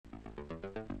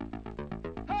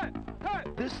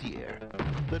This year,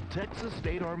 the Texas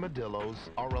State Armadillos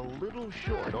are a little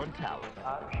short on talent.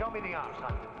 Show me the arm,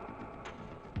 son.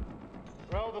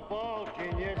 Throw the ball,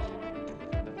 genius.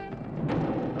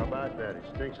 How about that?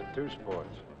 He stinks at two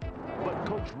sports. But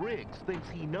Coach Riggs thinks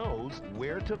he knows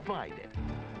where to find it.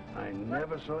 I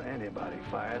never saw anybody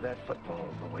fire that football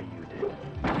the way you did.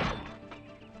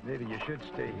 Maybe you should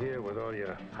stay here with all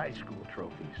your high school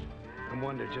trophies and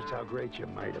wonder just how great you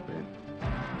might have been.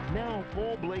 Now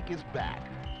Paul Blake is back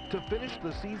to finish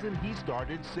the season he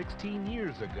started 16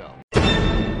 years ago.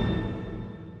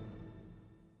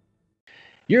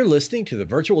 You're listening to The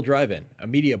Virtual Drive-In, a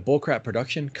media bullcrap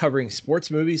production covering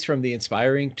sports movies from the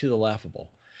inspiring to the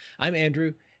laughable. I'm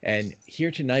Andrew, and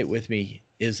here tonight with me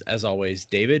is, as always,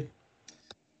 David.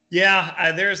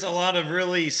 Yeah, there's a lot of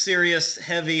really serious,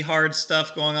 heavy, hard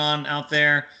stuff going on out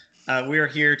there. We are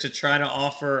here to try to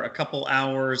offer a couple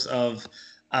hours of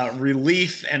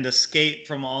relief and escape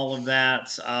from all of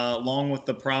that, along with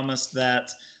the promise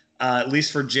that, at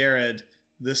least for Jared,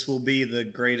 this will be the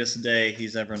greatest day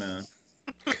he's ever known.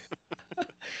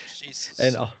 Jesus.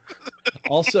 And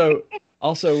also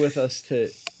with us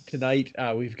tonight,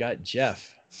 we've got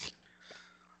Jeff.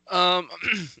 I'm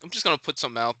just gonna put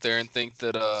something out there and think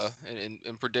that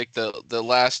and predict the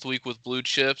last week with blue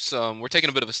chips. We're taking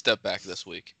a bit of a step back this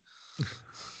week.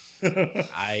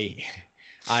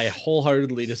 I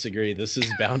wholeheartedly disagree. This is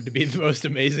bound to be the most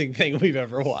amazing thing we've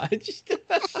ever watched.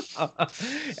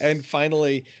 And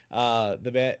finally,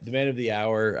 the man of the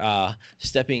hour,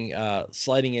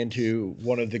 sliding into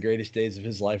one of the greatest days of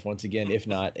his life once again, if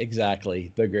not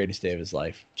exactly the greatest day of his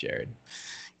life, Jared.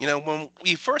 You know, when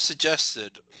we first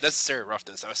suggested Necessary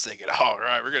Roughness, I was thinking, all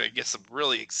right, we're going to get some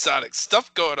really exotic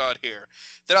stuff going on here.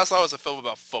 Then I saw it was a film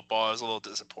about football. I was a little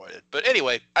disappointed. But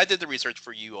anyway, I did the research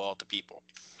for you all, the people.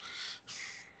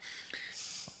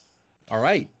 All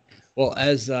right. Well,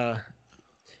 as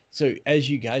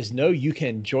you guys know, you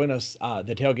can join us,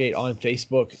 the Tailgate, on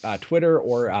Facebook, Twitter,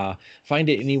 or find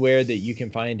it anywhere that you can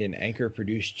find an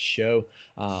Anchor-produced show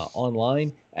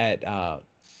online at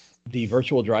the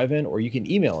Virtual Drive-In, or you can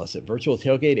email us at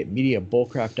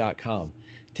virtualtailgate@mediabullcrap.com.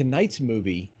 Tonight's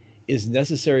movie is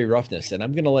Necessary Roughness, and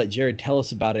I'm going to let Jared tell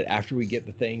us about it after we get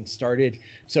the thing started.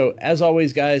 So, as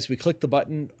always, guys, we click the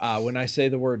button when I say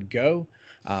the word go,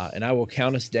 and I will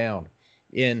count us down.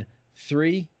 In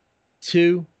 3,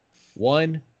 2,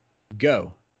 1,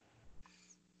 go.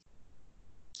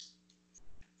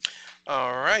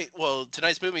 All right. Well,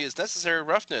 tonight's movie is Necessary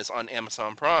Roughness on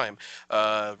Amazon Prime.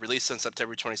 Released on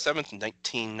September 27th,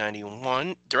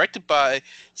 1991. Directed by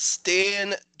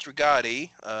Stan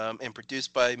Dragoti and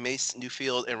produced by Mace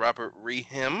Newfield and Robert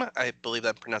Reham. I believe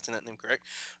I'm pronouncing that name correct.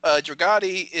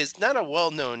 Dragoti is not a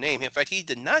well-known name. In fact, he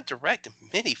did not direct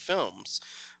many films.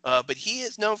 But he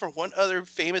is known for one other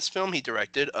famous film he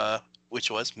directed, which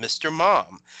was Mr.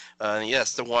 Mom.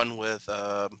 Yes, the one with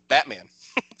Batman.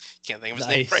 Can't think of his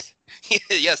name right.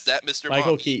 Yes, that Mr.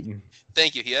 Michael Mom. Keaton.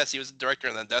 Thank you. Yes, he was the director,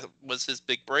 and that was his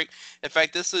big break. In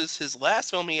fact, this is his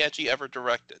last film he actually ever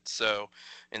directed. So,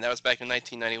 and that was back in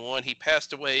 1991. He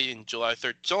passed away in July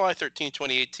 13,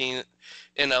 2018,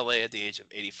 in LA at the age of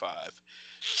 85.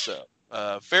 So,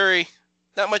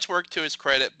 not much work to his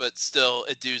credit, but still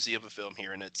a doozy of a film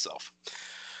here in itself.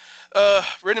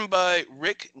 Written by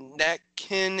Rick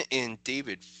Natkin and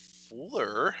David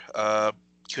Fuller.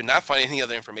 Could not find any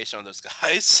other information on those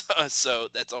guys, so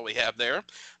that's all we have there.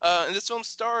 And this film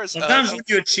stars... Sometimes when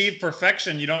you achieve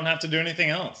perfection, you don't have to do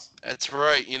anything else. That's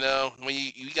right. You know, when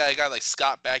you got a guy like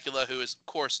Scott Bakula, who is, of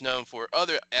course, known for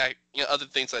other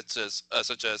things such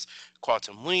as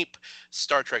Quantum Leap,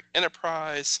 Star Trek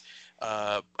Enterprise,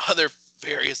 other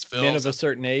various films. Men of a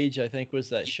Certain Age, I think, was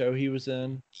that show he was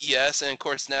in. Yes, and of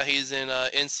course now he's in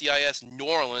NCIS New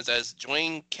Orleans as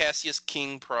Dwayne Cassius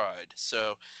King Pride.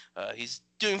 So he's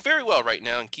doing very well right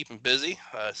now and keeping busy.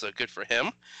 So good for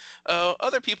him.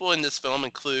 Other people in this film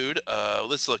include,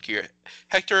 let's look here,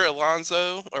 Hector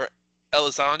Elizondo.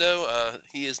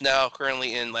 He is now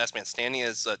currently in Last Man Standing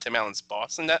as Tim Allen's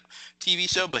boss in that TV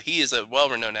show, but he is a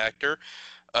well-renowned actor.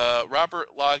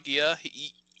 Robert Loggia.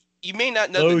 You may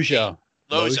not know Loggia.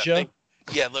 Loggia.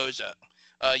 Yeah, Loggia.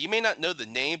 You may not know the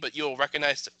name, but you'll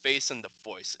recognize the face and the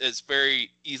voice. He's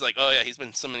like, oh yeah, he's been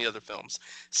in so many other films.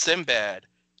 Sinbad.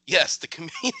 Yes, the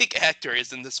comedic actor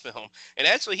is in this film. And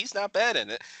actually, he's not bad in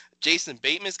it. Jason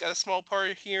Bateman's got a small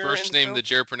part here. First name that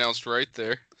Jared pronounced right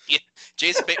there. Yeah,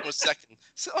 Jason Bateman was second.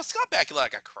 So, Scott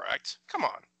Bakula got correct. Come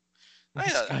on. I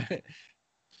know that.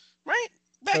 Right?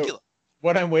 Bakula. So,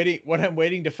 what I'm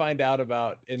waiting to find out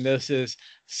about in this is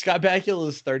Scott Bakula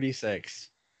is 36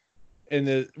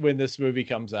 when this movie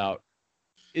comes out.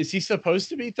 is he supposed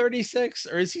to be 36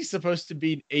 or is he supposed to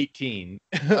be 18?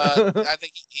 I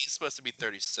think he's supposed to be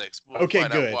 36. We'll Okay,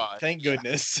 find good. out why. Thank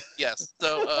goodness. Yes.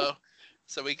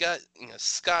 So we got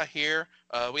Scott here.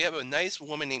 We have a nice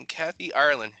woman named Kathy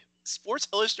Ireland, Sports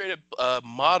Illustrated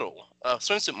model,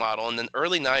 swimsuit model in the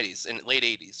early 90s and late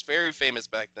 80s. Very famous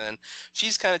back then.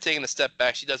 She's kind of taking a step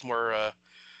back. She does more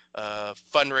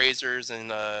fundraisers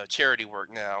and charity work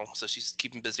now, so she's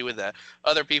keeping busy with that.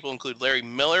 Other people include Larry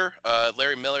Miller.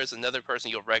 Larry Miller is another person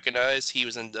you'll recognize. He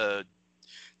was in the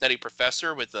Nutty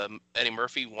Professor with Eddie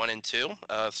Murphy 1 and 2,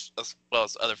 as well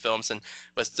as other films, and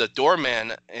was the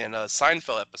doorman in a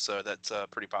Seinfeld episode that's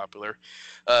pretty popular.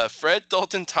 Fred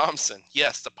Dalton Thompson,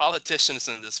 yes, the politician is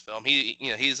in this film.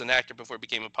 He's an actor before he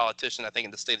became a politician, I think,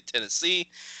 in the state of Tennessee.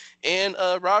 And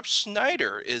Rob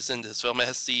Schneider is in this film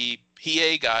as the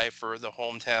PA guy for the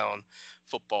hometown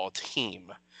football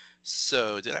team.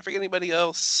 So, did I forget anybody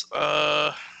else?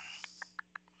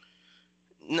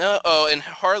 No. Oh, and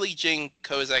Harley Jane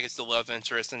Kozak is the love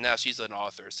interest, and now she's an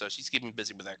author, so she's keeping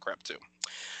busy with that crap too.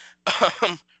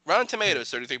 Rotten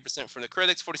Tomatoes, 33% from the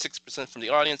critics, 46% from the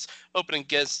audience. Opening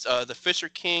against The Fisher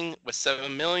King with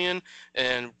 7 million,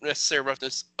 and Necessary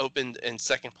Roughness opened in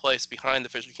second place behind The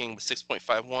Fisher King with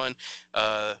 6.51.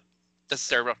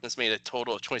 Necessary Roughness made a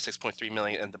total of 26.3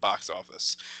 million in the box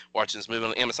office. Watching this movie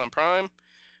on Amazon Prime,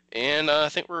 and I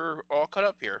think we're all caught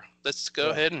up here. Let's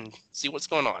go ahead and see what's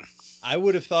going on. I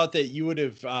would have thought that you would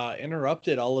have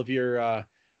interrupted all of your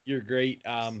great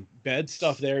bed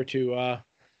stuff there to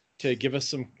give us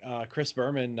some Chris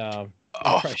Berman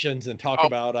impressions and talk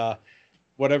about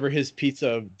whatever his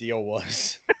pizza deal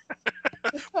was.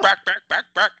 back.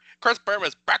 Chris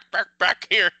Berman's back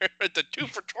here at the 2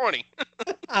 for 20.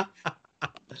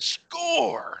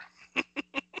 Score.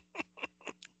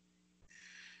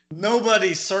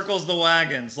 Nobody circles the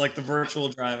wagons like the virtual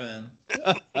drive-in.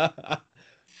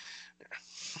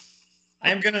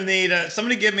 I'm going to need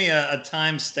somebody give me a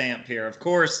timestamp here. Of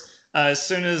course, as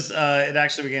soon as it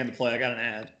actually began to play, I got an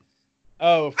ad.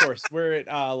 Oh, of course. We're at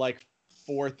like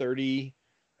 4:30.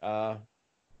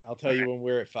 I'll tell you when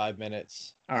we're at 5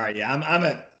 minutes. All right, yeah, I'm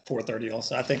at 4:30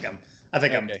 also. I think I'm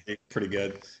pretty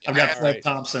good. I've got Fred right.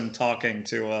 Thompson talking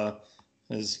to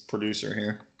his producer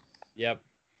here. Yep.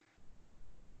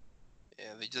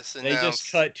 Yeah, they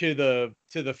just cut to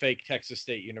the fake Texas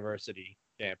State University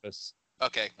campus.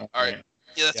 Okay. All right.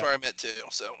 Yeah, that's where I'm at too.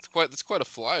 So it's quite a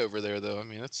flyover there, though. I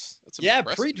mean, that's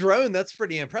impressive. Pre-drone. That's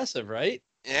pretty impressive, right?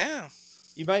 Yeah.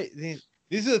 You might.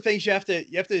 These are the things you have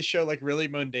to show, like really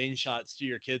mundane shots to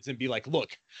your kids and be like,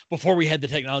 look, before we had the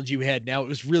technology we had now, it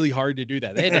was really hard to do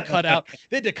that. They had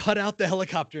to cut out the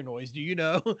helicopter noise. Do you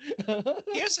know?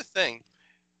 Here's the thing.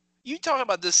 You talk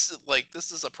about this like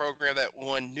this is a program that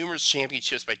won numerous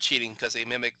championships by cheating because they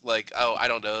mimic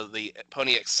the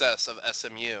Pony Excess of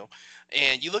SMU,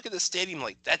 and you look at the stadium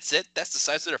like that's it. That's the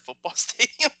size of their football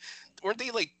stadium. Weren't they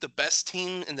like the best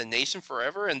team in the nation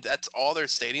forever, and that's all their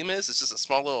stadium is? It's just a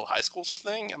small little high school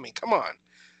thing. I mean, come on.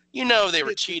 You know they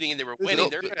were cheating and they were winning.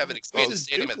 They're gonna have an expanded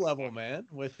stadium at level, man,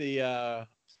 with the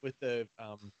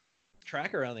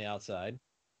tracker on the outside.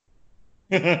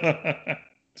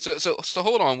 So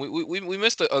hold on. We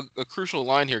missed a crucial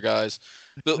line here, guys.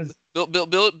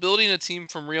 Building a team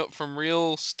from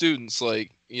real students,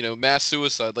 like mass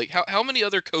suicide. Like how many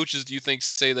other coaches do you think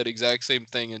say that exact same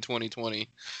thing in 2020?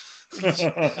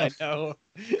 I know.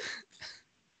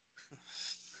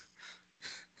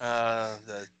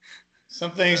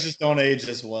 Some things just don't age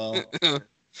as well.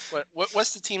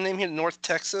 What's the team name here? North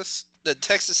Texas, the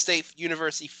Texas State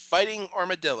University Fighting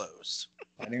Armadillos.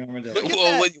 Fighting Armadillos.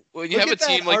 Well, when you have a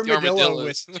team like the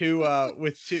Armadillos,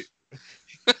 with two,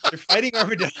 you're fighting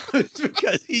armadillos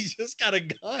because he's just got a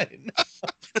gun.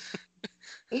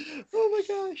 Oh my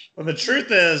gosh! Well, the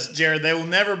truth is, Jared, they will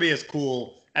never be as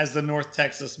cool as the North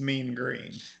Texas Mean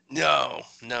Green. No,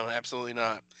 absolutely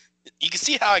not. You can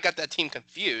see how I got that team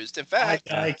confused. In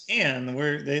fact, I can.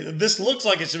 This looks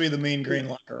like it should be the Mean Green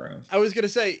locker room. I was gonna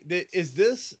say, is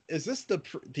this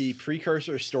the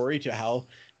precursor story to how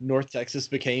North Texas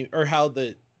became, or how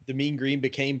the Mean Green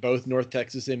became both North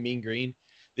Texas and Mean Green?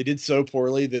 They did so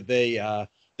poorly that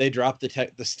they dropped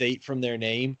the state from their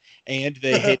name, and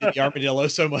they hated the armadillo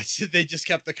so much that they just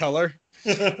kept the color.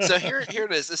 So here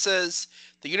it is. It says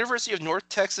the University of North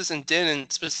Texas in Denton,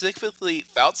 specifically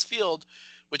Fouts Field,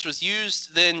 which was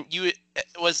then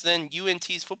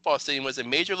UNT's football stadium, was a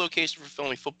major location for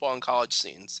filming football and college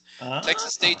scenes.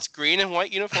 Texas State's green and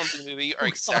white uniforms in the movie are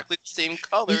exactly the same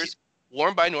colors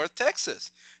worn by North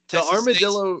Texas. The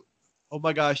armadillo. Oh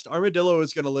my gosh, the armadillo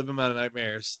is going to live in my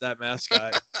nightmares, that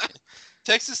mascot.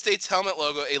 Texas State's helmet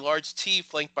logo, a large T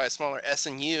flanked by a smaller S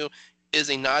and U, is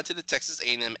a nod to the Texas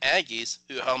A&M Aggies,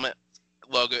 whose helmet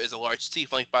logo is a large T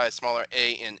flanked by a smaller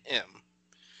A and M.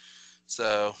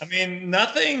 So, I mean,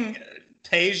 nothing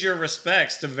pays your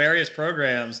respects to various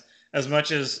programs as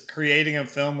much as creating a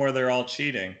film where they're all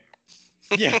cheating.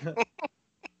 Yeah.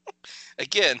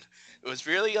 again, it was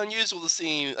really unusual to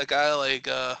see a guy like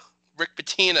Rick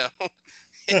Pitino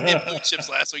in Blue Chips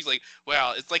last week. He's like,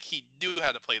 wow, it's like he knew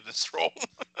how to play this role.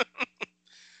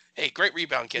 Hey, great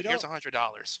rebound, kid. Here's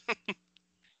 $100.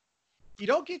 You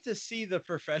don't get to see the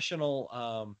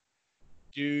professional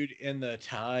dude in the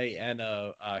tie and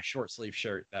a short sleeve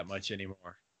shirt that much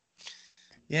anymore.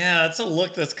 Yeah, it's a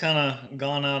look that's kind of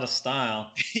gone out of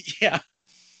style. Yeah.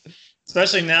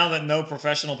 Especially now that no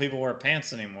professional people wear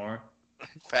pants anymore.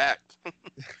 Fact.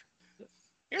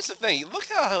 Here's the thing. Look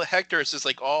how Hector is just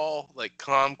like all like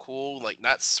calm, cool, like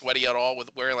not sweaty at all,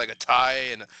 with wearing like a tie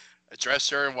and a dress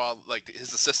shirt, while like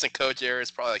his assistant coach there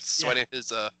is probably like sweating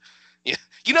his yeah.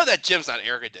 You know that gym's not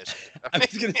air conditioned. I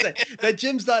was gonna say that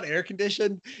gym's not air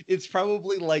conditioned. It's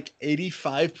probably like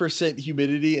 85%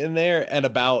 humidity in there and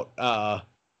about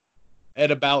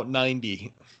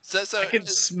 90. So I can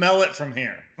smell it from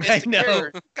here. I know.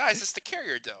 Carrier, guys, it's the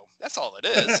Carrier Dome. That's all it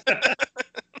is.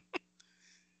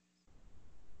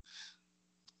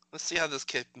 Let's see how this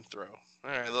kid can throw.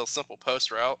 All right, a little simple post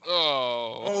route.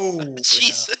 Oh,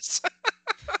 Jesus.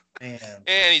 Man.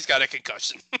 And he's got a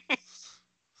concussion.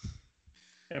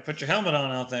 Yeah, put your helmet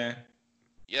on out there.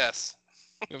 Yes.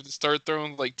 you have to start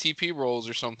throwing like TP rolls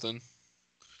or something.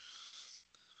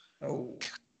 Oh.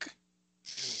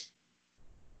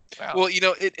 Wow. Well,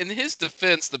 in his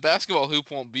defense, the basketball hoop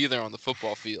won't be there on the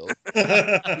football field.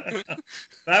 That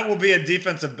will be a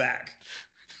defensive back.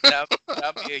 That'll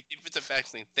be a defensive back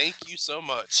thing. Thank you so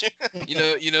much.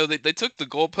 They took the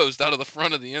goalpost out of the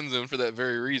front of the end zone for that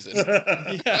very reason.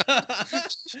 Yeah.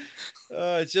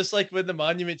 It's just like when the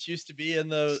monuments used to be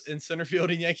in center field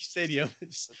in Yankee Stadium.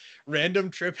 It's random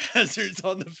trip hazards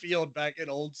on the field back in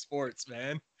old sports,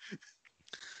 man.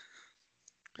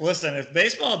 Listen, if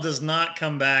baseball does not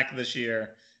come back this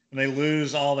year and they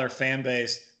lose all their fan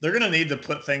base, they're going to need to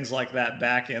put things like that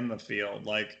back in the field.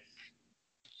 Like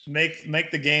make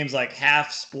the games like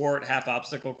half sport, half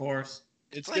obstacle course.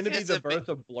 It's like going to be the birth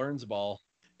of Blurns ball.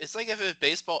 It's like if it's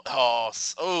baseball.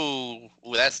 Oh,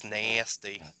 that's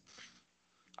nasty.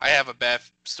 I have a bad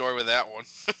story with that one.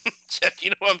 Jeff,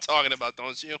 you know what I'm talking about,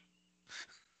 don't you?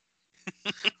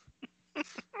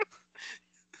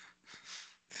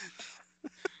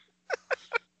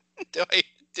 Do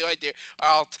I dare?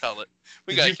 I'll tell it.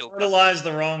 We got to kill. Fertilize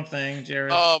the wrong thing,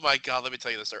 Jared. Oh my God, let me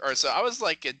tell you this story. All right, so I was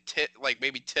like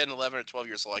maybe 10, 11, or 12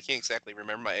 years old. I can't exactly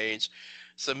remember my age.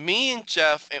 So me and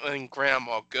Jeff and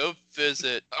Grandma go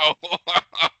visit.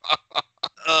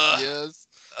 Yes.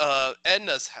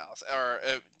 Edna's house, or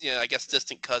I guess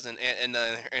distant cousin,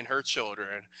 and her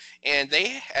children, and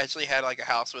they actually had like a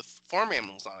house with farm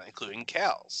animals on it, including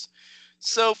cows.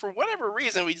 So for whatever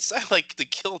reason, we decided to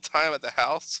kill time at the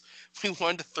house. We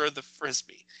wanted to throw the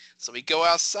frisbee, so we go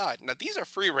outside. Now these are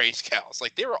free range cows,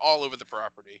 like they were all over the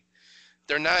property.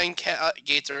 They're not in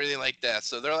gates or anything like that,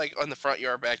 so they're like on the front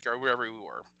yard, backyard, wherever we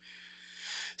were.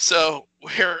 So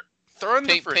we're throwing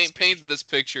the frisbee. Paint this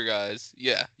picture, guys.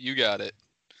 Yeah, you got it.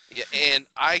 Yeah, and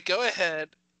I go ahead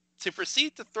to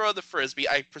proceed to throw the frisbee.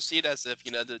 I proceed as if,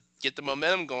 to get the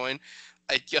momentum going.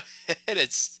 I go ahead and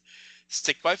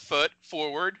stick my foot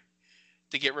forward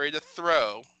to get ready to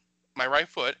throw, my right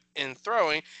foot, in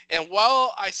throwing. And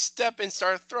while I step and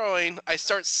start throwing, I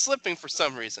start slipping for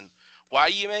some reason. Why,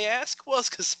 you may ask? Well, it's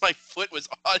because my foot was,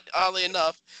 oddly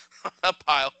enough, on a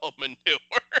pile of manure.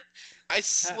 I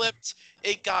slipped.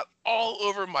 It got all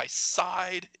over my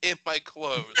side and my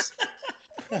clothes.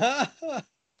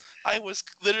 I was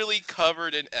literally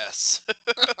covered in S.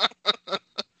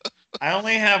 I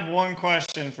only have one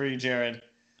question for you, Jared.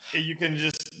 You can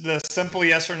the simple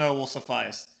yes or no will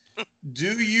suffice.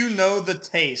 Do you know the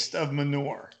taste of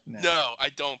manure? No, I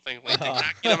don't think. Like, not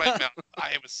get in my mouth.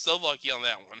 I was so lucky on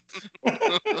that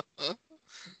one.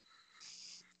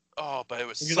 Oh, but it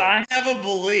was because I have a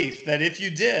belief that if you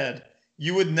did,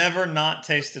 you would never not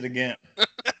taste it again.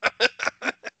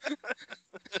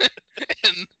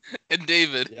 And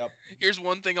David, Here's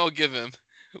one thing I'll give him.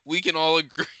 We can all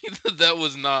agree that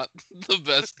was not the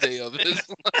best day of his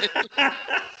life.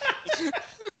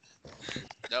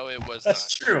 No, it was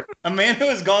That's not. true. A man who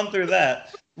has gone through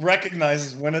that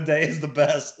recognizes when a day is the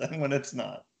best and when it's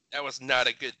not. That was not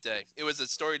a good day. It was a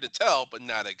story to tell, but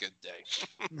not a good day.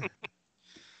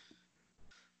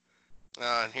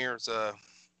 And here's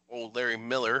old Larry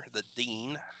Miller, the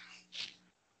dean.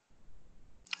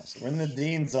 So we're in the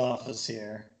dean's office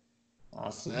here.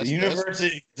 Awesome. The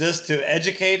university exists to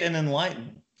educate and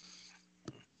enlighten.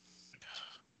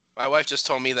 My wife just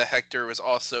told me that Hector was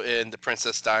also in The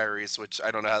Princess Diaries, which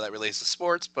I don't know how that relates to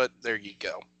sports, but there you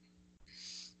go.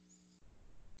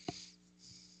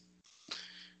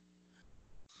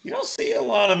 You don't see a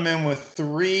lot of men with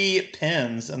 3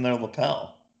 pins in their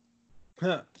lapel.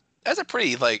 That's a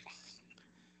pretty,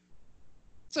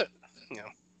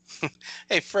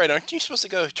 Hey, Fred, aren't you supposed to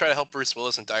go try to help Bruce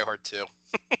Willis in Die Hard 2?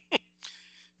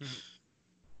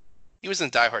 He was in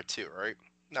Die Hard 2, right?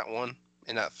 Not 1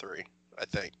 and not 3, I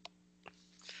think.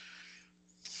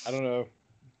 I don't know.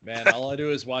 Man, all I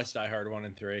do is watch Die Hard 1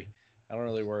 and 3. I don't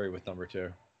really worry with number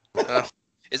 2.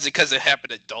 Is it because it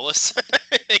happened at Dulles?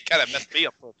 It kind of messed me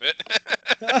up a little bit.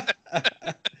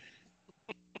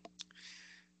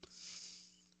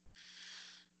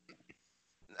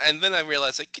 And then I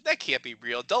realized that can't be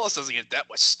real. Dulles doesn't get that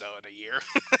much snow in a year.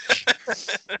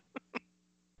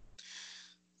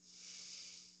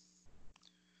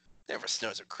 Never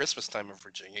snows at Christmas time in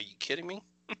Virginia. Are you kidding me?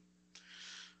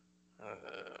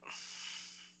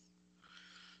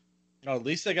 Oh, at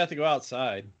least I got to go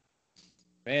outside.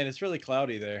 Man, it's really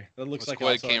cloudy there. That looks like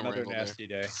also another nasty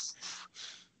day.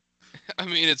 I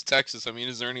mean, it's Texas. I mean,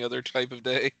 is there any other type of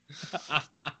day?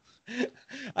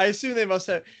 I assume they must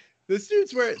have.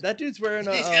 That dude's wearing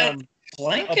a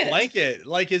blanket.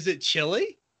 Like, is it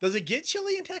chilly? Does it get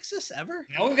chilly in Texas ever?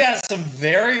 Now we've got some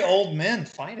very old men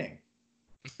fighting.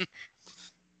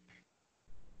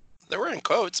 They're wearing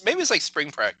coats. Maybe it's like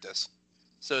spring practice.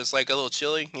 So it's like a little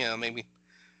chilly. Yeah, maybe.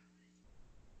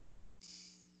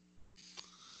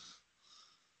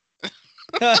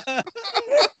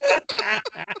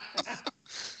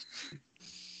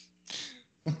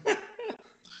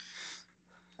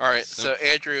 All right, so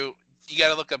Andrew, you got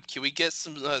to look up. Can we get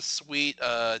some sweet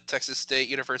Texas State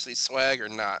University swag or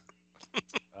not?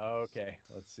 Okay,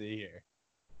 let's see here.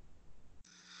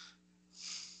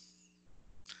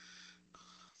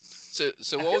 So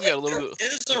what we got a little bit.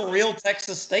 It is a real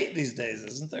Texas State these days,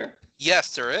 isn't there?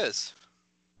 Yes, there is.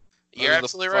 You're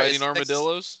absolutely right. Fighting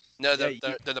armadillos? No, they're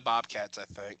the Bobcats, I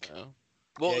think. Oh.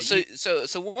 Well, yeah,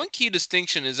 so one key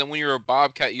distinction is that when you're a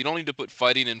Bobcat, you don't need to put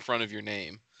fighting in front of your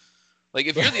name. Like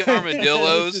if you're the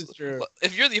Armadillos,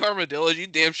 you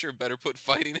damn sure better put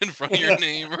fighting in front of your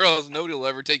name, or else nobody will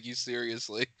ever take you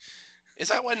seriously. Is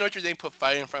that why Notre Dame put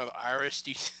fighting in front of Irish?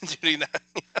 Do that?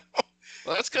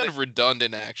 Well, that's kind of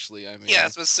redundant, actually. I mean, yeah,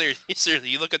 but seriously,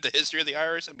 you look at the history of the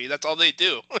Irish. I mean, that's all they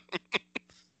do.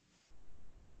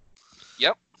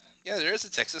 Yep. Yeah, there is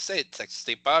a Texas State. Texas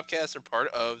State Bobcats are part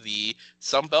of the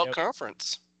Sun Belt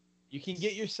Conference. You can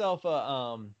get yourself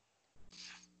a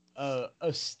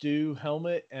Stu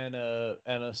helmet and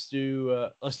a Stu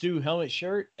helmet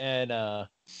shirt and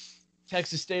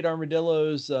Texas State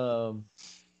Armadillos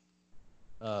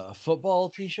football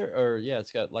T-shirt, or yeah,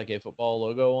 it's got like a football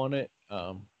logo on it.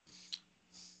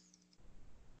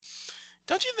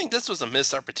 Don't you think this was a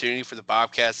missed opportunity for the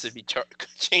Bobcats to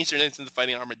change their names into the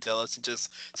Fighting Armadillos and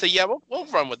just say, yeah, we'll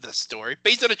run with this story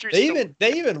based on a true story?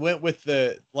 They even went with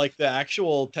the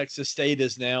actual Texas State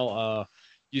is now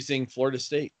using Florida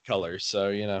State colors, so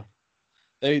you know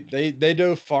they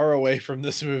dove far away from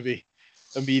this movie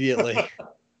immediately.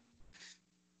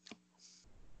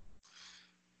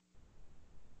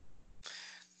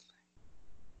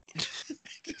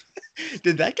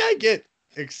 Did that guy get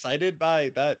excited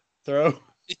by that throw?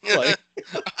 Like,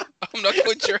 I'm not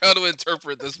quite sure how to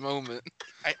interpret this moment.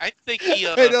 I think he.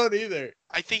 I don't either.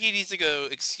 I think he needs to go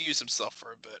excuse himself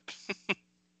for a bit.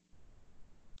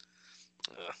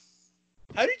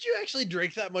 How did you actually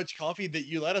drink that much coffee that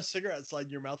you let a cigarette slide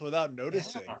in your mouth without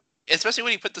noticing? Especially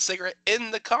when you put the cigarette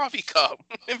in the coffee cup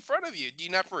in front of you. Do you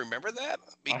not remember that?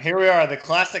 Here we are, the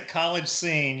classic college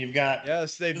scene. You've got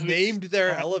they've named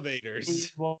their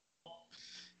elevators.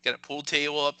 Got a pool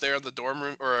table up there in the dorm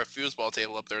room, or a foosball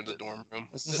table up there in the dorm room.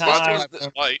 This is how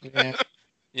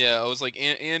Yeah, I was like,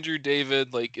 Andrew,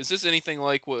 David, like, is this anything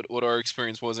like what our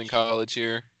experience was in college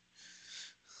here?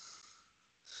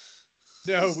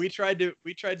 No, we tried to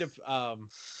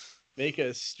make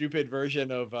a stupid version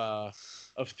of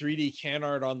 3D can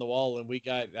art on the wall, and we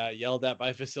got yelled at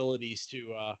by facilities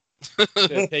to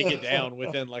take it down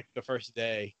within like the first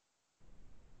day.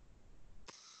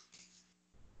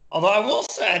 Although I will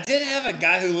say, I did have a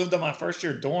guy who lived on my first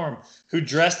year dorm who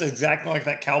dressed exactly like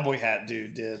that cowboy hat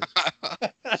dude did.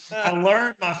 I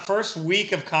learned my first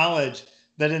week of college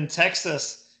that in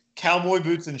Texas, cowboy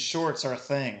boots and shorts are a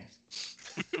thing.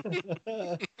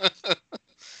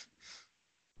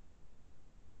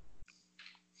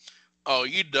 Oh,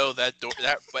 you know that door,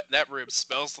 that room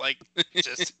smells like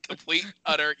just complete,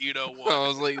 utter, you know what? I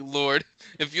was like, Lord,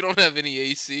 if you don't have any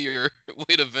AC or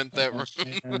way to vent that room.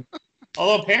 Man.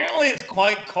 Although apparently it's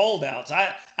quite cold out. So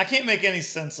I can't make any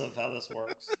sense of how this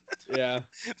works. Yeah.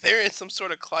 They're in some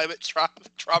sort of climate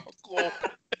tropical,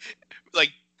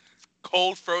 like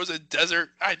cold frozen desert.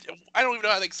 I don't even know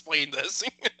how to explain this.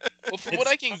 Well, from what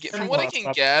I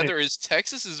can gather, is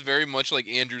Texas is very much like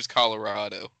Andrews,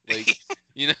 Colorado. Like,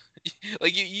 you know,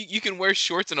 like you can wear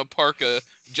shorts and a parka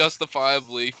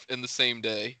justifiably in the same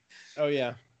day. Oh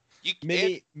yeah.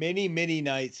 Many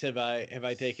nights have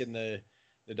I taken the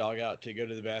dog out to go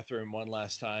to the bathroom one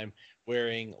last time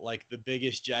wearing like the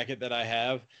biggest jacket that I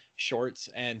have, shorts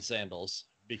and sandals,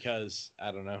 because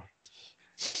I don't know,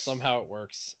 somehow it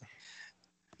works.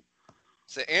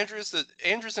 So Andrew's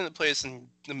in the place in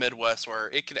the Midwest where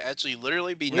it could actually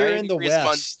literally be We're 90 in the degrees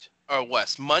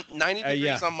West. 90 degrees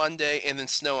Yeah. on Monday and then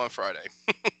snow on Friday.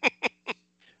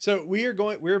 So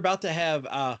we're about to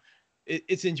have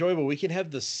it's enjoyable. We can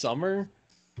have the summer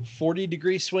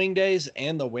 40-degree swing days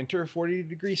and the winter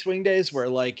 40-degree swing days, where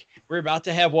like we're about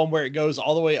to have one where it goes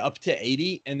all the way up to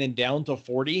 80 and then down to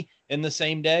 40 in the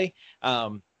same day.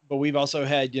 But we've also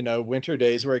had, winter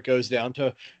days where it goes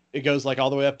like all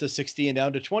the way up to 60 and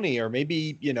down to 20, or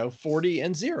maybe, 40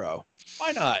 and 0.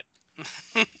 Why not?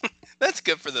 That's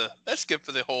good for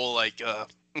the whole like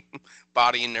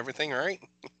body and everything, right?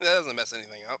 That doesn't mess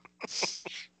anything up.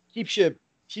 Keeps you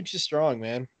strong,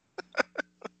 man.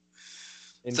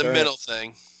 It's a mental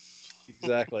thing.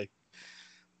 Exactly.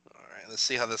 All right, let's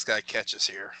see how this guy catches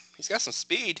here. He's got some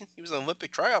speed. He was an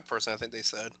Olympic tryout person, I think they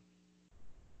said.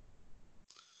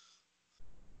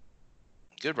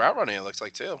 Good route running, it looks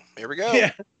like too. Here we go.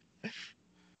 Yeah.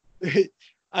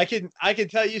 I can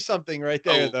tell you something right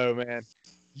there, though, man.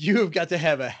 You've got to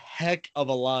have a heck of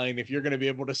a line if you're going to be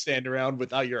able to stand around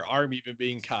without your arm even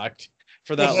being cocked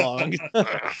for that long.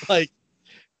 Like,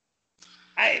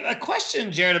 a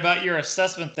question, Jared, about your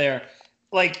assessment there.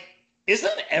 Like,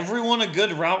 isn't everyone a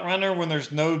good route runner when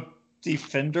there's no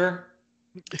defender?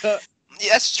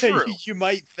 Yes, true. You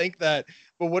might think that,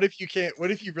 but what if you can't?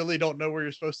 What if you really don't know where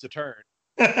you're supposed to turn?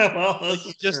 Well, like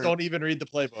you just don't even read the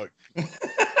playbook.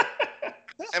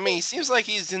 I mean, he seems like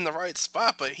he's in the right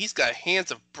spot, but he's got hands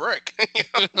of brick.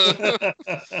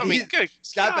 I mean,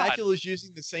 Scott Bakula is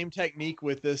using the same technique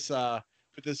with this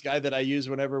guy that I use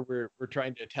whenever we're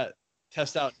trying to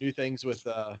test out new things with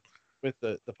the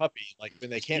puppy. Like when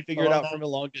they can't figure it out from a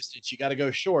long distance, you got to go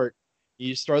short.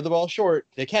 You just throw the ball short,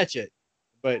 they catch it,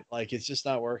 but like it's just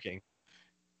not working.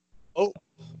 Oh,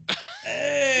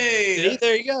 hey, see,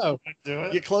 there you go.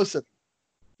 Get closer.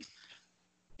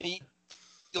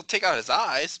 He'll take out his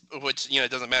eyes, which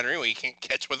it doesn't matter anyway. You can't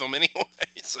catch with them anyway.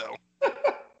 So.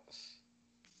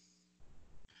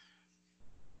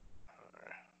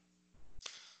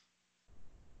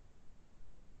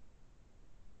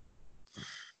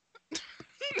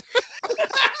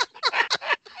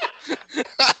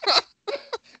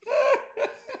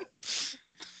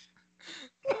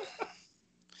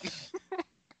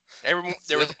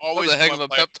 There was always a heck of a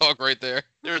pep talk right there.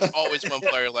 There's always one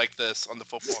player like this on the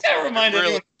football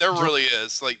field. There really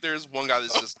is. Like, there's one guy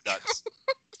that's just nuts.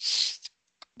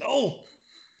 No.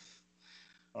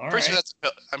 I'm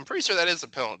pretty sure that is a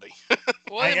penalty.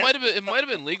 Well, it might have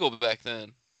been legal back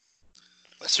then.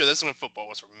 That's true. That's when football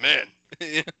was for men.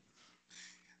 Yeah.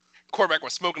 Quarterback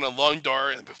was smoking a lung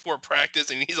dart before practice,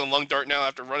 and he's a lung dart now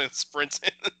after running sprints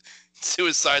and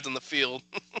suicides on the field.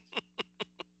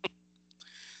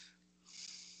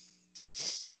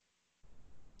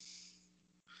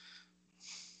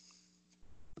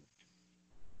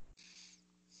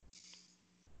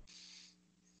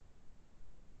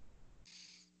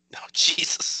 Oh,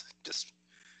 Jesus.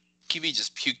 QB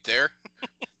just puked there.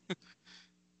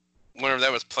 Wonder if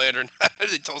that was planned or not.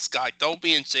 They told Scott, don't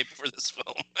be in shape for this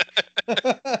film.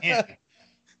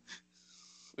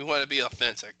 We want to be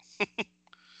authentic.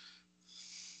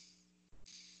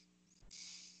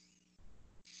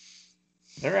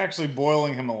 They're actually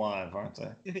boiling him alive, aren't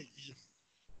they?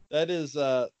 That is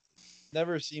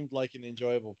never seemed like an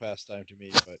enjoyable pastime to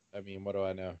me, but I mean, what do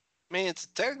I know? I mean, it's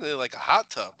technically like a hot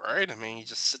tub, right? I mean, you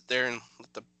just sit there and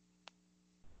let the...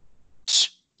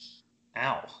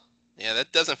 Ow. Yeah,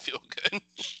 that doesn't feel good.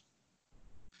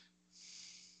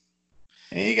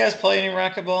 Any of you guys play any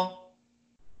racquetball?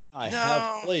 I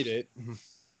have played it.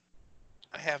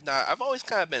 I have not. I've always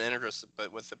kind of been interested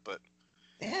with it, but...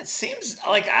 Yeah, it seems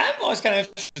like I'm always kind of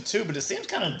interested too, but it seems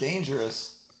kind of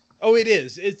dangerous. Oh, it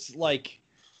is. It's like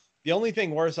the only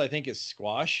thing worse, I think, is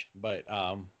squash, but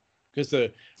because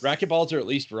the racquetballs are at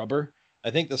least rubber.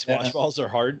 I think the squash balls are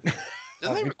hard.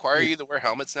 Doesn't they require you to wear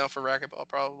helmets now for racquetball?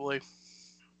 Probably.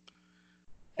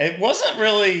 It wasn't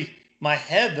really my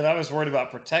head that I was worried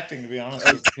about protecting, to be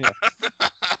honest with you.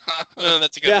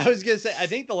 That's a good. Yeah, I was gonna say. I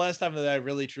think the last time that I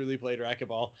really truly played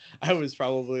racquetball, I was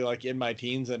probably like in my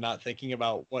teens and not thinking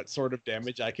about what sort of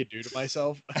damage I could do to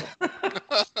myself.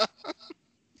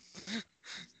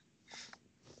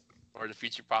 Or the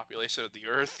future population of the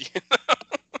Earth.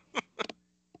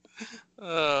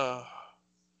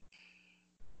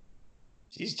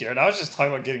 Jeez, Jared, I was just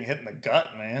talking about getting hit in the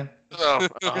gut, man. Yeah.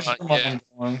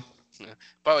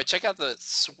 By the way, check out the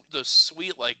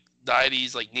sweet like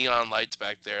 90s like neon lights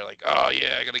back there. Like, oh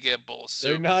yeah, I gotta get a bowl of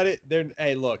soup. They're not.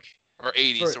 Hey, look. Or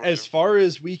 80s. As far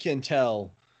as we can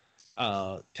tell,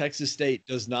 Texas State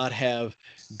does not have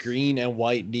green and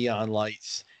white neon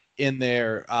lights in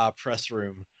their press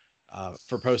room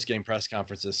for post-game press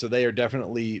conferences. So they are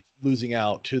definitely losing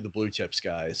out to the blue chips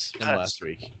guys from last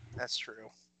week. That's true.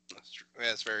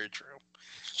 That's very true.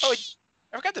 Oh,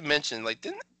 I forgot to mention, like,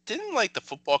 didn't like the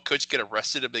football coach get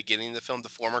arrested at the beginning of the film? The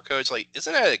former coach, like,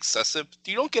 isn't that excessive?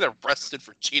 You don't get arrested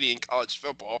for cheating in college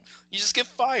football. You just get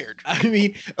fired. I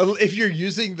mean, if you're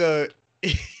using the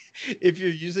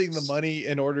money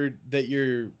in order that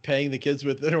you're paying the kids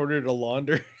with in order to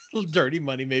launder dirty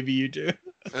money, maybe you do.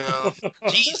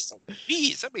 Jeez,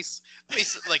 that makes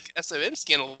like SMM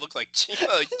scandal look like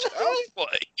child's play.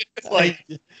 Like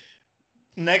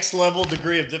next level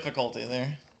degree of difficulty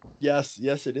there. Yes,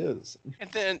 it is.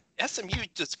 And then SMU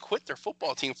just quit their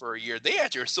football team for a year. They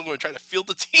actually are still going to try to field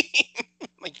the team.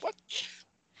 Like what?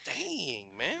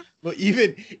 Dang, man. Well,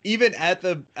 even at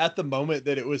the moment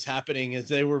that it was happening, as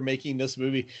they were making this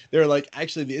movie, they were like,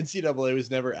 actually, the NCAA was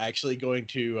never actually going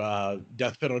to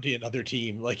death penalty another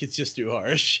team. Like, it's just too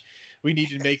harsh. We need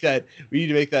to make that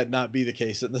not be the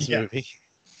case in this movie.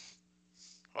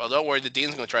 Well, don't worry, the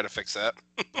dean's going to try to fix that.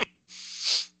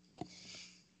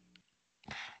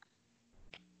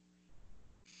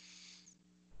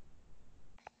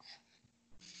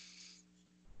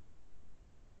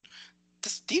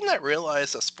 Does Dean not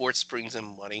realize that sports brings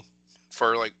in money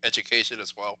for like education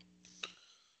as well?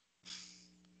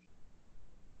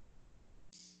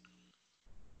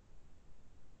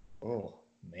 Oh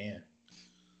man,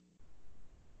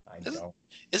 don't.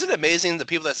 Isn't it amazing the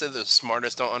people that say they're the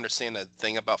smartest don't understand a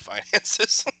thing about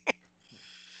finances?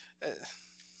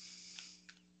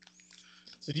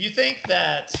 So do you think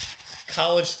that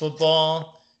college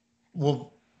football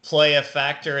will play a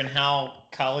factor in how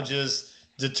colleges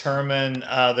determine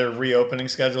their reopening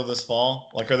schedule this fall?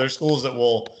 Like, are there schools that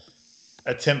will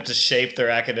attempt to shape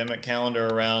their academic calendar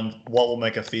around what will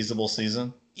make a feasible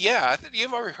season? Yeah, I think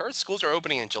you've already heard schools are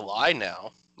opening in July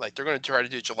now. Like, they're going to try to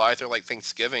do July through like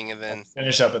Thanksgiving and then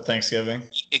finish up at Thanksgiving.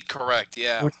 Correct,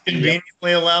 yeah. Which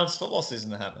conveniently allows football season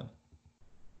to happen.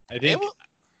 I think.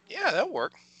 Yeah, that'll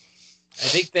work. I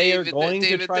think they are going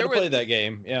to try to play that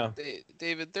game. Yeah,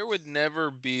 David, there would never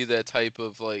be that type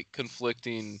of like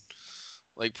conflicting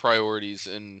like priorities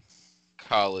in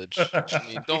college. I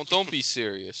mean, don't be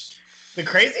serious. The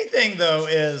crazy thing though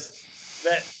is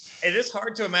that it is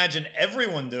hard to imagine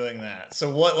everyone doing that.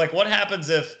 So what happens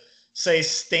if, say,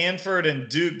 Stanford and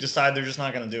Duke decide they're just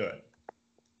not going to do it?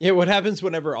 Yeah, what happens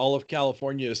whenever all of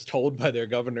California is told by their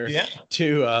governor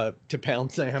to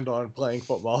pound sand on playing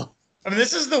football? I mean,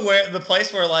 this is the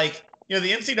place where, like, you know,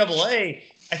 the NCAA,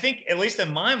 I think, at least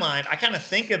in my mind, I kind of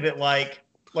think of it like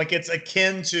it's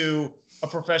akin to a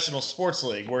professional sports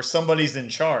league where somebody's in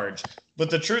charge. But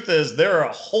the truth is, there are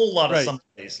a whole lot of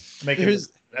somebody's making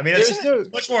this. I mean,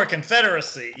 it's much more a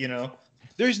confederacy, you know?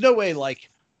 There's no way, like,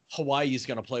 Hawaii's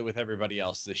going to play with everybody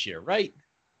else this year, right?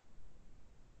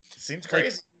 Seems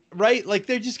crazy. Right? Like,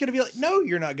 they're just going to be like, no,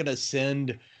 you're not going to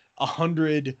send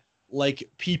 100 like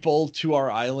people to our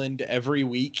island every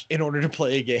week in order to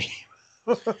play a game.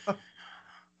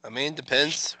 I mean, it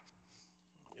depends.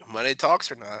 Money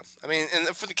talks or not. I mean, and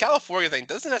for the California thing,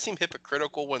 doesn't that seem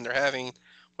hypocritical when they're having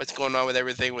what's going on with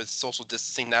everything with social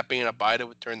distancing not being abided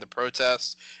with during the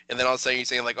protests, and then all of a sudden you're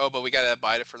saying like, oh, but we got to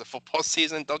abide it for the football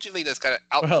season? Don't you think that's kind of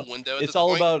out the window? It's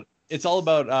all about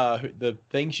the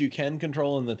things you can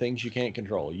control and the things you can't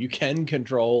control. You can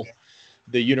control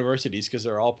the universities because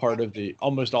they're all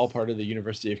almost all part of the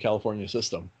University of California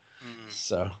system.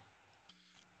 So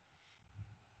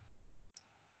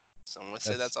some would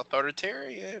say that's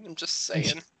authoritarian. I'm just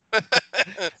saying,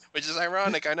 which is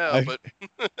ironic, I know, but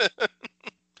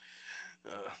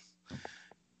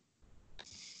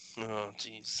oh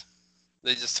jeez,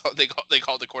 they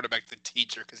called the quarterback the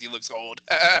teacher because he looks old.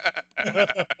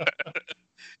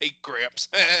 Hey, Gramps.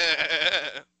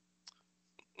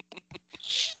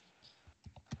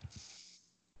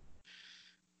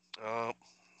 Oh,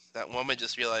 that woman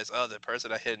just realized, oh, the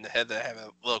person I hit in the head that I have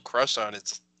a little crush on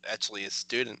is actually a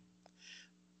student.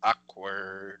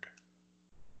 Awkward.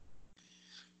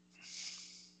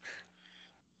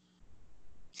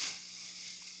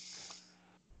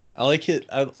 I like it.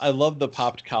 I love the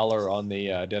popped collar on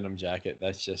the denim jacket.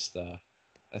 That's just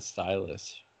that's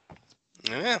stylish.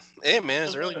 Yeah. Hey, man,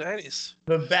 it's early 90s.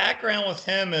 The background with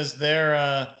him is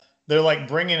they're like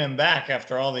bringing him back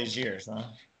after all these years, huh?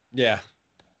 Yeah.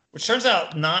 Which turns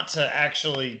out not to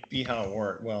actually be how it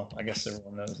worked. Well, I guess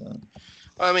everyone knows that.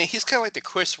 I mean, he's kind of like the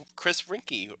Chris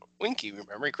Winky,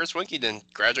 remember? Chris Winky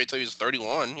didn't graduate till he was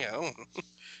 31, you know.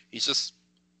 He's just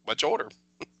much older.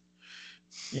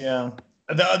 Yeah.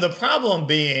 The problem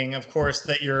being, of course,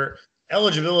 that your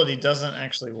eligibility doesn't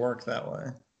actually work that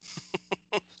way.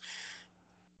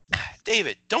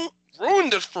 David, don't ruin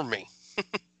this for me.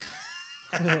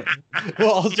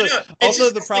 Well, also,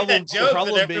 the problem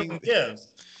that being gives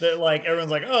that, like,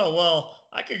 everyone's like, oh, well,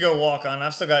 I could go walk on.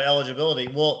 I've still got eligibility.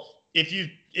 Well, if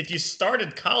you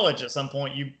started college at some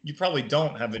point, you probably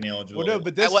don't have any eligibility. Well, no,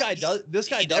 but this guy does. This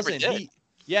guy doesn't.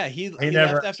 He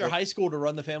never left after high school to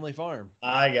run the family farm.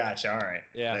 I got you. All right.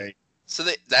 Yeah. So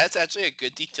that's actually a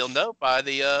good detailed note by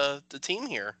the team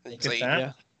here. It's like,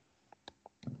 yeah.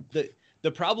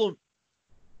 The problem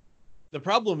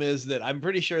is that I'm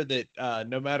pretty sure that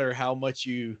no matter how much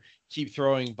you keep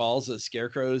throwing balls at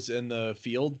scarecrows in the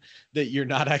field, that you're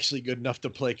not actually good enough to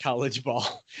play college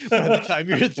ball by the time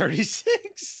you're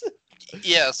 36.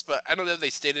 Yes, but I don't know if they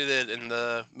stated it in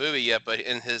the movie yet, but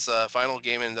in his final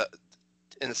game in the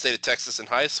state of Texas in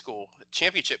high school,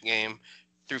 championship game,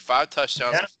 threw 5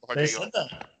 touchdowns. Yeah, they said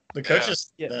that. The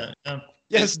coaches said that. Yeah.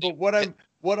 Yes, but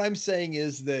what I'm saying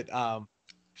is that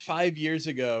 7 years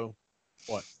ago,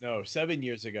 with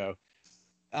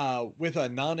a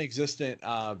non-existent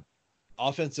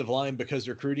offensive line because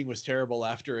recruiting was terrible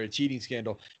after a cheating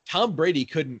scandal, Tom Brady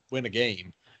couldn't win a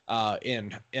game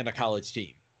in a college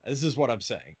team. This is what I'm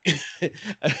saying.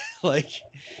 Like,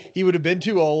 he would have been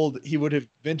too old. He would have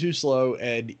been too slow.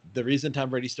 And the reason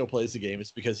Tom Brady still plays the game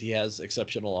is because he has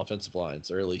exceptional offensive lines,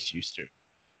 or at least used to.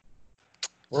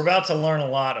 We're about to learn a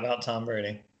lot about Tom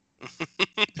Brady.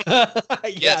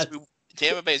 Yes,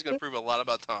 Tampa Bay is going to prove a lot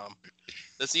about Tom.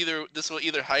 This will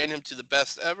either heighten him to the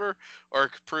best ever, or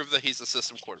prove that he's a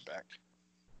system quarterback.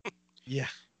 Yeah,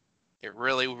 it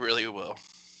really, really will.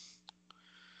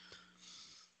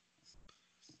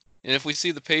 And if we see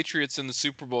the Patriots in the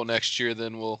Super Bowl next year,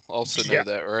 then we'll also know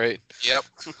that, right? Yep.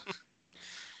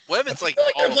 What if it's like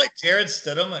Jared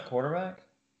Stidham at quarterback?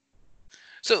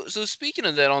 So speaking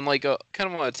of that, on like a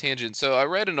kind of on a tangent. So I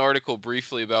read an article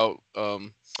briefly about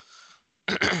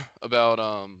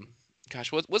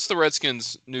what's the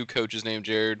Redskins' new coach's name,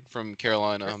 Jared, from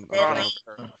Carolina?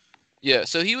 Yeah,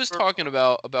 so he was talking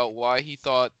about why he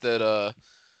thought that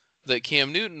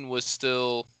Cam Newton was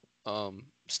still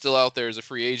out there as a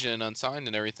free agent, unsigned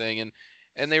and everything,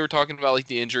 and they were talking about like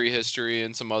the injury history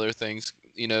and some other things,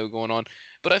 going on.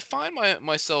 But I find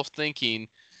myself thinking,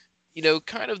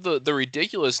 kind of the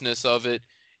ridiculousness of it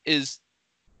is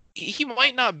he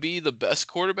might not be the best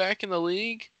quarterback in the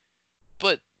league,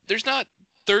 but there's not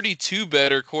 32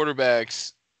 better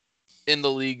quarterbacks in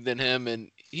the league than him,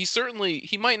 and he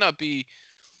might not be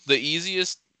the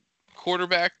easiest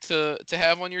quarterback to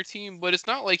have on your team, but it's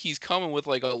not like he's coming with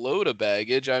like a load of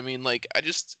baggage. I mean, like, I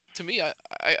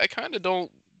kind of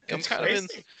don't. I'm kind of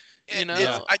in,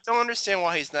 I don't understand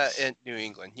why he's not in New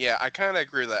England. Yeah, I kind of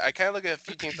agree with that. I kind of look at a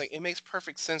few teams like it makes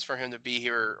perfect sense for him to be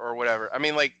here or whatever. I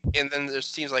mean, like, and then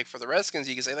there's teams like for the Redskins,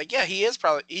 you can say like, yeah, he's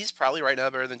probably right now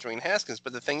better than Dwayne Haskins.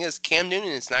 But the thing is, Cam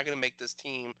Newton is not going to make this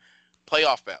team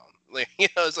playoff bound. Like,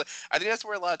 it's like, I think that's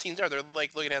where a lot of teams are. They're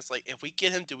like looking at us like, if we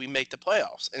get him, do we make the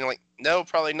playoffs? And like, no,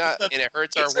 probably not. And it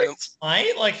hurts our wins.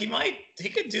 He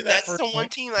could do that. That's the one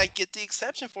team I get the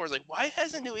exception for. Is like, why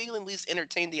hasn't New England at least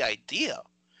entertained the idea?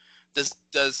 Does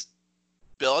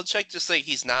Belichick just say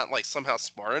he's not like somehow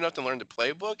smart enough to learn the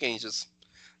playbook, and he's just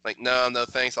like, no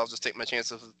thanks, I'll just take my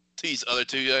chances with these other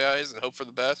two guys and hope for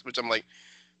the best? Which I'm like,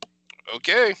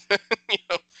 okay,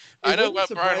 I know what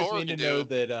Brian Hoyer can do.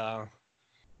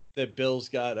 That Bill's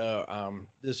got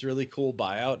this really cool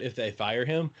buyout if they fire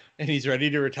him, and he's ready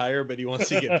to retire, but he wants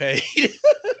to get paid.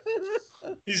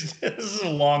 This is a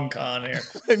long con here.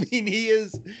 I mean, he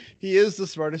is the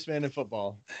smartest man in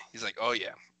football. He's like, oh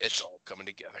yeah, it's all coming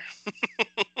together.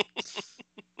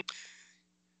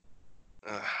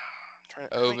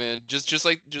 Man, just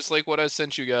like what I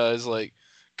sent you guys, like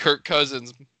Kirk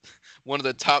Cousins, one of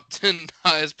the top 10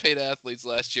 highest paid athletes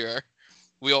last year.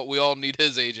 We all need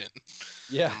his agent.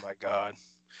 Yeah. Oh my God.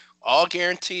 All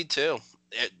guaranteed too.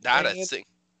 Not a thing.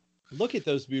 Look at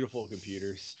those beautiful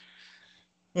computers.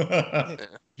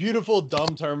 Beautiful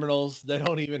dumb terminals. They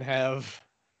don't even have.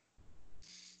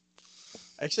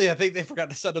 Actually, I think they forgot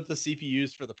to set up the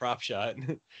CPUs for the prop shot.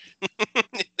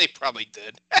 They probably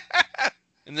did.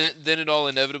 And then it all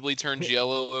inevitably turns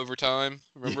yellow over time.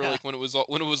 Remember, Yeah. like when it was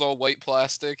all white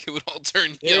plastic, it would all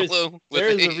turn There's- yellow. With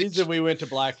There's a age. reason we went to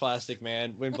black plastic,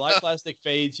 man. When black plastic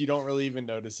fades, you don't really even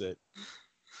notice it.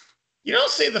 You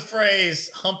don't see the phrase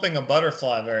 "humping a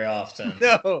butterfly" very often.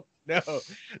 No.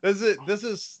 This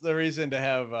is the reason to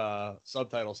have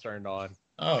subtitles turned on.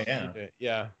 Oh yeah,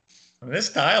 Yeah. this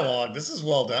dialogue, this is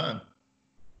well done.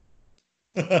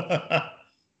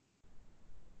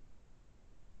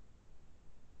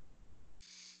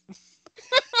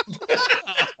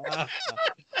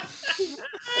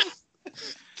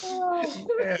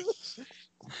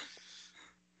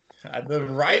 The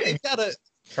writing.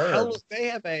 They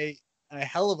have a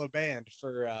hell of a band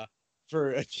for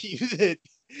a team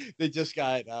that just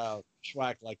got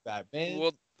schwacked like that, man.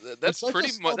 Well, that's such a pretty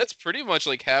small- much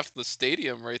like half the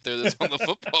stadium right there that's on the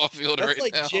football field That's right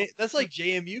like now. that's like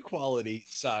JMU quality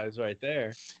size right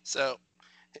there. So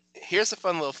here's a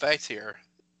fun little fact here.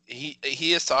 He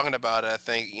is talking about, I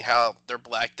think, how they're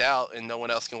blacked out and no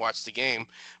one else can watch the game,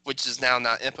 which is now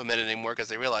not implemented anymore because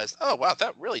they realized, oh, wow,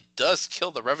 that really does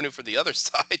kill the revenue for the other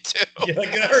side, too. Yeah,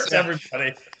 like it hurts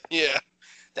everybody. Yeah.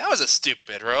 That was a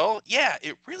stupid rule. Yeah,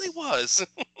 it really was.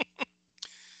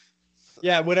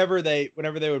 Yeah, whenever they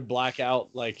would black out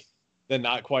like the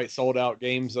not quite sold out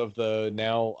games of the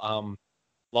now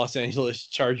Los Angeles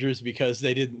Chargers because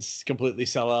they didn't completely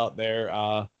sell out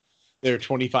their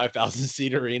 25,000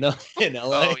 seat arena in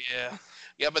LA. Oh, yeah.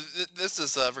 Yeah, but this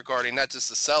is regarding not just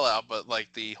the sellout, but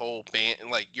like the whole ban,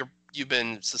 like you've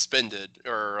been suspended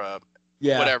or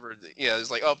whatever. Yeah, it's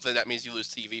like, oh, then that means you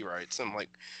lose TV rights. I'm like,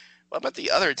 what about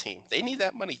the other team? They need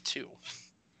that money too.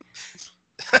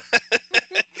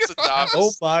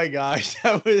 Oh my gosh,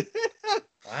 that was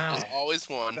Wow. There's always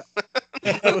one.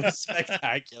 that was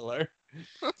spectacular.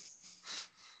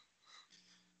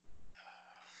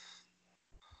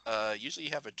 Usually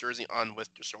you have a jersey on with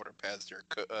your shoulder pads, your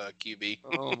QB.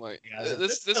 Oh my! Yeah,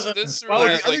 this doesn't this inspire Oh, really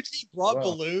the is other like team brought Wow.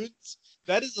 balloons.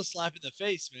 That is a slap in the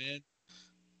face, man.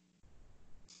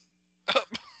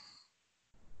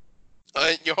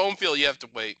 Your home field, you have to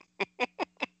wait.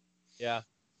 Yeah.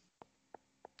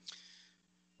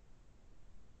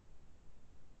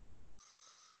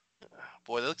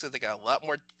 Boy, it looks like they got a lot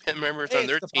more members Hey, on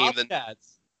their it's the team than.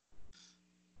 Bobcats.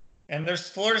 And there's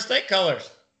Florida State colors.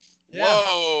 Yeah.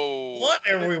 Whoa! What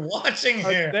are we watching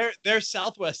here? They're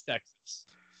Southwest Texas.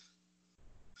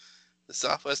 The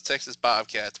Southwest Texas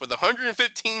Bobcats with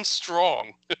 115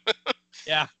 strong.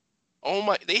 Yeah. Oh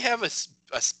my! They have a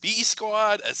B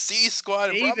squad, a C squad,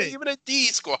 and probably David. even a D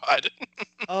squad.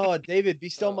 Oh, David, be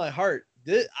still my heart.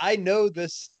 I know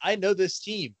this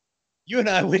team. You and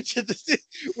I went to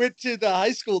the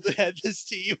high school that had this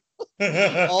team.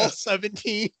 All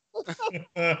 17.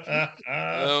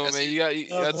 oh man, you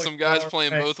got some guys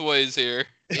playing both ways here.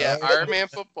 Yeah, Iron Man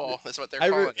football. That's what they're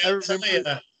calling it. I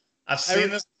remember. I've seen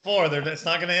this before. It's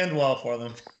not going to end well for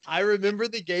them. I remember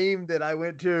the game that I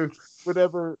went to.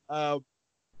 Whatever.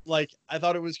 Like I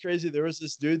thought it was crazy. There was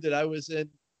this dude that I was in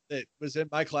that was in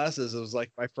my classes. It was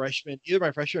like either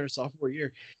my freshman or sophomore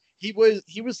year. He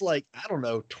was like, I don't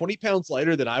know, 20 pounds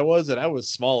lighter than I was, and I was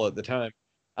small at the time.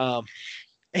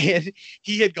 And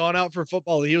he had gone out for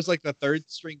football. He was like the third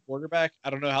string quarterback. I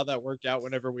don't know how that worked out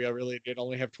whenever we really did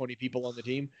only have 20 people on the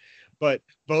team, but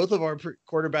both of our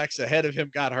quarterbacks ahead of him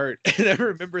got hurt. And I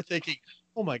remember thinking,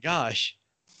 oh my gosh,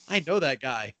 I know that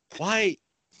guy. Why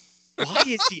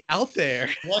is he out there?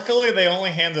 Luckily, they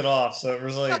only handed off, so it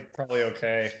was like probably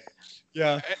okay.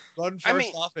 Yeah. Run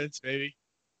first offense, baby.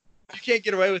 You can't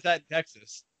get away with that in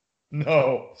Texas.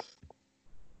 No.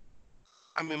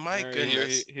 I mean, my All right,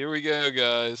 goodness. here we go,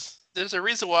 guys. There's a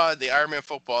reason why the Iron Man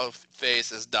football phase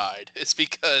has died. It's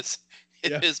because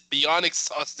it is beyond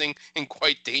exhausting and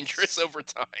quite dangerous over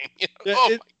time. You know? Yeah, Oh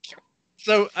my god.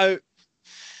 So,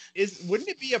 wouldn't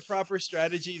it be a proper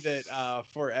strategy that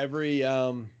for every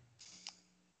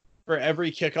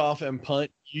kickoff and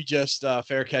punt, you just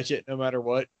fair catch it no matter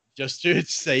what, just to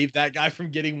save that guy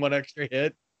from getting one extra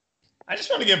hit? I just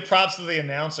want to give props to the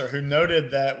announcer who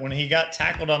noted that when he got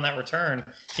tackled on that return,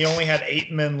 he only had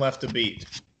 8 men left to beat.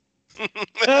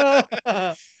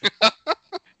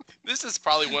 This is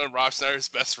probably one of Rob Schneider's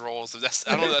best roles. I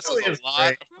don't know if that It really says is a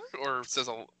lot or says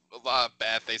a lot of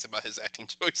bad things about his acting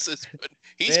choices, but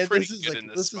he's Man, pretty this is good like- in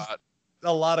this this is- spot.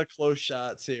 A lot of close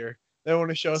shots here. They want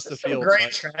to show us the Some field. great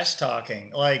but- trash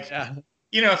talking. Like, Yeah.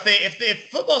 you know, if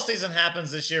football season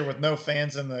happens this year with no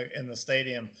fans in the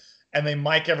stadium, and they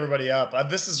mic everybody up.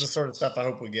 This is the sort of stuff I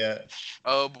hope we get.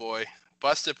 Oh boy,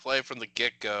 busted play from the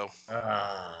get-go.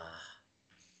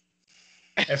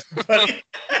 Everybody.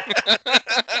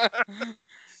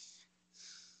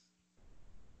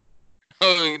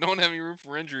 Oh, you don't have any room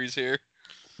for injuries here.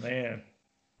 Man.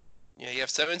 Yeah, you have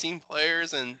 17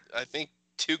 players, and I think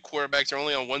 2 quarterbacks are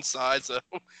only on one side, so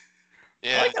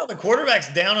yeah. I like how the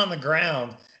quarterback's down on the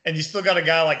ground, and you still got a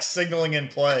guy like signaling in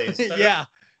plays. Yeah.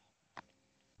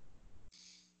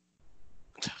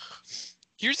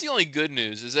 Here's the only good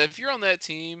news: is that if you're on that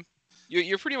team,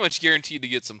 you're pretty much guaranteed to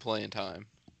get some playing time.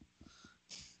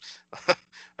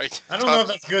 Right. I don't know if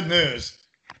that's good news.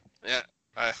 Yeah.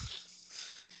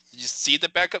 Did you see the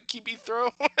backup QB throw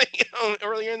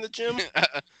earlier in the gym?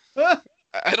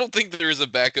 I don't think there is a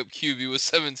backup QB with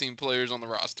 17 players on the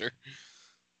roster.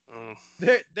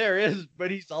 There is, but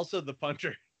he's also the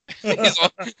punter. There's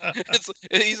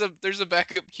a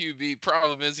backup QB.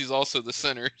 Problem is he's also the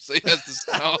center, so he has to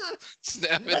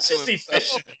snap That's into just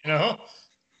himself. efficient,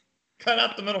 Cut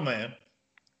out the middleman.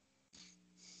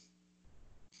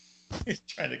 He's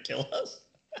trying to kill us.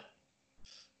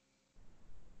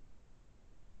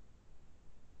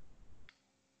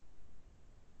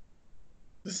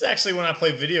 This is actually when I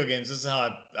play video games. This is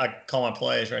how I call my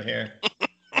plays right here.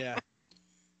 Yeah.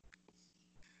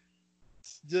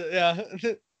 Yeah.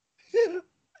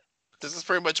 This is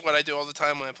pretty much what I do all the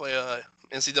time when I play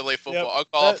NCAA football. Yep, I'll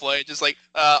call a play, just like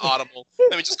audible.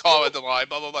 Let me just call it the line.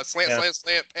 Blah, blah, blah. Slant,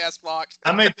 slant, pass block.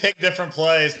 I may pick different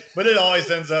plays, but it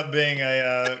always ends up being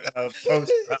a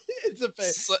post. It's a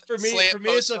fade. For me,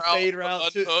 it's a fade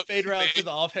route to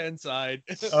the offhand side.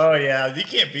 Oh yeah, you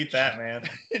can't beat that, man.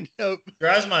 Nope.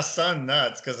 Drives my son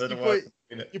nuts because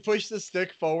you push the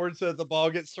stick forward so that the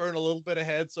ball gets thrown a little bit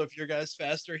ahead. So if your guy's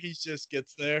faster, he just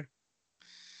gets there.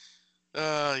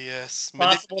 Yes.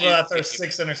 Possible that I throw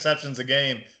 6 interceptions a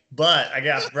game, but I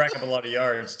got to rack up a lot of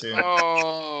yards too.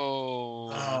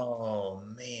 Oh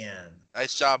man.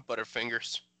 Nice job,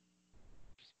 Butterfingers.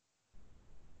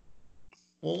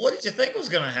 Well, what did you think was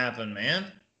going to happen,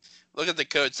 man? Look at the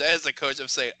coach. That is the coach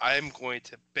of saying, I am going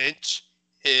to bench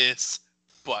his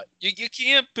butt. You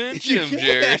can't bench him,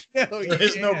 Jared. There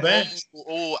is no bench.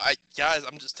 Guys,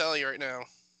 I'm just telling you right now.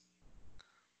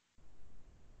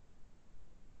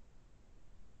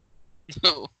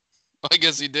 No, I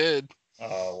guess he did.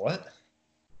 What?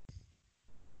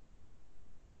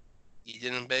 You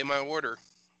didn't obey my order.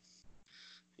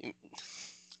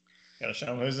 Gotta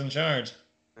show him who's in charge.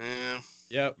 Yeah.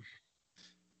 Yep.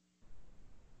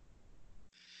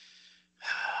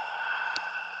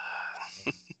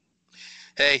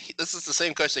 Hey, this is the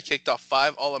same coach that kicked off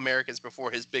 5 All-Americans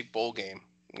before his big bowl game,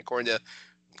 according to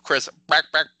Chris. Back,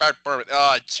 Berman.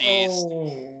 Oh, jeez.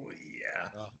 Oh, yeah.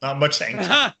 Not much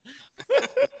anger.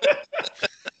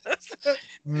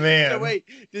 Man. So wait,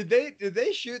 did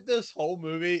they shoot this whole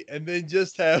movie and then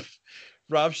just have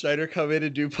Rob Schneider come in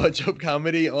and do punch-up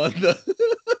comedy on the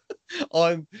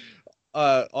on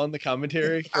the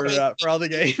commentary for all the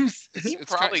games? He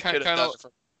probably could have done it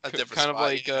from a different spot.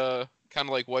 Kind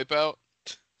of like Wipeout.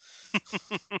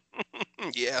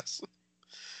 Yes.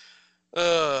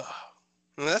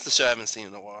 That's a show I haven't seen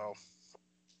in a while.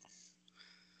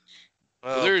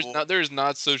 There's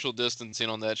not social distancing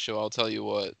on that show. I'll tell you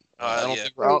what. I don't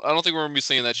think we're gonna be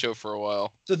seeing that show for a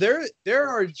while. So there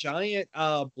are giant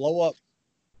blow up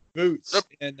boots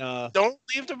and don't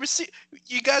leave the receiver.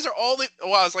 You guys are all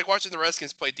it's like watching the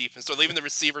Redskins play defense. They're leaving the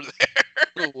receiver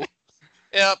there.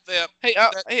 Yep. Hey,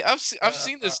 I've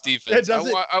seen this defense. I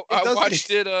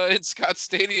watched it in Scott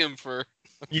Stadium for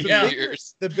a few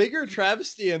years. The bigger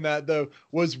travesty in that though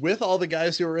was with all the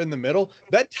guys who were in the middle.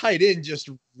 That tight end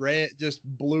just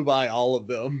blew by all of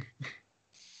them.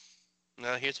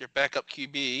 Now here's your backup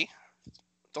QB.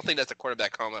 Don't think that's a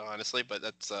quarterback comment, honestly, but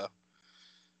that's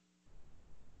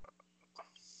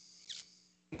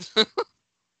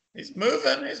He's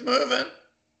moving.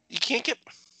 You can't get.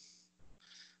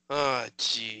 Oh,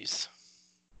 jeez.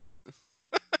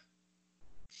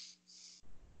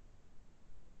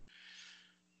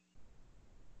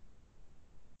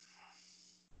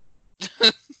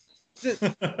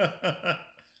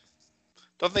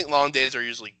 Don't think long days are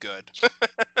usually good.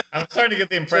 I'm starting to get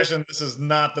the impression this is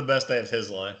not the best day of his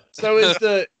life. So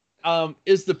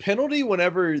is the penalty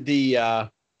whenever the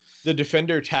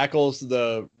defender tackles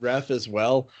the ref as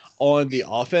well on the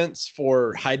offense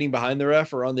for hiding behind the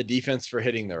ref or on the defense for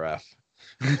hitting the ref?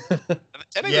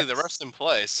 Technically, the ref's in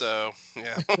play, so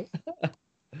yeah.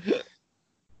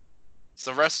 It's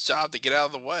the ref's job to get out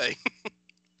of the way.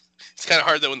 It's kind of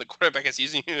hard though when the quarterback is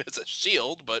using you as a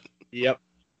shield, but yep.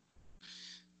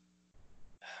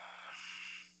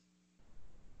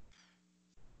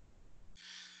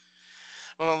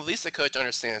 Well, at least the coach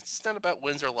understands it's not about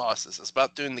wins or losses. It's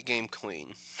about doing the game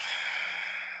clean.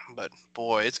 But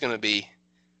boy, it's going to be.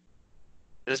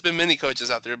 There's been many coaches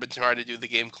out there who've been trying to do the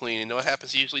game clean, and you know what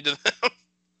happens usually to them?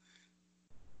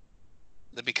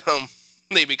 they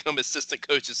become assistant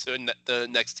coaches to the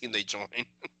next team they join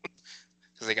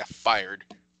because they got fired.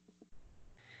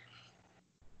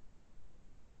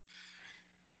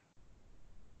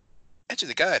 Actually,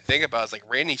 the guy I think about is like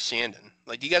Randy Shandon.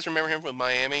 Like, do you guys remember him from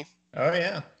Miami? Oh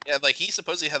yeah. Yeah, like he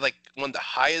supposedly had like one of the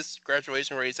highest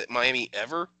graduation rates at Miami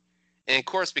ever, and of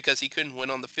course because he couldn't win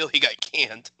on the field, he got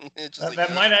canned.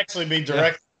 That might actually be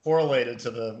directly correlated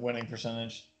to the winning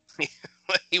percentage.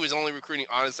 He was only recruiting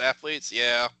honest athletes.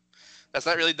 Yeah, that's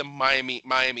not really the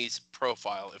Miami's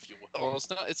profile, if you will. Well,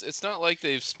 it's not like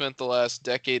they've spent the last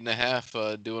decade and a half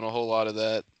doing a whole lot of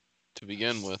that to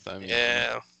begin with. I mean,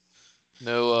 Yeah.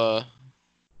 No,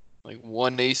 like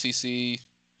one ACC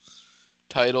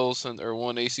titles or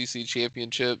one ACC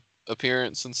championship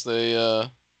appearance since they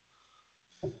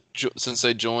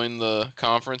joined the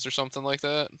conference or something like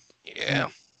that. Yeah.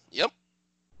 Yep.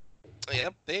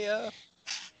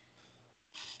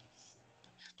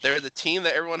 They're the team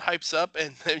that everyone hypes up,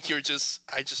 and then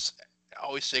I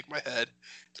always shake my head.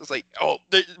 Just like, oh,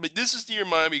 but this is the year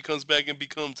Miami comes back and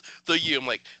becomes the year. I'm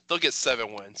like, they'll get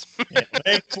 7 wins. Yeah,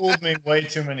 they fooled me way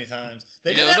too many times.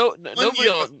 Nobody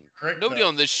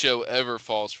on this show ever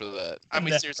falls for that. I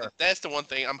mean, Never. seriously, that's the one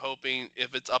thing I'm hoping,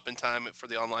 if it's up in time for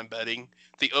the online betting,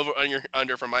 the over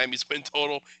for Miami's win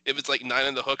total, if it's like 9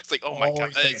 on the hook, it's like, oh my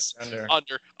god, that's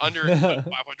under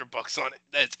 $500 on it.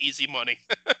 That's easy money.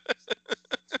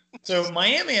 So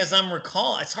Miami, as I'm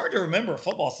recalling, it's hard to remember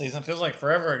football season. It feels like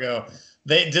forever ago.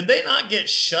 Did they not get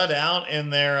shut out in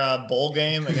their bowl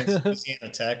game against Louisiana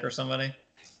Tech or somebody?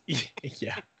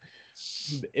 Yeah,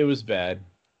 it was bad.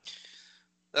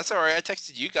 That's all right. I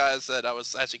texted you guys that I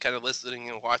was actually kind of listening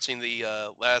and watching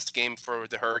the last game for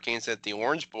the Hurricanes at the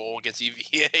Orange Bowl against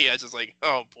UVA. I was just like,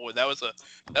 oh boy, that was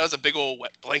a big old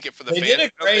wet blanket for the fans. They did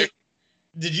a great.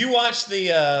 Did you watch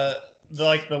the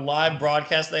live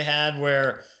broadcast they had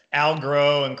where Al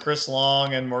Groh and Chris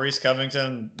Long and Maurice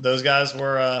Covington, those guys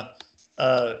were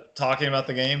talking about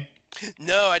the game?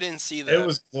 No, I didn't see that. It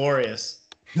was glorious.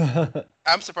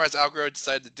 I'm surprised Al Groh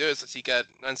decided to do it since he got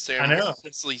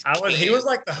unceremoniously. He was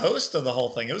like the host of the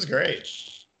whole thing. It was great.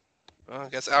 Well, I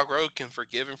guess Al Groh can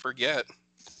forgive and forget.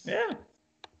 Yeah.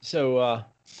 So,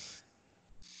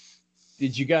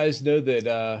 did you guys know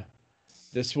that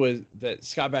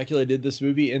Scott Bakula did this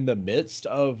movie in the midst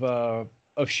of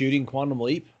shooting Quantum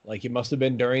Leap? Like, it must have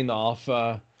been during the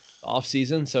off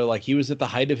season. So, like, he was at the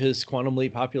height of his Quantum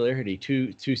Leap popularity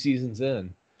two seasons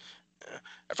in.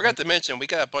 I forgot to mention, we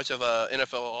got a bunch of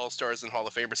NFL All-Stars and Hall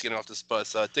of Famers getting off this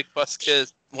bus. Dick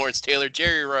Buskis, Lawrence Taylor,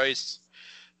 Jerry Rice.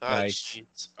 Nice.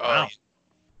 Wow.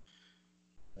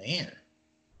 Man.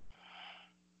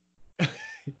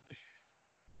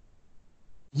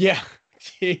 Yeah.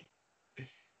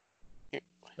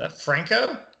 That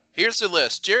Franco? Here's the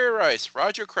list. Jerry Rice,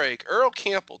 Roger Craig, Earl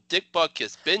Campbell, Dick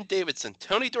Butkus, Ben Davidson,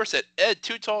 Tony Dorsett, Ed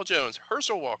Too Tall Jones,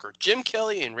 Herschel Walker, Jim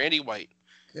Kelly, and Randy White.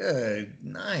 Good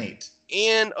night.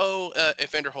 And,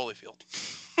 Evander Holyfield.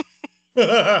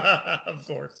 Of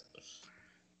course.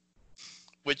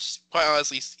 Which, quite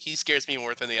honestly, he scares me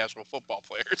more than the actual football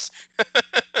players.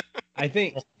 I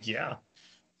think. Yeah.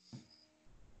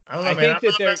 I don't know, man. I'm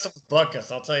not messing with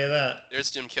Butkus, I'll tell you that. There's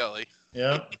Jim Kelly.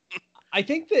 Yeah. I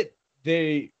think that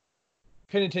the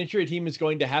penitentiary team is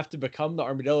going to have to become the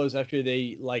Armadillos after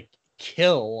they, like,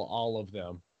 kill all of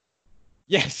them.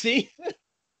 Yeah, see?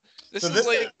 This is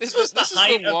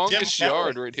the longest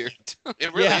yard right here.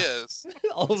 It really is.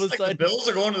 All of a sudden, the Bills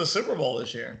are going to the Super Bowl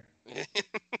this year.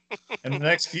 In the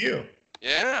next few.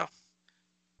 Yeah.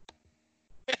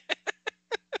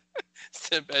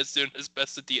 Sinbad's doing his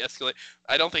best to de-escalate.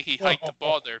 I don't think he hiked the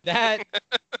ball there.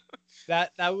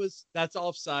 That's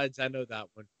offsides. I know that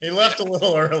one. He left a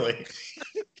little early.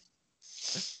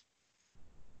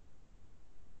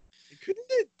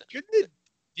 Couldn't the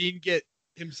dean get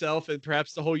himself and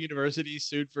perhaps the whole university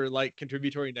sued for, like,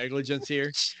 contributory negligence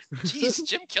here? Jeez,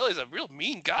 Jim Kelly's a real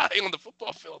mean guy on the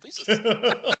football field. He's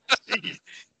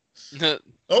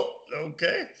Oh,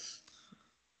 okay.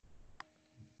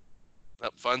 Oh,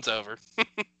 fun's over.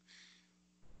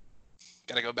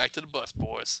 Gotta go back to the bus,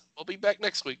 boys. We'll be back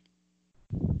next week.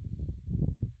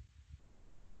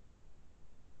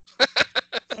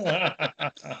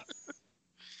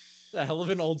 A hell of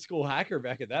an old school hacker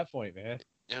back at that point, man.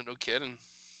 Yeah, no kidding.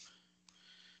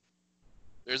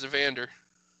 There's Evander.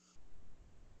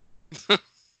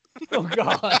 Oh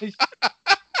gosh.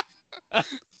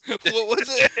 What was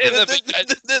it?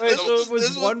 Wait, so it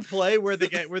was one play where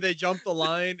they jumped the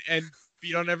line and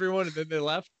beat on everyone and then they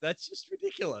left? That's just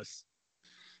ridiculous.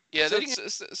 Yeah,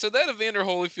 So that Evander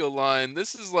Holyfield line,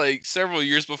 this is like several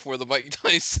years before the Mike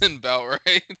Tyson bout,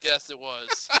 right? yes, it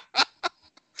was.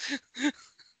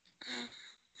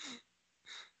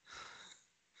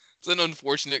 It's an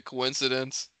unfortunate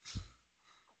coincidence.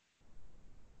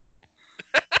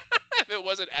 If it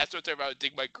wasn't AstroTurf, I would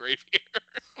dig my grave here.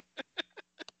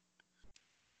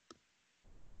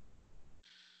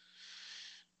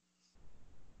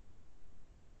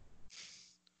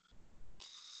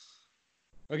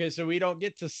 Okay, so we don't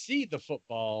get to see the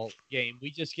football game.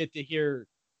 We just get to hear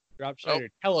Rob Schneider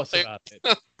tell us about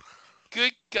it.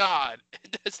 Good God.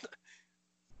 That's not...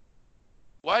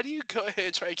 Why do you go ahead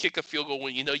and try to kick a field goal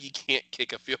when you know you can't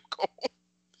kick a field goal?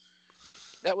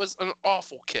 That was an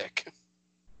awful kick.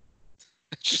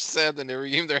 It's just sad that in every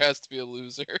game there has to be a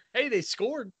loser. Hey, they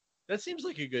scored. That seems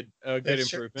like a good improvement.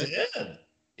 Sure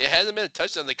It hasn't been a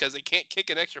touchdown because they can't kick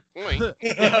an extra point.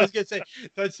 Yeah, I was gonna say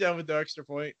touchdown with the extra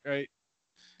point, right?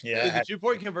 Yeah. Did the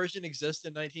 2-point conversion exist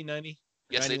in 1990?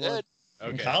 Yes, they did. In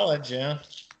Okay. college, yeah.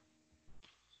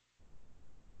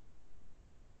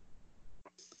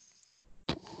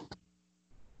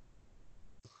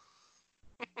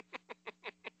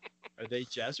 Are they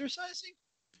jazzercising?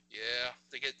 Yeah,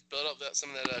 they get built up some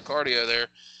of that cardio there.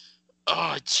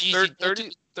 Oh, jeez.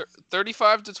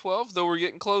 35-12, though we're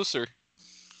getting closer.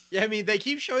 Yeah, I mean they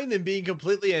keep showing them being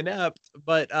completely inept,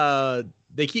 but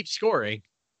they keep scoring.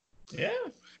 Yeah.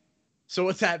 So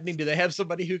what's happening? Do they have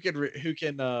somebody who can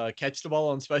catch the ball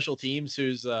on special teams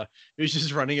who's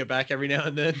just running it back every now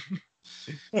and then?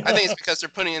 I think it's because they're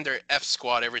putting in their F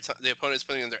squad every time. The opponent's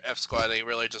putting in their F squad. They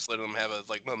really just let them have a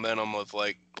momentum of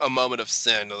like a moment of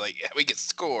sin. They're like, yeah, we can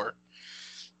score.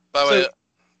 By the way,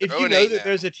 if you know that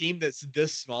there's a team that's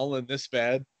this small and this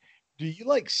bad, do you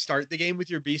like start the game with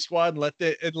your B squad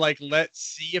and let's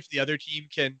see if the other team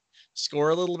can score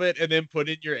a little bit, and then put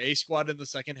in your A squad in the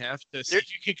second half to see if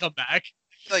you can come back?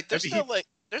 Like there's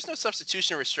no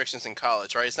substitution restrictions in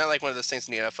college, right? It's not like one of those things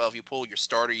in the NFL. If you pull your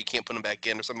starter, you can't put him back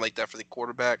in or something like that for the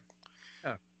quarterback.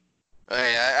 Oh.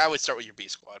 I would start with your B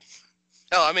squad.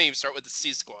 Hell, I may even start with the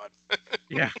C squad.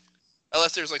 Yeah.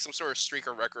 Unless there's like some sort of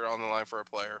streaker record on the line for a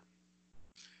player.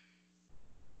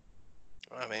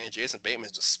 Oh man, Jason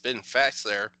Bateman's just spitting facts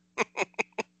there.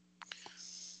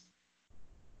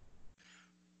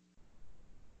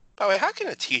 By the way, how can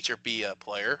a teacher be a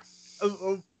player?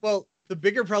 Well, the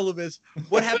bigger problem is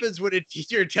what happens when a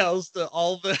teacher tells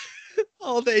all the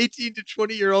 18 to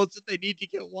 20-year-olds that they need to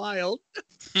get wild.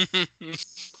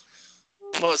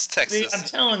 Well, it's Texas. See, I'm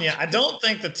telling you, I don't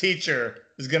think the teacher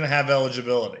is going to have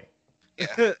eligibility.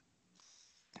 Yeah.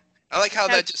 I like how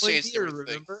that just changed Year, everything.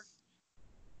 remember?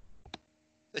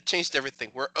 That changed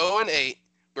everything. We're 0-8.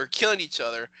 We're killing each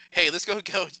other. Hey, let's go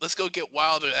get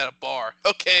wilder at a bar.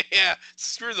 Okay, yeah.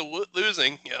 Screw the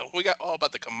losing. You know, we got all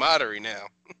about the camaraderie now.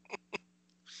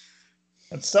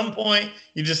 At some point,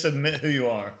 you just admit who you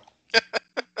are. You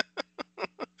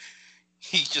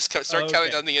just start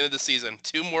counting down the end of the season.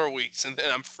 2 more weeks, and then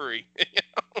I'm free.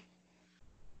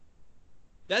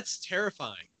 That's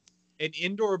terrifying. An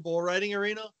indoor bull riding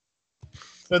arena?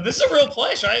 So this is a real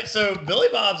place, right? So Billy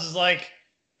Bob's is like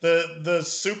the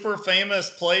super famous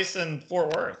place in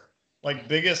Fort Worth, like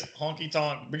biggest honky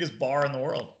tonk, biggest bar in the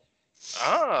world.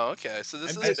 Oh, okay. So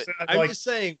this is. I'm just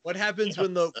saying, what happens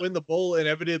when the bull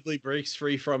inevitably breaks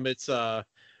free from its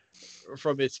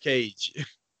cage?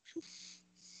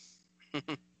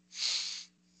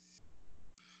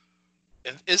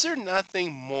 Is there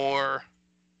nothing more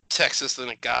Texas than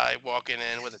a guy walking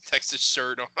in with a Texas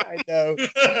shirt on? I know.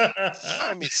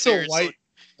 I mean, seriously. A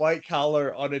white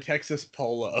collar on a Texas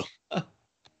polo.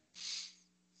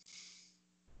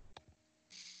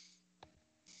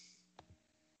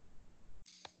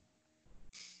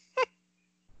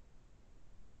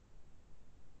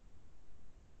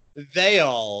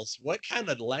 They-alls. What kind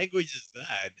of language is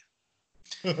that?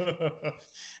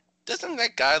 Doesn't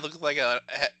that guy look like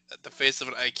the face of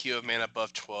an IQ of man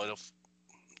above 12,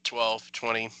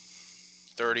 20,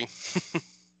 30?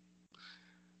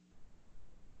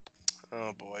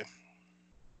 Oh, boy.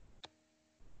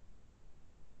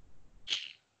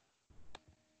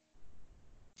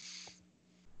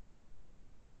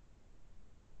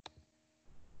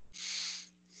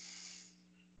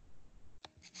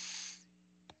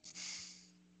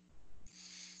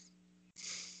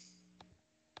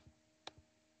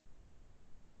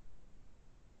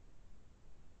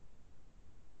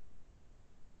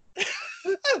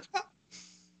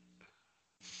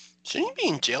 Shouldn't you be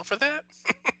in jail for that?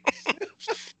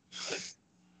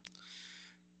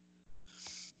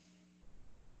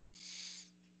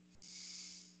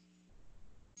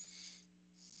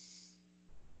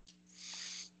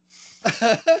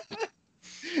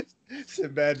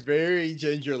 Sinbad very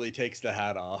gingerly takes the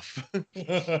hat off.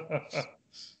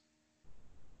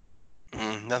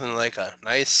 Nothing like a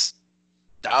nice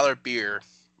dollar beer,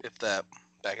 if that,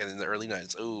 back in the early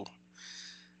 90s. Ooh.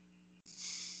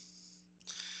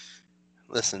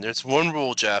 Listen, there's one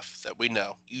rule, Jeff, that we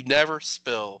know. You never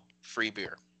spill free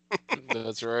beer.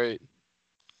 That's right.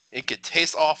 It could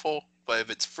taste awful, but if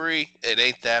it's free, it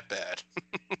ain't that bad.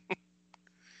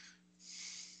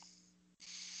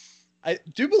 I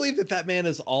do believe that man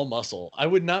is all muscle. I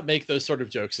would not make those sort of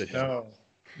jokes at him. No,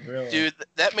 really. Dude,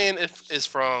 that man is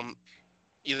from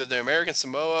either the American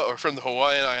Samoa or from the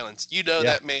Hawaiian Islands. You know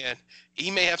that man. He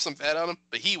may have some fat on him,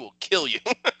 but he will kill you.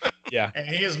 Yeah. And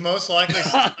he is most likely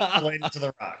related to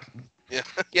The Rock. Yeah.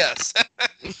 Yes.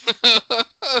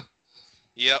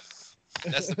 Yep.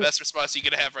 That's the best response you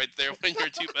can have right there when your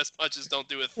two best punches don't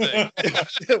do a thing.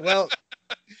 Well,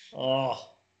 Oh.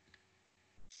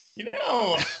 You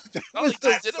know, that was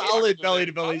a solid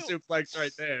belly-to-belly suplex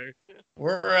right there.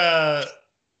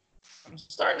 I'm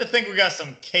starting to think we got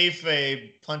some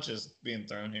kayfabe punches being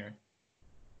thrown here.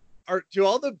 Do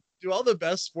all the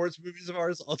best sports movies of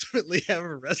ours ultimately have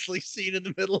a wrestling scene in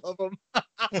the middle of them? All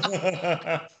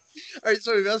right,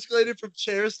 so we've escalated from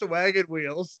chairs to wagon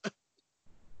wheels.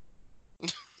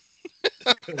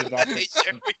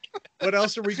 What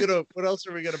else are we gonna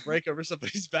break over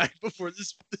somebody's back before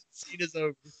this scene is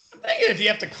over? I'm thinking if you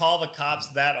have to call the cops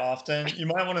that often, you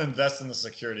might want to invest in the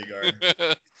security guard.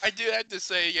 I do have to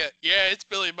say, yeah, it's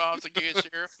Billy Bob's again,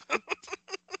 Sheriff.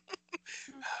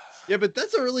 Yeah, but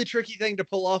that's a really tricky thing to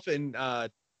pull off in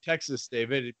Texas,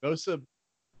 David. Most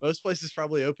places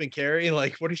probably open carry.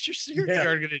 Like, what is your security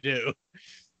guard gonna do?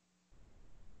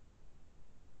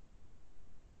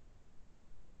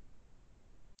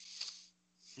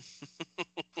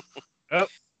 Oh,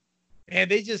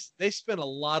 and they spent a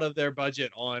lot of their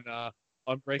budget on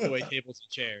breakaway tables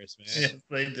and chairs, man. Yes,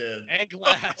 they did. And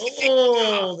glass.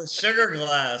 Oh, the sugar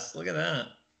glass. Look at that.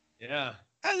 Yeah.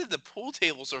 How did the pool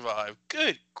table survive?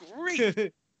 Good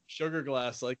grief. Sugar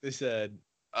glass, like they said.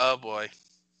 Oh, boy.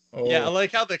 Oh. Yeah, I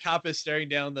like how the cop is staring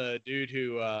down the dude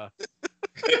who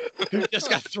just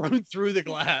got thrown through the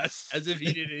glass as if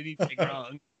he did anything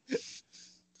wrong.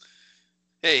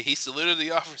 Hey, he saluted the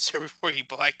officer before he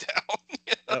blacked out.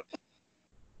 Yep.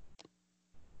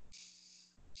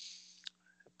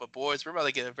 But boys, we're about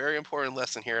to get a very important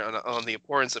lesson here on the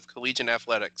importance of collegiate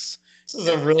athletics. This is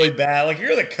a really bad, like,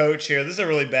 you're the coach here. This is a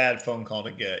really bad phone call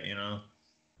to get, you know?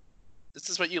 This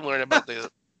is what you learn about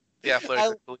the athletics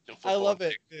of collegiate football. I love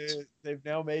it. They've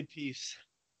now made peace.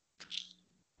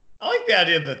 I like the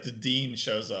idea that the dean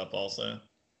shows up also.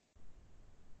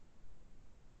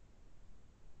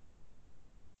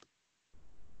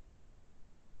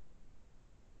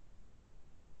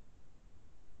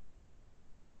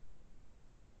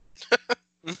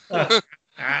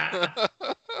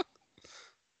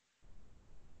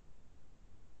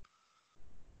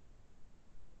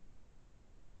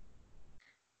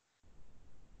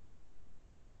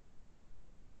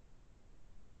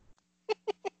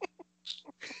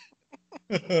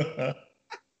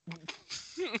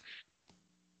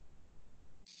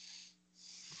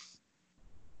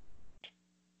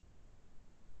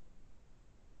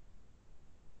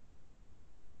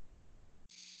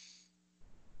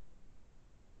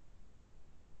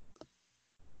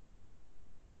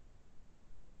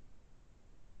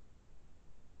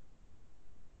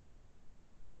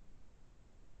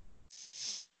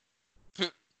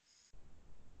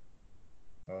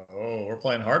 Oh, we're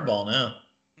playing hardball now.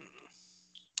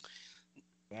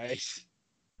 Nice.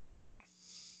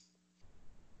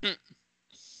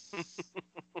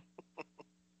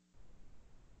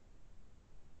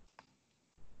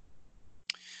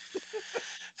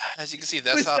 As you can see,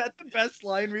 that's Was how. that the best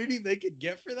line reading they could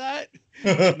get for that?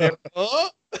 Oh.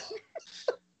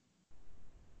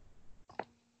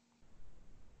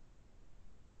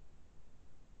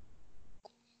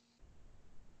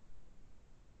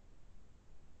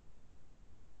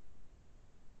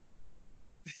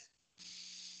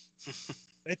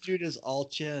 That dude is all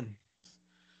chin.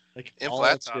 Like And all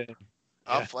flat top. chin.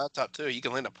 I'm flat top too. You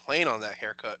can land a plane on that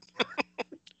haircut.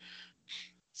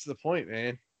 That's the point,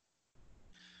 man.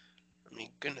 I mean,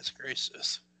 goodness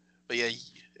gracious. But yeah,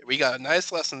 we got a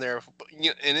nice lesson there.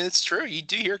 And it's true. You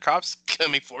do hear cops. I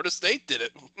mean, Florida State did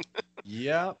it.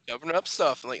 Yeah. Covering up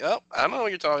stuff. Like, oh, I don't know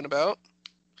what you're talking about.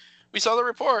 We saw the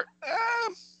report.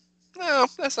 No,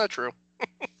 that's not true.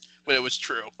 But it was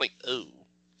true. Like, oh.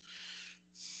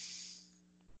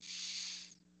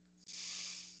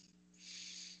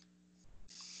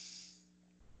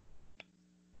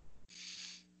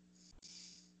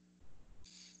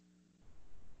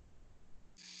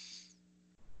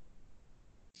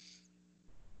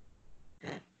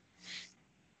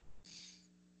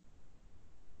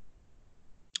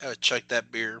 Check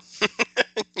that beer.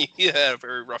 You had a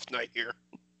very rough night here.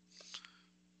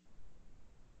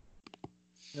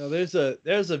 No, there's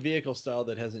a vehicle style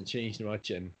that hasn't changed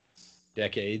much in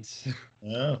decades.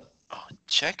 Yeah. Oh,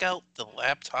 check out the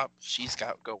laptop she's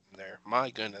got going there. My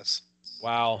goodness.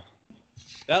 Wow.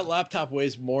 That laptop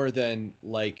weighs more than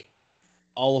like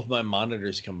all of my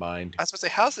monitors combined. I was supposed to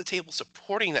say, how's the table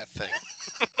supporting that thing?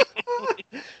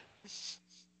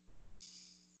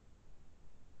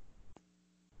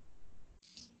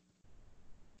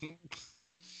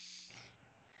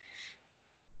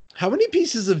 How many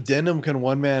pieces of denim can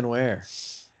one man wear?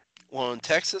 Well, in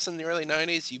Texas in the early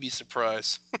 90s, you'd be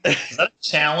surprised. Is that a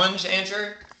challenge,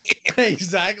 Andrew?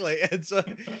 Exactly. And so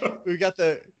we got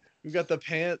the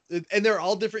pants, and they're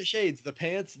all different shades: the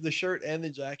pants, the shirt, and the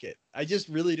jacket. I just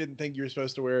really didn't think you were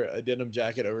supposed to wear a denim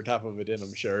jacket over top of a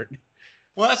denim shirt.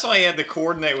 Well, that's why you had to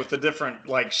coordinate with the different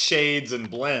like shades and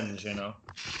blends, you know.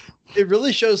 It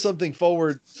really shows something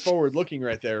forward looking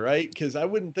right there, right? Because I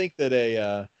wouldn't think that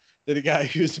a guy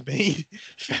whose main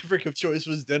fabric of choice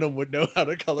was denim would know how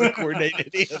to color coordinate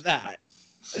any of that.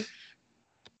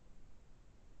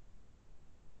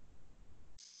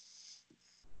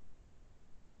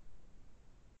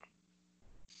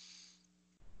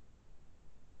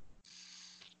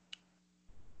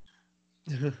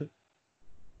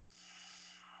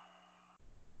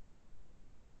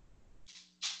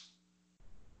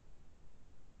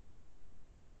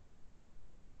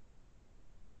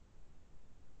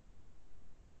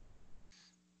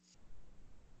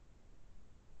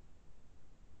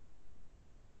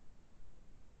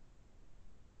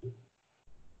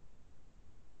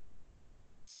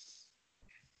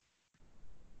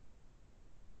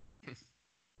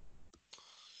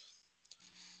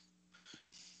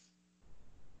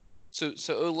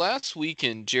 So last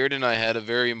weekend, Jared and I had a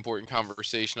very important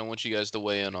conversation. I want you guys to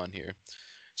weigh in on here.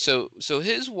 So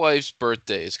his wife's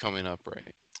birthday is coming up,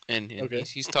 right? And Okay.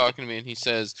 he's talking to me, and he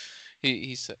says,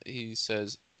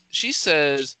 she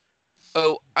says,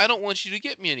 "Oh, I don't want you to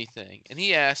get me anything." And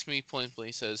he asked me plainly,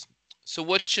 he says, "So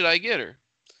what should I get her?"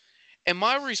 And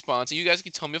my response, and you guys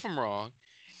can tell me if I'm wrong,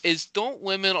 is don't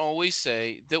women always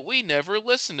say that we never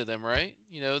listen to them, right?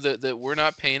 You know, that we're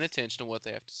not paying attention to what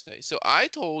they have to say. So I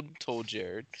told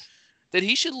Jared that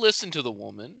he should listen to the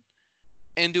woman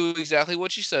and do exactly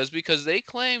what she says, because they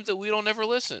claim that we don't ever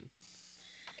listen.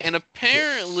 And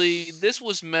apparently this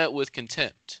was met with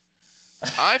contempt.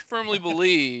 I firmly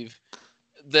believe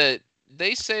that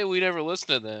they say we never listen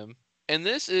to them, and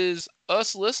this is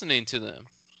us listening to them.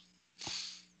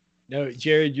 No,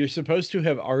 Jared, you're supposed to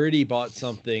have already bought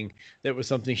something that was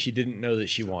something she didn't know that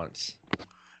she wants.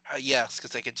 Yes,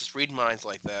 because they could just read minds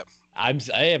like that. I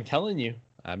am telling you.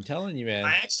 I'm telling you, man.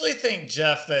 I actually think,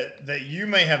 Jeff, that you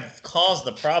may have caused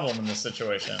the problem in this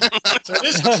situation. So it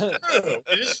is true.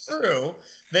 It is true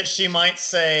that she might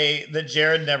say that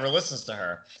Jared never listens to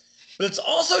her. But it's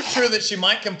also true that she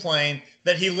might complain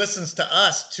that he listens to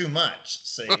us too much.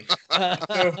 See?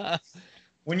 So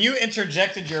when you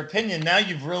interjected your opinion, now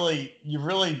you've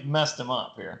really messed him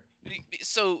up here.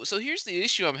 So here's the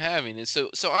issue I'm having is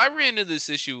so I ran into this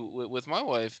issue with my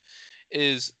wife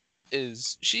is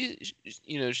she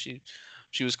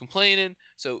was complaining.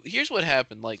 So here's what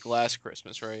happened like last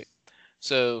Christmas, right?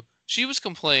 So she was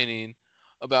complaining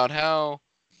about how,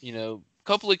 a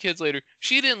couple of kids later,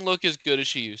 she didn't look as good as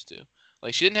she used to.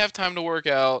 Like she didn't have time to work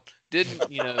out.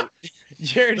 Jared,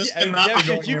 This Jeff, cannot be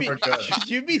going should anywhere good.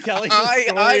 you be telling the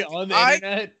story on the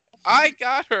internet? I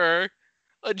got her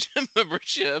a gym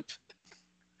membership,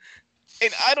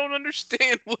 and I don't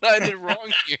understand what I did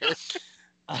wrong here.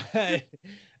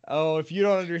 If you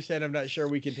don't understand, I'm not sure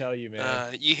we can tell you,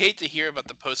 man. You hate to hear about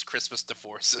the post-Christmas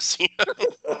divorces.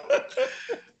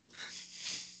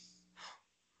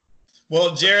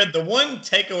 Well, Jared, the one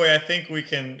takeaway I think we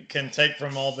can take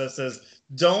from all this is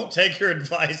don't take your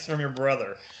advice from your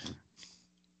brother.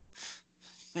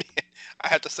 I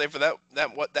have to say for that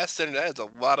is a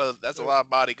lot of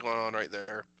body going on right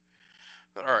there.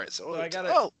 All right, so I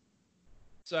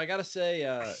gotta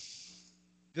say,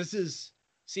 this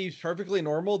seems perfectly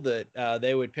normal that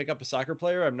they would pick up a soccer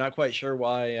player. I'm not quite sure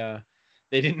why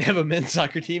they didn't have a men's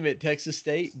soccer team at Texas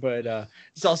State, but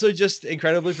it's also just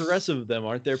incredibly progressive of them.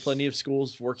 Aren't there plenty of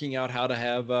schools working out how to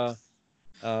have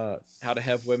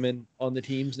women on the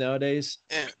teams nowadays?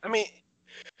 I mean,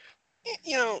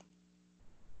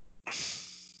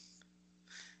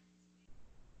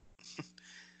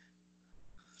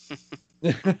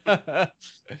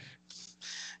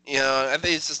 I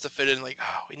think it's just to fit in. Like,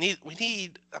 we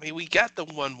need. I mean, we got the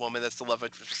one woman that's the love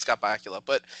interest for Scott Bakula,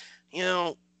 but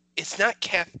it's not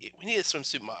Kathy. We need a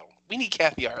swimsuit model. We need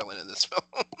Kathy Ireland in this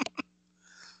film.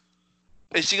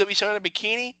 Is she gonna be showing a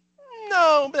bikini?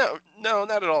 No,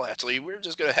 not at all. Actually, we're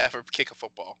just gonna have her kick a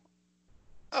football.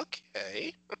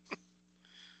 Okay.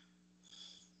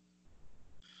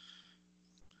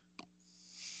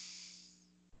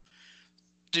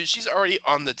 Dude, she's already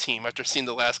on the team after seeing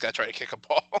the last guy try to kick a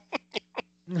ball.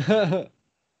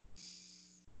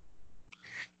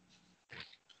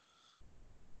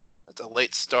 That's a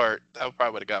late start. That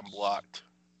probably would have gotten blocked.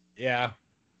 Yeah.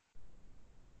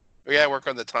 We gotta work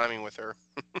on the timing with her.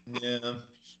 Yeah.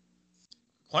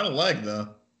 Quite a leg, though.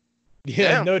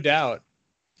 Yeah, no doubt.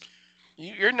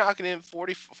 You're knocking in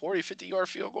 40, 50-yard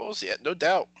field goals? Yeah, no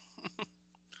doubt.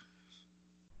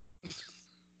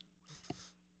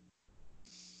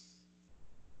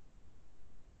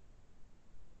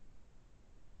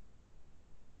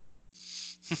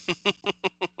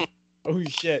 Oh,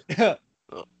 shit. They're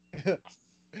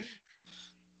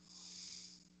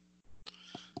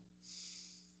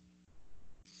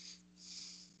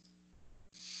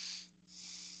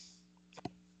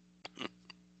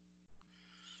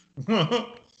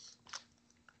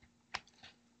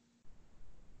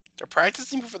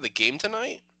practicing for the game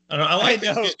tonight? I like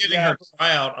I know, she's getting her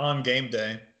tryout on game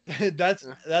day. That's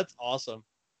awesome.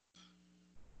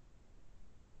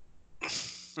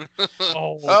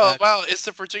 Oh, wow, it's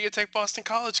the Virginia Tech Boston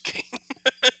College game.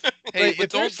 Hey, Wait, but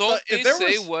don't they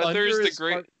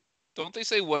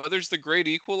say weather's the great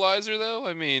equalizer though?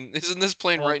 I mean, isn't this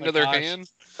playing right into their hand?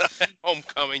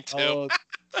 Homecoming too.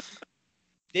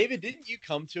 David, didn't you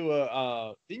come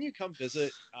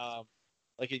visit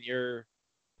like in your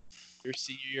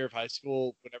senior year of high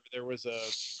school whenever there was a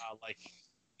like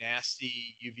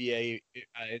nasty UVA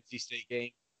NC State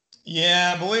game?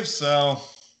 Yeah, I believe so.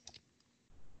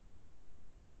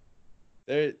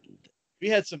 We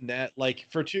had some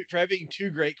for having two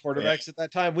great quarterbacks at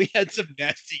that time. We had some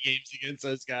nasty games against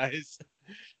those guys.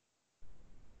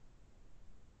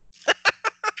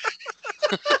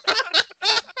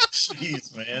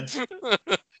 Jeez, man.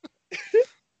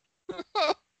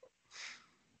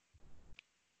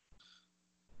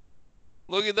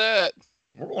 Look at that.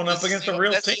 We're going up against a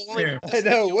real team here. I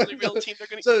know. What the real team they're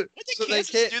going to So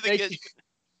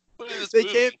they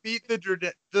can't beat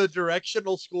the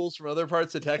directional schools from other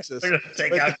parts of Texas. They're going to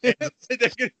take out Kansas. They're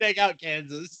going to take out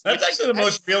Kansas. That's actually the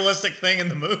most realistic thing in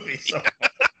the movie. So.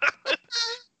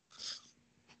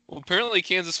 Well, apparently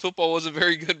Kansas football wasn't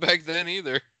very good back then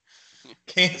either.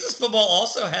 Kansas football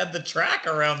also had the track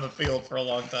around the field for a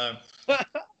long time.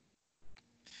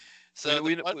 So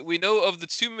we know of the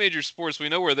two major sports, we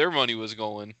know where their money was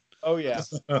going. Oh, yeah.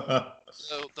 So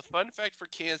the fun fact for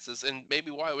Kansas, and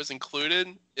maybe why it was included,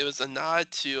 it was a nod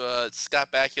to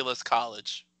Scott Bakula's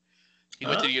college. He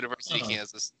went to the University of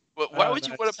Kansas. But why would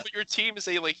you want to put your team and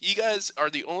say, like, you guys are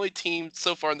the only team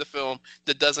so far in the film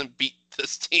that doesn't beat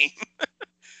this team?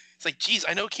 It's like, geez,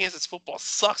 I know Kansas football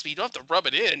sucks, but you don't have to rub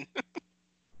it in.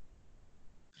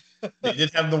 They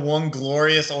did have the one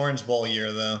glorious Orange Bowl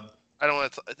year, though. I don't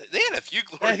want to. They had a few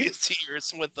glorious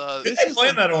years with. Did they play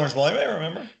in that Orange Bowl? Anybody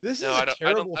remember? This is a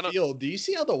terrible field. Do you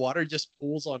see how the water just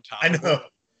pools on top? I know.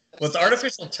 Well, it's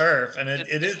artificial turf, and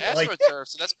it is like AstroTurf,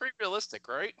 so that's pretty realistic,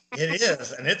 right? It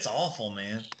is, and it's awful,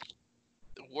 man.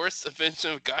 The worst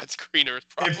invention of God's greener,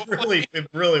 probably. It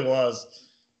really was.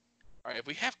 All right, if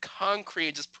we have concrete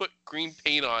and just put green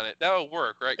paint on it, that'll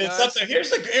work, right, guys? It's something.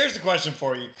 Here's the question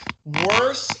for you: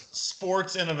 worst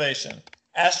sports innovation,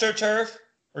 AstroTurf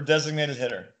or designated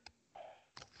hitter?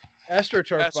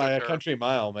 AstroTurf by a country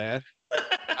mile, man.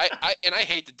 I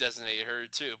hate the designated hitter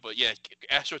too, but yeah,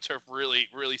 AstroTurf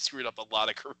really screwed up a lot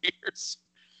of careers.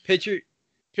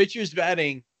 Pitchers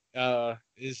batting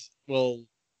will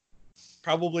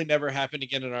probably never happen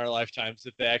again in our lifetimes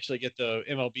if they actually get the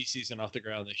MLB season off the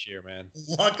ground this year, man.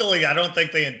 Luckily, I don't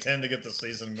think they intend to get the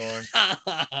season going.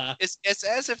 It's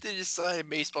as if they decided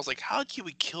baseball's like, how can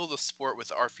we kill the sport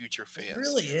with our future fans? It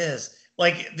really is.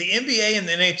 Like, the NBA and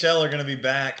the NHL are going to be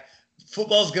back.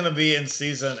 Football's going to be in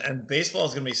season, and baseball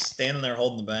is going to be standing there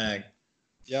holding the bag.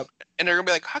 Yep. And they're going to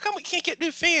be like, how come we can't get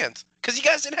new fans? Because you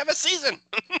guys didn't have a season.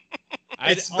 All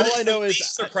I know is the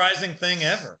least surprising thing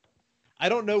ever. I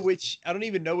don't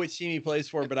even know which team he plays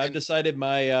for, but I've decided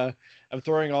I'm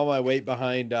throwing all my weight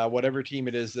behind whatever team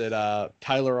it is that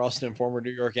Tyler Austin, former New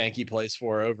York Yankee, plays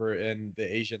for over in the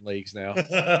Asian leagues now.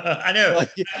 I know.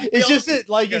 It's just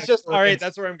all right.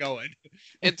 That's where I'm going.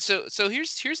 And so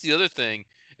here's the other thing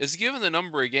is, given the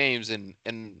number of games and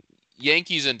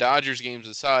Yankees and Dodgers games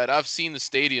aside, I've seen the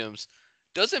stadiums.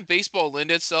 Doesn't baseball lend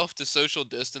itself to social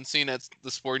distancing at the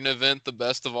sporting event the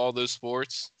best of all those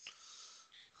sports?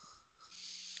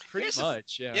 Pretty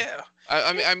much, yeah. Yeah.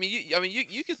 I mean,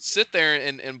 you could sit there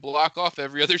and block off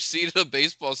every other seat at a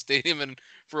baseball stadium, and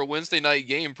for a Wednesday night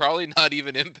game, probably not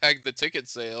even impact the ticket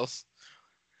sales.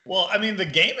 Well, I mean, the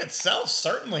game itself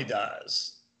certainly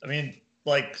does. I mean,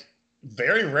 like,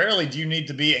 very rarely do you need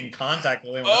to be in contact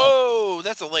with anyone else. Oh,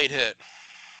 that's a late hit.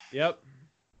 Yep.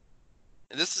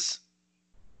 And this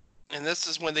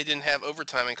is when they didn't have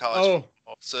overtime in college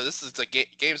football. So this is the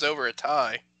game's over, a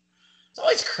tie. It's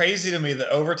always crazy to me that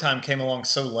overtime came along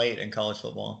so late in college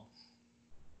football.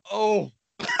 Oh.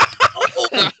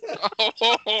 Man.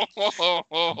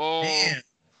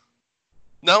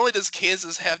 Not only does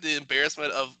Kansas have the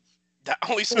embarrassment of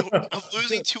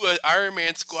losing to an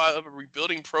Ironman squad of a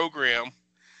rebuilding program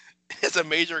as a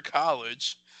major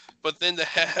college, but then to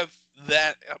have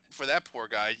that for that poor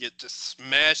guy get just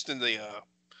smashed in the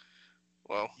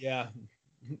Yeah.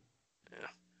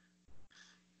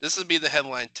 This would be the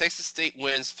headline: Texas State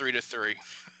wins 3-3.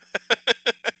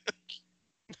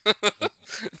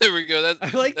 There we go. I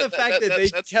like the fact that they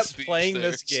that's the kept speech playing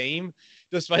there. this game,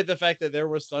 despite the fact that there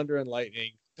was thunder and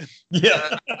lightning.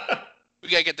 Yeah. We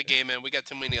gotta get the game in. We got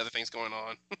too many other things going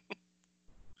on.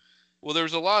 Well,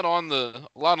 there's a lot on the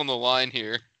line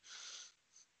here.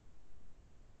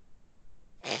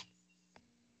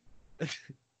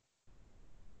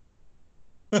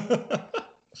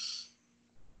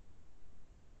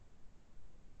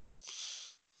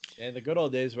 And the good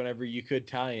old days whenever you could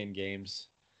tie in games.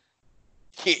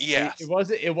 Yeah.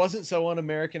 It wasn't so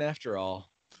un-American after all.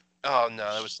 Oh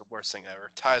no, that was the worst thing ever.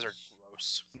 Ties are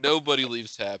gross. Nobody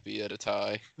leaves happy at a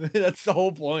tie. That's the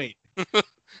whole point.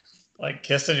 Like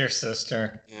kissing your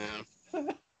sister. Yeah.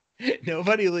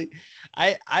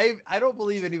 I don't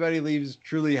believe anybody leaves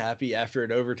truly happy after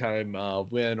an overtime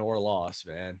win or loss,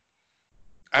 man.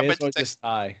 I bet just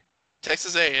tie.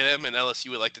 Texas A&M and LSU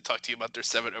would like to talk to you about their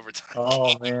 7 overtime.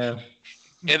 Oh man.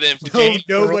 And then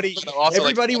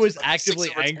Everybody was actively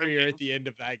angrier at the end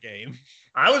of that game.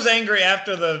 I was angry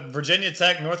after the Virginia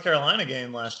Tech North Carolina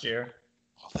game last year.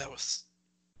 Oh, that was,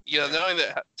 not only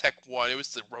that Tech won, it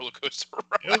was the roller coaster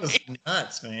ride. It was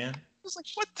nuts, man. I was like,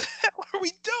 what the hell are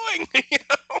we doing?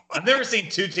 I've never seen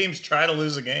two teams try to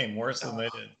lose a game worse than they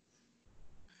did.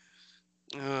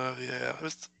 Yeah.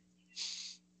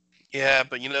 Yeah,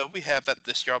 but we have that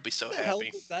this year. I'll be so What the hell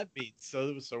happy. does that mean?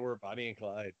 So were Bonnie and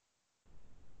Clyde.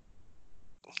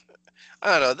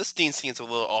 I don't know. This Dean scene's a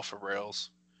little off the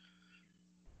rails.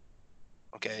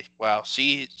 Okay, wow.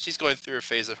 She's going through a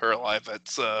phase of her life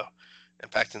that's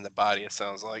impacting the body. It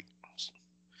sounds like,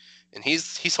 and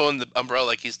he's holding the umbrella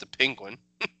like he's the penguin.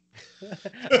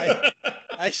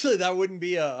 Actually, that wouldn't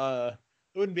be a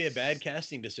bad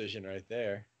casting decision right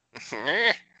there.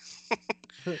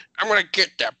 I'm gonna get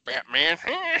that Batman.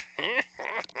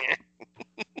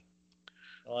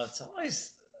 Well, it's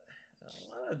always a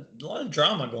lot of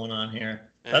drama going on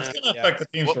here. That's going to affect the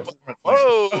team's performance.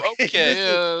 Oh, okay.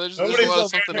 Yeah, there's a Nobody's lot of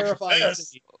so something. terrifying. A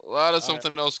lot of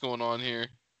something else going on here.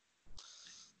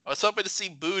 I was hoping to see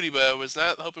booty, but I was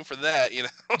not hoping for that.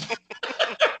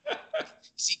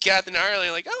 See Captain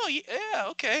Ireland, like, oh yeah,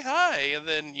 okay, hi, and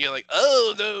then you're like,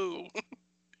 oh no.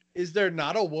 Is there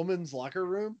not a woman's locker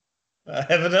room?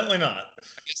 Evidently not.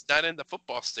 I guess not in the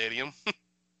football stadium.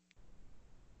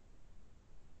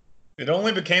 It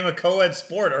only became a co-ed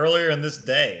sport earlier in this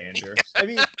day, Andrew. I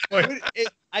mean,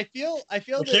 I feel that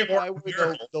if I were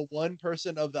the one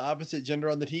person of the opposite gender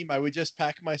on the team, I would just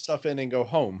pack my stuff in and go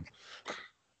home.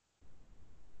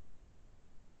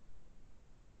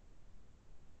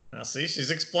 Now, see,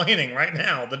 she's explaining right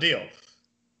now the deal.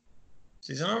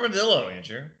 She's an armadillo,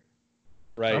 Andrew.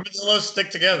 Right. Armadillos stick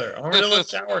together. Armadillos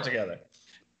shower together.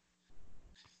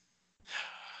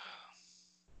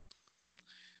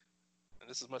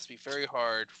 This must be very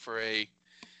hard for a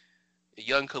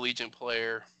young collegiate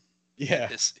player. Yeah.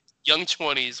 His young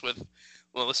 20s with,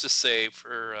 well, let's just say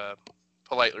for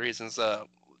polite reasons, the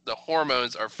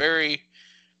hormones are very,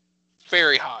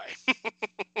 very high.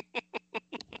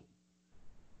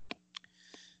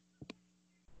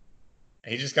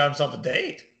 He just got himself a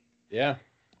date. Yeah.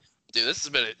 Dude, this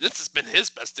has been his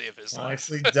best day of his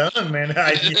life. Nicely done, man.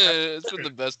 It's been the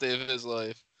best day of his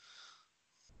life.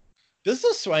 This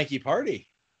is a swanky party.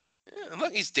 Yeah, and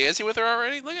look, he's dancing with her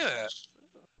already. Look at that.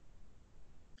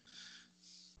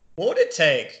 What would it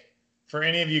take for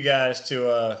any of you guys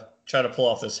to try to pull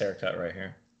off this haircut right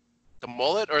here? The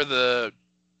mullet or the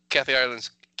Kathy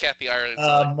Ireland's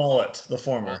Mullet, the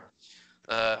former.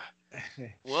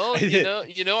 Well,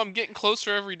 you know, I'm getting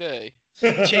closer every day.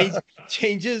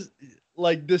 Changes,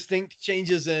 like distinct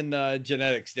changes in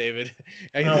genetics, David.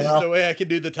 And Oh, this wow. is the way I can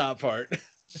do the top part.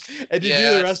 And to do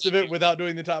Yeah, the rest of it without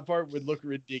doing the top part would look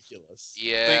ridiculous.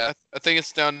 Yeah. I think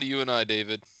it's down to you and I,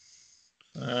 David.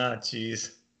 Ah,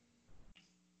 jeez.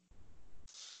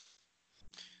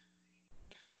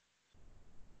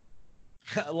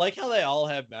 I like how they all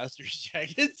have master's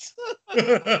jackets.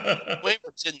 Wait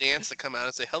for Ted Nance to come out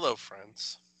and say, "Hello,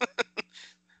 friends.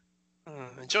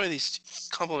 Enjoy these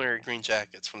complimentary green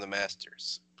jackets from the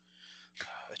Masters.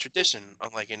 A tradition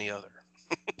unlike any other."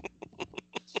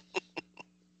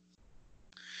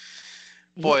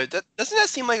 Boy, doesn't that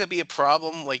seem like it'd be a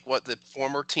problem? Like what the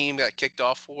former team got kicked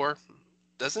off for?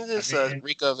 Doesn't this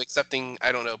reek of accepting,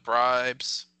 I don't know,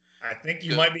 bribes? I think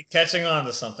you might be catching on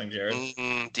to something, Jared.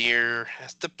 Dear,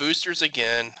 it's the boosters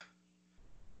again.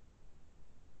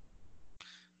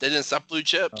 They didn't stop blue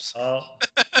chips. Oh,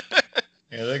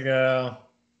 here they go.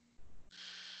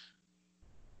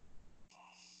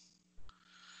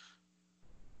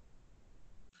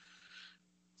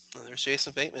 Oh, there's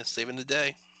Jason Bateman saving the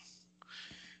day.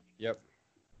 Yep.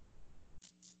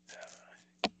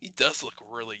 He does look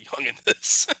really young in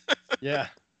this. Yeah.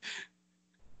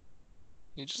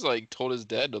 He just like told his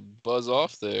dad to buzz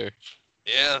off there.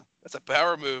 Yeah, that's a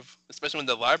power move, especially when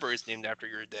the library's named after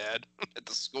your dad at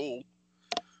the school.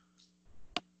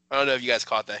 I don't know if you guys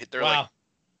caught that. They're Wow. like,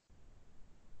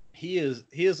 He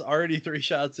is already 3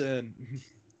 shots in.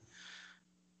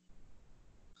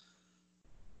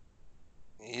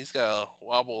 he's got a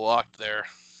wobble locked there.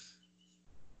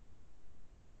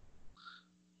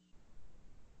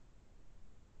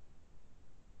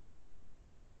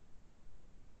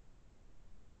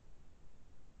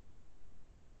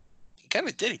 He kind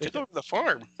of did. He took over the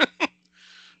farm.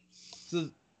 So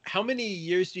how many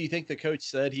years do you think the coach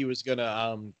said he was going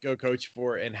to go coach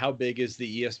for, and how big is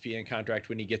the ESPN contract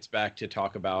when he gets back to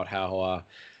talk about how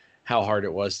hard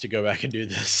it was to go back and do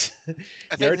this?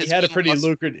 He already had a pretty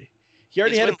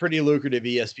lucrative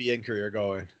ESPN career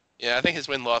going. Yeah, I think his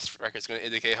win-loss record is going to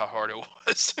indicate how hard it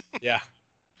was. Yeah.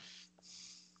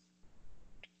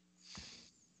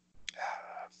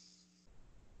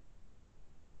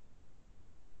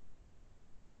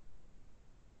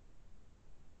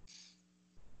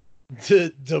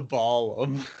 to ball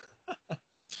him.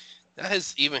 That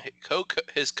is even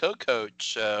his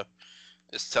co-coach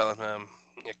is telling him,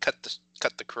 yeah, cut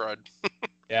the crud.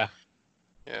 Yeah.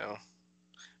 Yeah.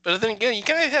 But then again, you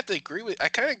kind of have to agree with. I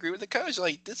kind of agree with the coach.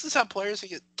 Like, this is how players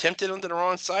get tempted onto the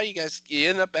wrong side. You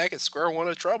end up back at square one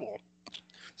of trouble.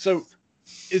 So,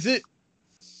 is it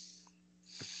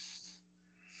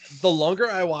the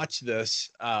longer I watch this,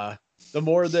 the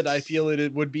more that I feel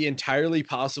it would be entirely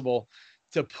possible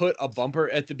to put a bumper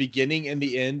at the beginning and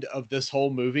the end of this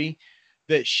whole movie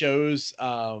that shows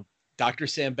Dr.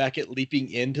 Sam Beckett leaping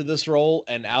into this role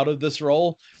and out of this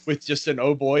role with just an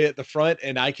oh boy at the front,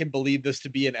 and I can believe this to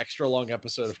be an extra long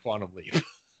episode of Quantum Leap.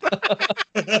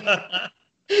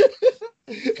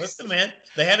 Listen, man,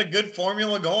 they had a good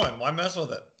formula going. Why mess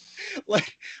with it?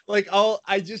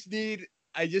 I just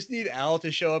need Al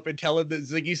to show up and tell him that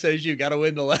Ziggy says you got to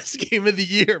win the last game of the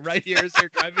year right here as they're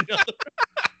driving down the road.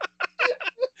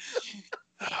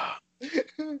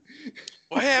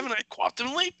 Why haven't I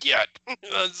quantum leaped yet?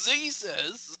 Ziggy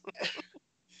says.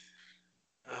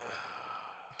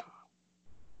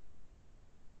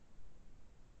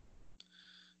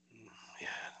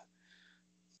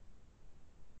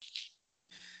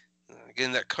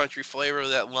 Getting that country flavor of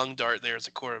that lung dart there as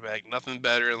a quarterback. Nothing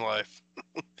better in life.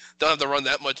 Don't have to run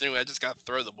that much anyway. I just got to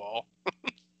throw the ball.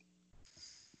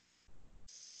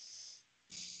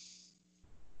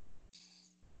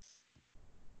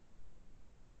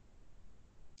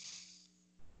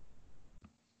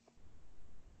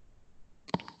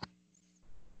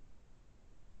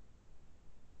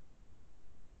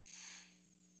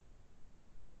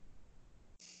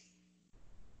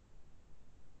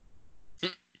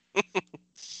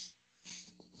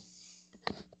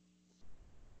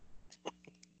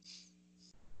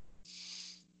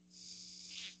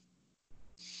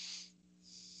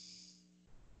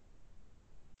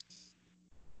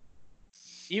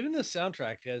 Even the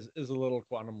soundtrack is a little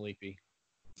Quantum Leapy.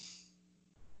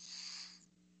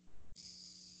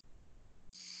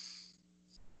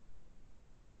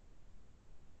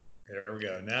 There we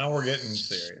go. Now we're getting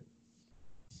serious.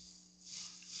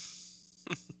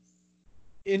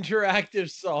 Interactive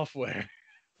software.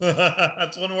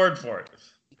 That's one word for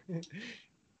it.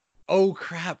 Oh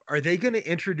crap! Are they going to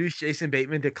introduce Jason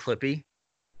Bateman to Clippy?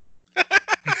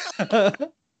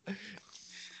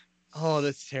 Oh,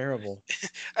 that's terrible.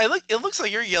 It looks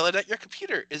like you're yelling at your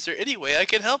computer. Is there any way I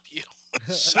can help you?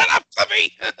 Shut up,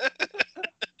 Clippy!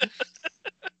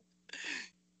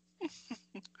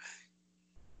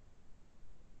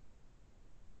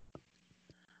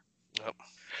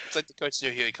 It's like the coach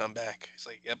knew he would come back. He's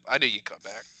like, "Yep, I knew you'd come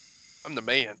back. I'm the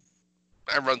man.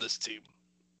 I run this team."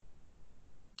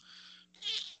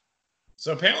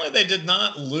 So apparently they did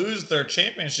not lose their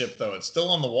championship, though. It's still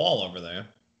on the wall over there.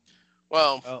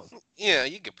 Well, yeah,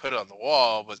 you could put it on the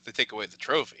wall, but they take away the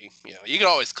trophy. You can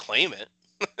always claim it.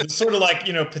 It's sort of like,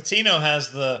 Patino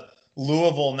has the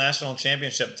Louisville National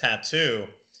Championship tattoo,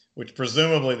 which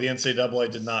presumably the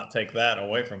NCAA did not take that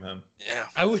away from him. Yeah.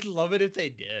 I would love it if they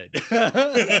did.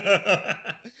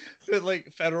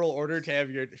 Like federal order to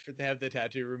have the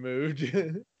tattoo removed.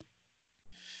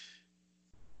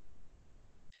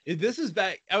 This is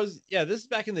back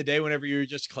in the day whenever you were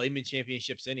just claiming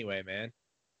championships anyway, man.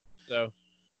 So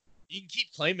you can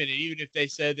keep claiming it even if they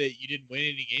said that you didn't win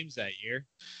any games that year.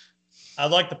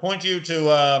 I'd like to point you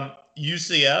to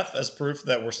UCF as proof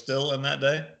that we're still in that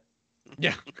day.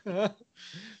 Yeah.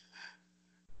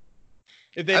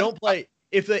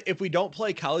 If we don't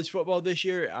play college football this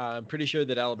year, I'm pretty sure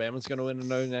that Alabama's going to win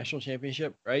another national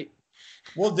championship, right?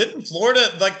 Well, didn't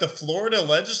Florida, the Florida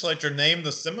legislature, name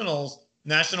the Seminoles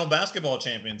national basketball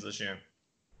champions this year?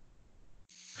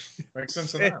 Makes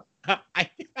sense of that.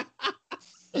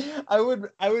 I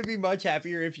would be much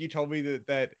happier if you told me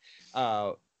that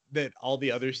all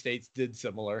the other states did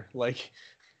similar, like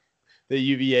the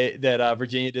UVA, that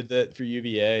Virginia did that for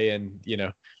UVA, and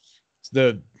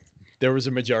there was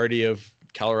a majority of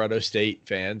Colorado State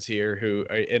fans here who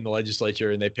are in the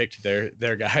legislature, and they picked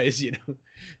their guys.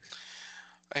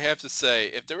 I have to say,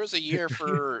 if there was a year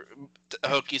for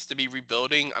Hokies to be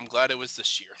rebuilding, I'm glad it was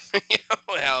this year.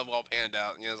 How it all panned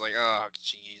out. It's like, oh,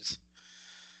 jeez.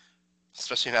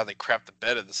 Especially now they crapped the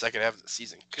bed in the second half of the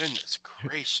season. Goodness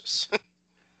gracious.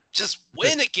 Just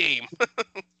win a game.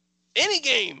 Any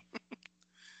game.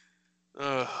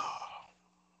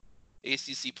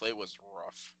 ACC play was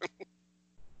rough.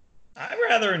 I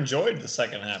rather enjoyed the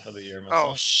second half of the year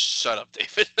myself. Oh, shut up,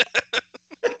 David.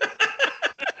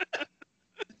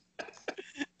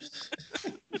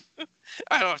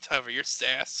 I don't have time for your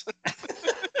sass.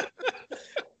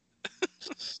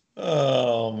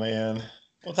 Oh, man.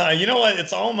 Well, Ty, you know what?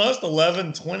 It's almost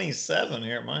 11:27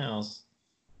 here at my house.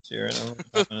 Jared,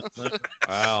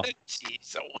 Wow.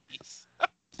 Jeez, always.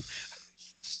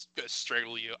 Just gonna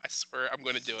strangle you. I swear I'm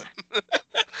gonna do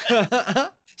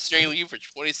it. Strangle you for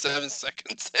 27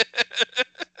 seconds.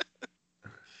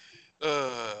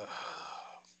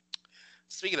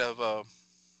 Speaking of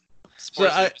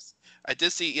sports, I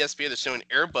did see ESPN is showing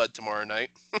Air Bud tomorrow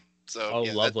night. So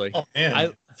lovely. Oh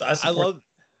man,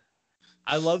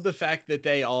 I love the fact that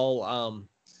they all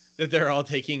that they're all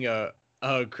taking a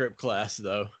crypt class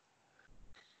though.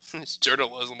 It's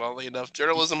journalism, oddly enough.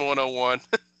 Journalism 101.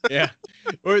 Yeah.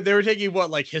 Or they were taking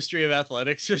like history of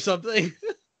athletics or something.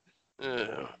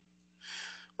 Well,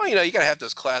 you gotta have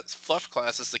those fluff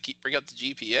classes to bring up the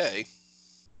GPA.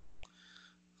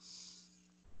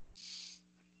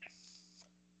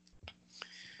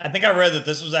 I think I read that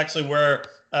this was actually where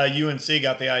UNC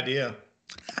got the idea.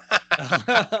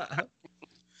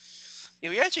 Yeah,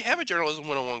 we actually have a journalism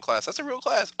 101 class. That's a real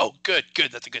class. Oh, good.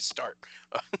 That's a good start.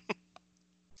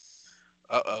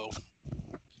 Uh-oh.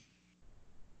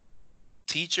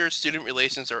 Teacher-student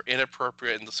relations are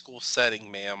inappropriate in the school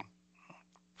setting, ma'am.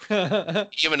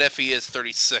 Even if he is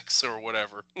 36 or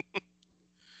whatever.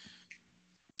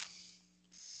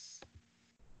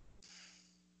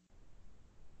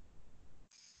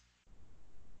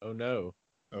 Oh, no.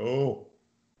 Oh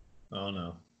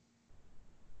no.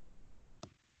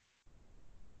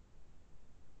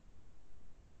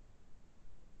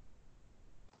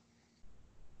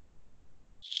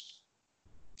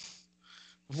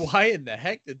 Why in the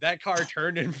heck did that car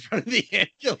turn in front of the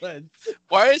ambulance?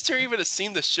 Why is there even a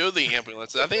scene to show the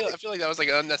ambulance? I feel like that was like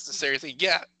an unnecessary thing.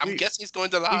 Yeah, I'm guessing he's going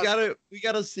to the hospital. We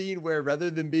got a scene where rather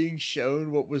than being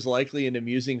shown what was likely an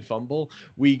amusing fumble,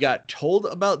 we got told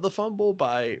about the fumble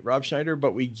by Rob Schneider,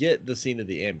 but we get the scene of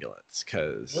the ambulance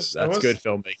because that's good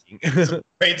filmmaking.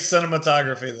 Great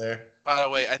cinematography there. By the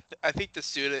way, I think the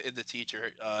student and the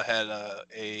teacher had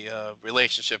a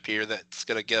relationship here that's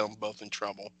going to get them both in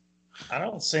trouble. I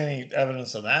don't see any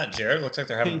evidence of that, Jared. Looks like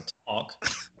they're having a talk.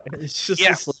 It's just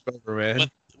a sleepover, man.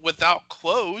 Without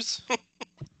clothes.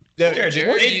 Jared,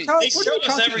 what are you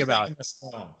talking about?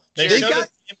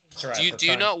 Do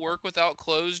you not work without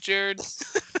clothes, Jared?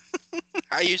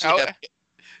 I usually have.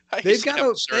 They've got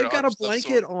a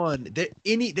blanket on. They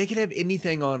could have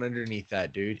anything on underneath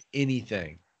that, dude.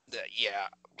 Anything. Yeah.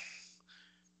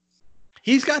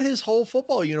 He's got his whole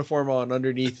football uniform on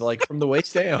underneath, like from the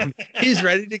waist down. He's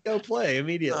ready to go play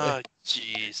immediately. Oh,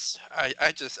 jeez.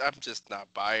 I'm just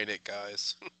not buying it,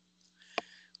 guys.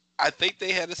 I think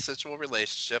they had a sexual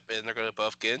relationship, and they're going to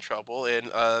both get in trouble,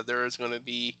 and there's going to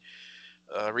be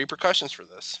repercussions for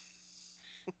this.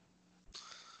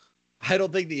 I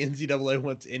don't think the NCAA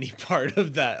wants any part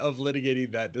of that, of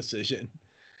litigating that decision.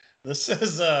 This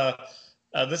is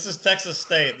Texas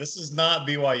State. This is not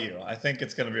BYU. I think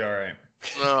it's going to be all right.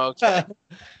 Oh, okay.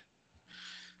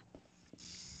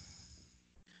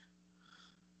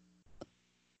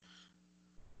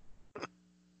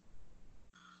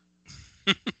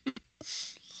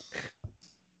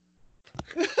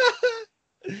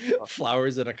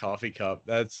 Flowers in a coffee cup.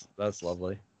 That's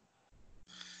lovely.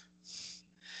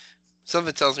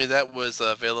 Something tells me that was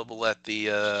available at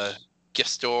the gift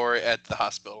store at the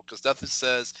hospital, because nothing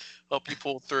says help you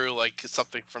pull through like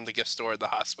something from the gift store at the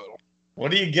hospital.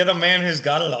 What do you get a man who's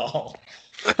got it all?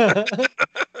 I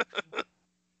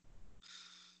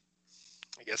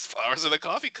guess flowers in a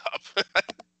coffee cup.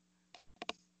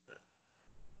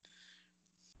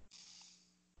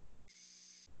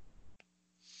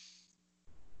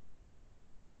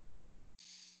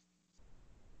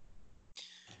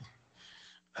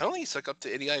 I don't think he's hooked up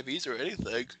to any IVs or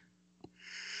anything.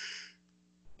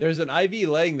 There's an IV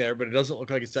laying there, but it doesn't look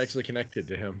like it's actually connected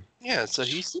to him. Yeah, so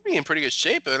he seems to be in pretty good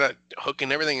shape. They're not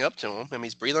hooking everything up to him. I mean,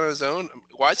 he's breathing on his own.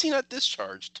 Why is he not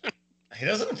discharged? He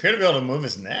doesn't appear to be able to move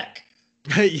his neck.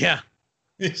 Yeah.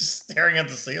 He's just staring at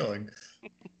the ceiling.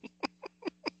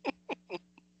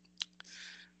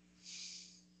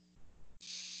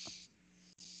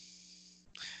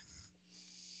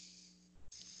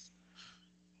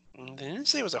 They didn't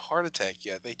say it was a heart attack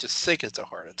yet. They just think it's a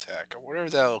heart attack, or whatever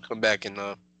that'll come back and,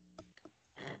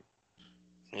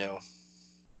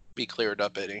 be cleared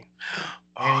up, Eddie.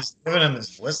 And he's giving him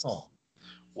his whistle.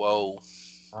 Whoa.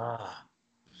 Ah.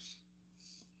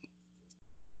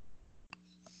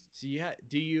 So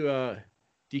do you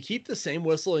keep the same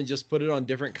whistle and just put it on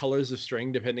different colors of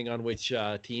string depending on which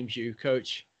teams you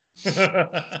coach?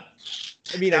 I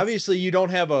mean, obviously you don't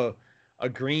have a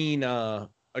green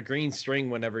string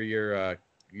whenever you're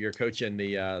coaching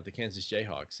the Kansas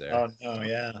Jayhawks there. Oh no,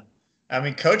 yeah. I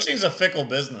mean, coaching's a fickle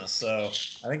business, so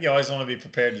I think you always want to be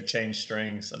prepared to change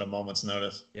strings at a moment's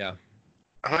notice. Yeah.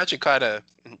 I'm actually kind of,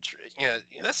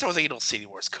 that's the one thing you don't see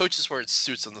anymore. Is coaches wearing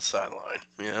suits on the sideline.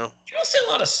 You don't see a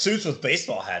lot of suits with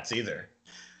baseball hats either.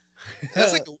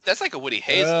 That's like a Woody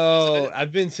Hayes. Oh,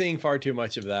 I've been seeing far too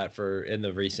much of that in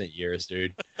the recent years,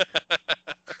 dude.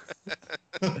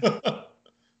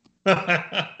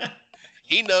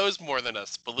 He knows more than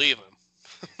us, believe him.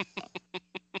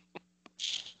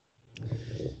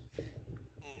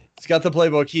 He's got the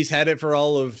playbook. He's had it for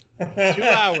all of 2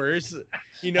 hours.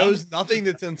 He knows nothing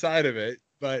that's inside of it.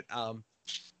 But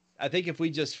I think if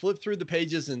we just flip through the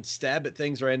pages and stab at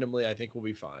things randomly, I think we'll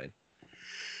be fine.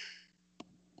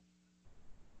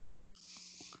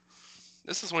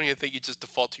 This is when you think you just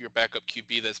default to your backup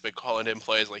QB that's been calling in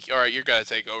plays like, all right, you're going to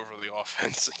take over the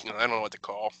offense. I don't know what to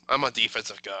call. I'm a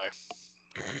defensive guy.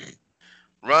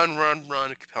 Run,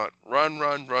 punt.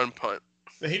 Run, punt.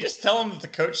 Did he just tell him that the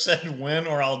coach said win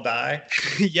or I'll die?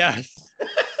 Yes.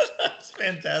 That's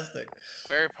fantastic.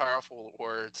 Very powerful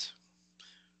words.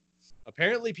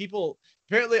 Apparently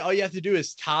all you have to do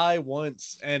is tie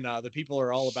once, and the people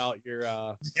are all about your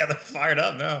Yeah, they're fired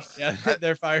up now. Yeah,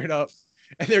 they're fired up.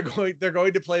 And they're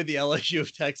going to play the LSU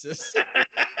of Texas.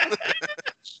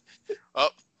 Oh,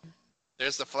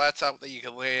 there's the flat top that you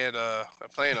can land a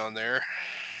plane on there.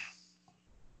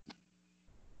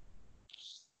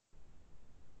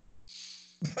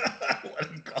 What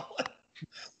do you call it?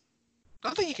 I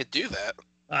don't think you could do that.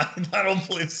 I don't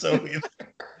believe so either.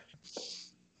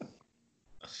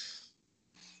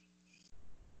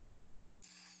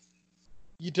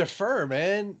 You defer,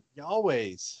 man. You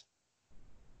always.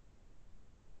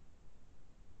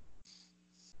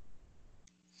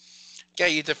 Yeah,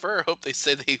 you defer. Hope they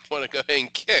say they want to go ahead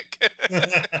and kick.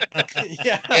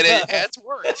 Yeah. And it has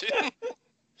worked.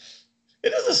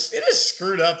 It is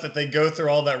screwed up that they go through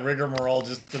all that rigmarole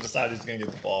just to decide who's going to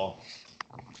get the ball.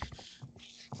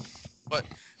 But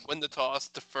win the toss,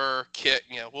 defer, kick.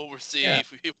 Yeah, we'll receive. Yeah.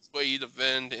 Which way you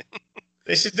defend.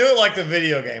 They should do it like the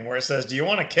video game where it says, do you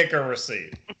want to kick or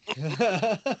receive?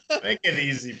 Make it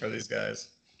easy for these guys.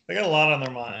 They got a lot on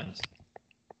their minds.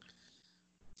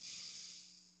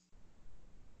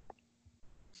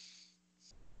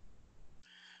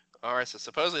 All right, so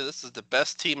supposedly this is the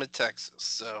best team in Texas.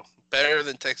 So better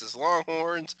than Texas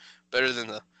Longhorns, better than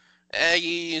the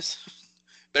Aggies,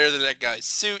 better than that guy's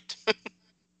suit.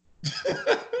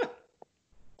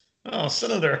 Oh,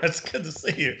 Senator, it's good to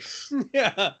see you.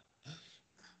 Yeah.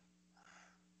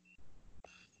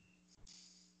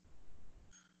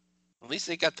 At least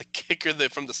they got the kicker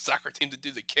from the soccer team to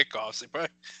do the kickoffs.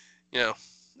 That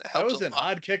That helps was a an lot.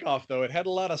 odd kickoff, though. It had a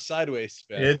lot of sideways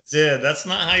spin. It did. That's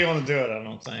not how you want to do it, I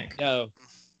don't think. No.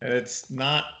 It's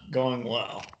not going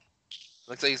well.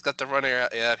 Looks like he's got the runner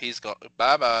out. Yeah, he's gone.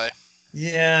 Bye-bye.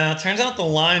 Yeah, turns out the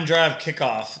line drive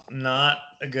kickoff, not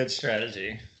a good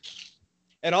strategy.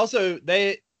 And also,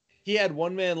 he had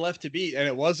one man left to beat, and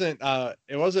it wasn't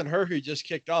her who just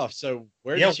kicked off. So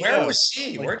where did she go? Was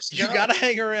she? Like, Where'd she you go? gotta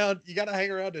hang around. You gotta hang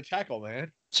around to tackle,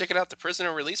 man. Checking out the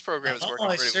prisoner release program is working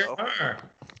I pretty sure well. are.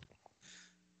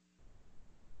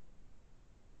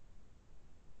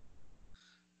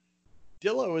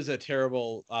 Dillo is a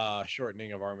terrible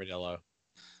shortening of armadillo.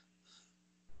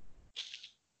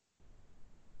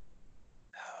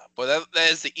 But that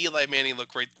is the Eli Manning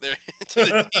look right there to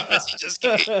the defense he just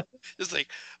gave. It's like,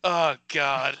 oh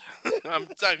God, I'm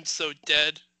so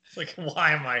dead. It's like,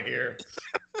 why am I here?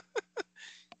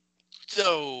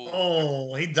 So.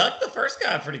 Oh, he ducked the first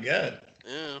guy pretty good.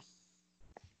 Yeah.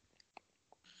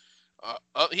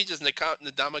 He just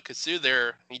Nadama Kasu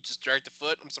there. He just dragged the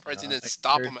foot. I'm surprised he didn't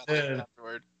stop him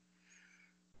afterward.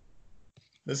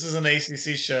 This is an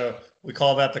ACC show. We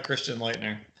call that the Christian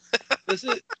Lightner.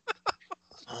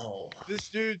 This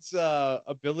dude's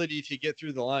ability to get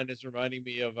through the line is reminding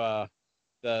me of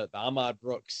the Ahmad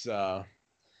Brooks. Oh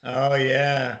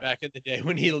yeah. Back in the day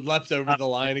when he leapt over the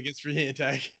line against Virginia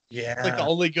Tech. Yeah. It's like the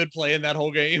only good play in that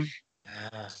whole game.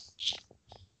 Yeah.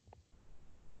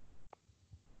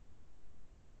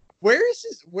 Where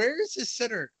is his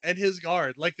center and his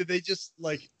guard? Like, did they just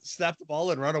like snap the ball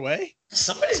and run away?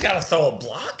 Somebody's got to throw a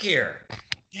block here.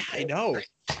 Yeah, I know.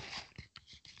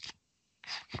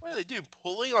 What are they doing?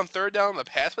 Pulling on third down on the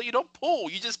pass play? You don't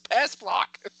pull. You just pass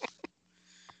block.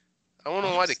 I don't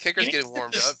know why the kicker's getting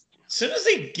warmed up. As soon as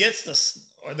he gets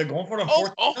this, are they going for it on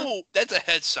fourth? Oh, that's a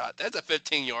headshot. That's a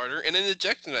 15-yarder and an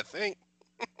ejection, I think.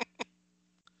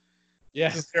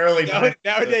 Yeah.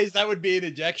 Nowadays, that would be an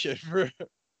ejection.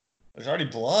 There's already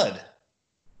blood.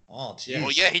 Oh, geez.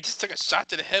 Well, yeah, he just took a shot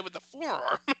to the head with the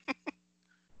forearm.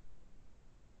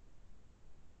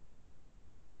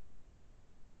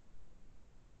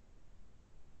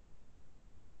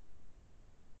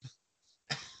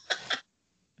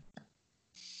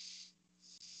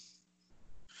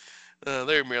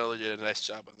 Larry Miller did a nice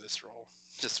job of this role.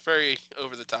 Just very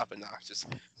over the top and obnoxious.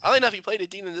 Oddly enough, he played a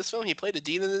dean in this film. He played a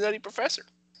dean in The Nutty Professor.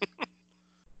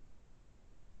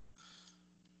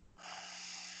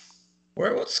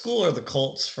 What school are the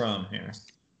Colts from here?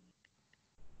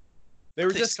 They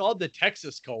were just called the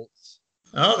Texas Colts.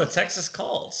 Oh, the Texas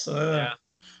Colts. Yeah.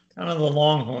 Kind of the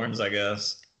Longhorns, I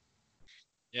guess.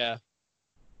 Yeah.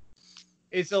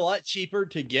 It's a lot cheaper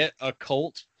to get a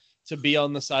Colt to be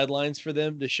on the sidelines for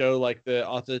them to show like the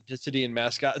authenticity and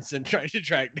mascots than trying to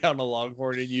track down a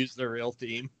Longhorn and use their real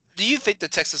team. Do you think the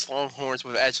Texas Longhorns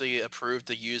would have actually approved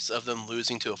the use of them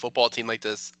losing to a football team like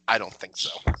this? I don't think so.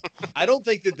 I don't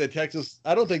think the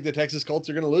Texas Colts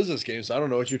are going to lose this game, so I don't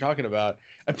know what you're talking about.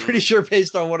 I'm pretty sure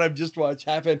based on what I've just watched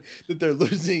happen that they're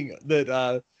losing that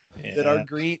our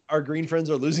green friends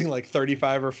are losing like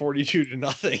 35 or 42 to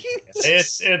nothing.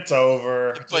 It's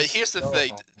over. But here's the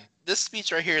thing. This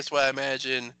speech right here is what I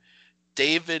imagine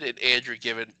David and Andrew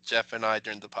giving Jeff and I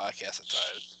during the podcast at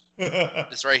times.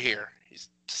 It's right here. He's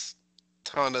just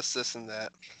telling us this and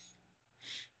that.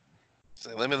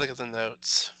 So let me look at the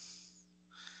notes.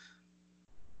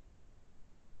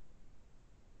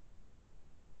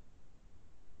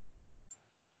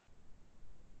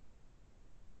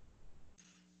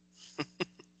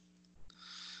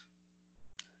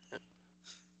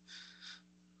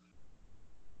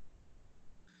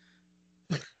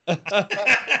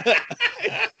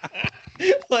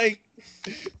 Like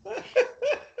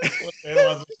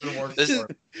this is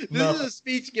a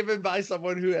speech given by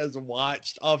someone who has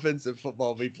watched offensive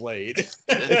football be played.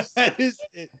 That is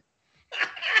it.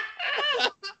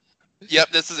 Yep,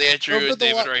 this is Andrew and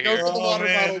David right here. Go for the water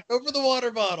bottle. Go for the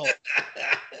water bottle.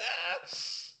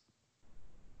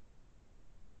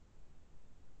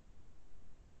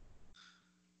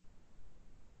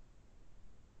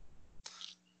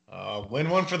 Win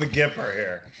one for the Gipper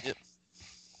here. Yep.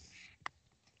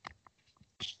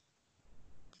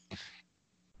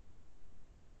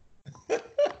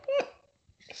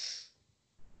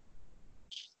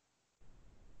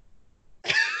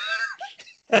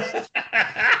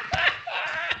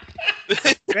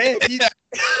 Man,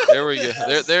 there we go.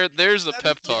 There's the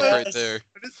pep talk right there.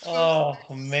 Oh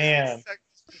man.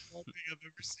 I've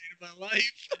ever seen in my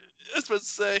life. I was about to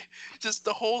say, just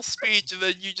the whole speech, and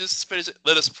then you just finish it.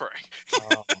 Let us pray.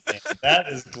 Oh, man. That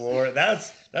is glory.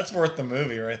 That's worth the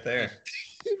movie right there.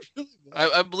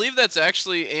 I believe that's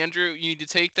actually, Andrew, you need to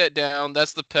take that down.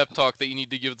 That's the pep talk that you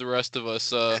need to give the rest of us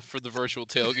for the virtual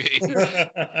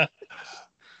tailgate.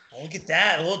 Look at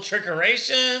that, a little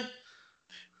trickeration.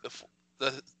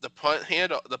 The punt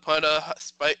handle, the punt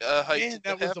height. Man,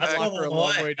 that was a That's blocker going a all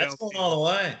long the way way. That's downfield. going all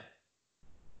the way.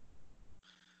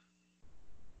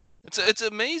 It's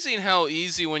amazing how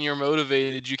easy, when you're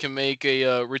motivated, you can make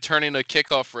a returning a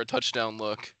kickoff for a touchdown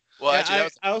look. Well, Yeah, actually,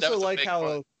 I also that was a like big how,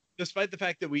 punt. despite the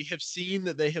fact that we have seen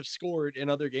that they have scored in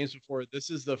other games before, this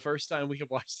is the first time we have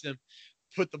watched them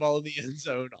put the ball in the end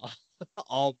zone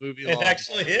all movie long. It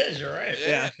actually is. You're right.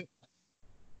 Yeah.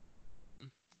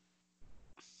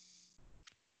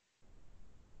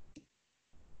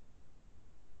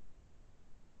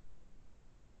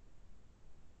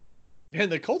 And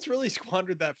the Colts really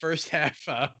squandered that first half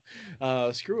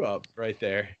screw up right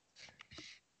there.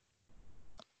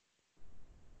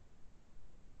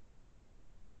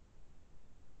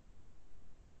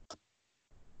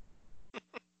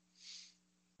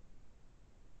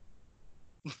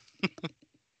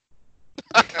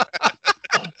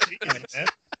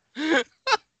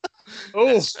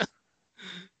 Oh,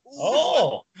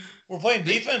 Oh, we're playing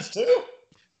defense too.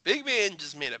 Big man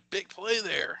just made a big play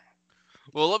there.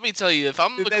 Well, let me tell you, if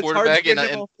I'm the that's hard to quarterback get and,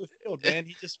 him off the field, man.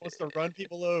 He just wants to run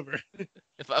people over.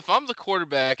 if I'm the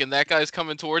quarterback and that guy's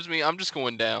coming towards me, I'm just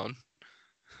going down.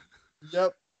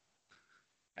 Yep.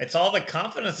 It's all the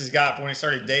confidence he's got when he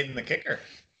started dating the kicker.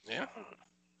 Yeah.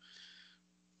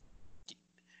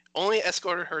 Only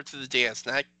escorted her to the dance,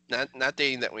 not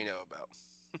dating that we know about.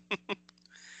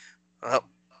 Well,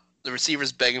 the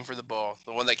receiver's begging for the ball,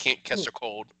 the one that can't catch the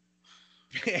cold.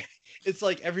 It's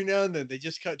like every now and then they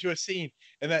just cut to a scene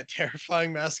and that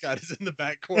terrifying mascot is in the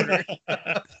back corner.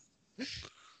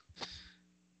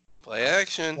 Play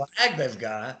action. Flag they've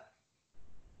got.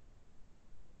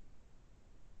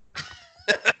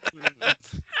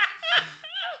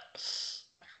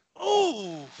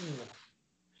 Oh,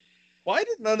 Why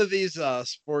did none of these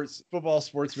football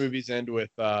sports movies end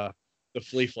with the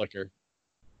flea flicker?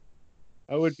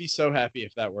 I would be so happy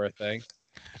if that were a thing.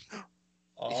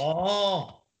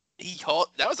 Oh,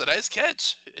 that was a nice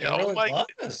catch. it really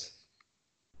was.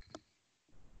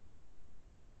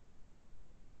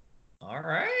 All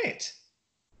right.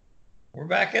 We're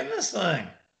back in this thing.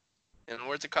 And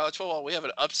where's the college football? We have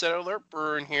an upset alert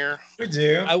brewing here. We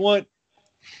do. I want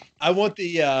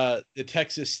the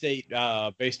Texas State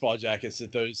baseball jackets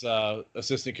that those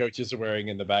assistant coaches are wearing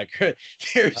in the background.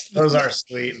 Those are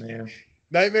sweet, man.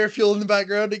 Nightmare Fuel in the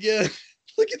background again.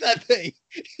 Look at that thing.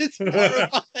 It's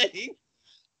horrifying.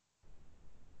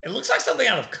 It looks like something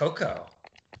out of Coco.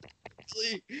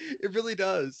 It really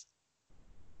does.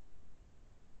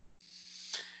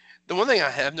 The one thing I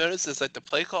have noticed is like the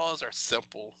play calls are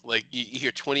simple. Like you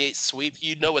hear 28 sweep,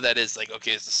 you know what that is. Like,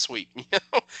 okay, it's a sweep.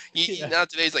 Now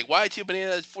today's like Y2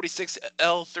 bananas 46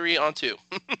 L3 on 2.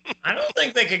 I don't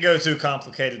think they could go too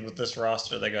complicated with this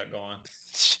roster they got going.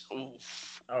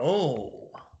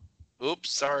 Oh. Oops,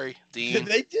 sorry, Dean. Did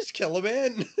they just kill a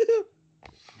man?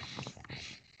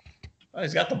 Oh,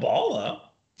 he's got the ball though.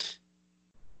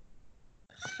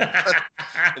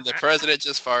 And the president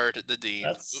just fired the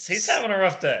dean. He's having a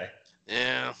rough day.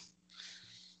 Yeah.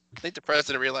 I think the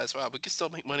president realized, wow, we can still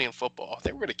make money in football. I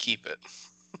think we're going to keep it.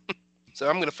 So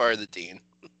I'm going to fire the dean.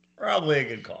 Probably a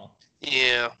good call.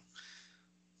 Yeah.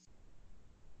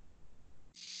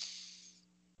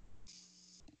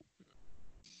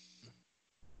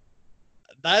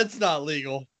 That's not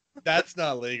legal. That's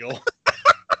not legal.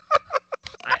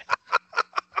 I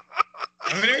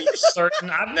mean, are you certain?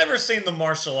 I've never seen the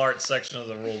martial arts section of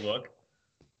the rule book.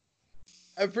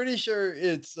 I'm pretty sure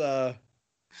it's like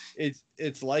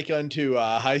unto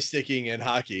high sticking in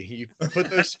hockey. You put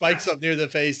those spikes up near the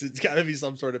face, it's got to be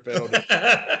some sort of penalty.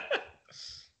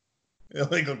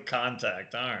 Illegal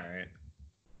contact. All right.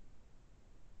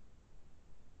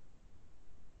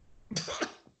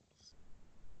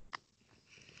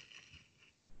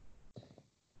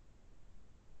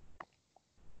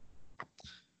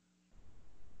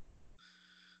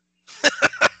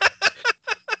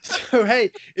 So,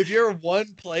 hey, if you're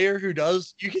one player who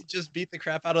does, you can just beat the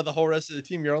crap out of the whole rest of the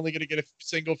team. You're only going to get a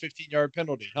single 15-yard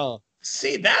penalty, huh?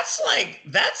 See, that's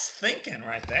thinking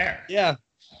right there. Yeah.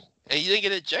 And you didn't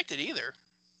get ejected either.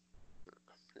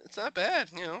 It's not bad,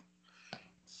 you know.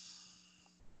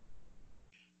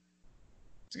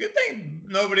 It's a good thing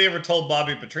nobody ever told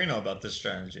Bobby Petrino about this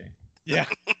strategy. Yeah.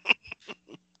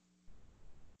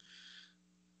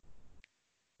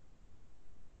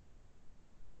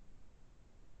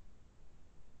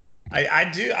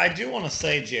 I do want to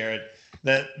say, Jared,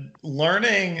 that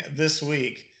learning this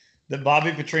week that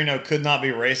Bobby Petrino could not be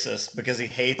racist because he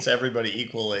hates everybody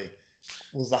equally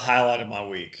was the highlight of my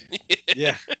week.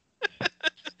 Yeah.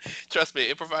 Trust me,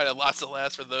 it provided lots of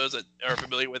laughs for those that are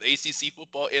familiar with ACC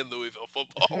football and Louisville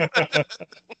football.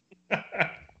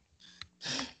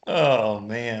 Oh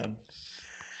man.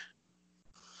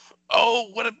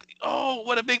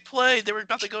 What a big play! They were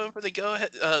about to go in for the go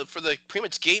ahead for the pretty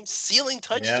much game sealing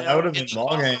touchdown. Yeah, that would have been and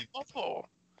ball game. Football.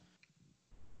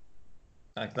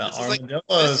 Like the This is like-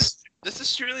 armadillos. This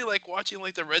is truly like watching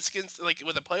like the Redskins like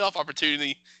with a playoff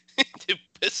opportunity to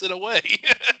piss it away.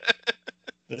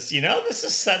 This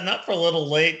is setting up for a little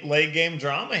late game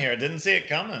drama here. Didn't see it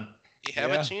coming. You have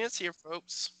Yeah. a chance here,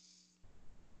 folks.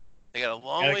 They got a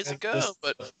long Gotta ways to go go, this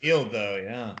but field though,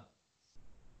 yeah.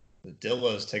 The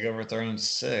Dillos take over 3rd and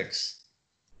 6.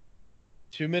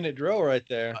 2-minute drill right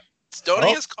there.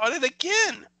 Stoney Oh. has caught it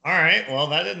again. All right, well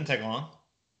that didn't take long.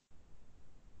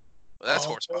 Well, that's Oh,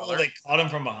 horse collar. They caught him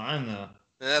from behind though.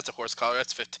 That's a horse collar.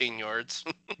 That's 15 yards.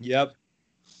 Yep.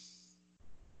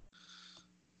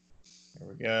 There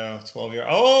we go. 12 yards.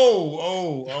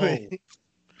 Oh.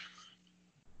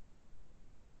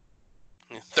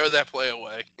 Throw that play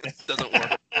away. It doesn't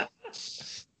work.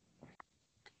 It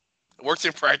works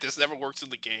in practice, never works in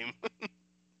the game.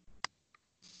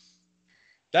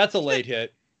 That's a late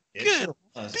hit. It Good sure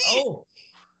was. beat.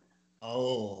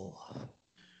 Oh.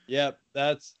 Yep.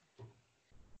 That's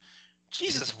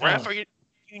Jesus, Yeah. ref, are you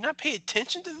not paying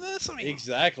attention to this? I mean,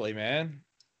 exactly, man.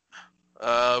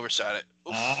 overshot it.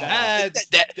 Oof. That's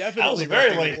that- definitely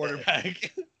very roughing the late.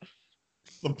 quarterback.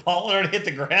 The ball already hit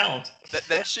the ground.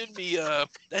 that should be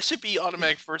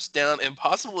automatic first down and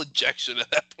possible ejection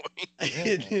at that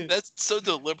point. That's so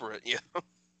deliberate, yeah.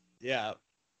 Yeah.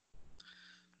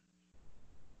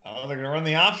 Oh, they're gonna run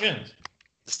the option.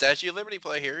 The Statue of Liberty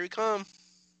play, here we come.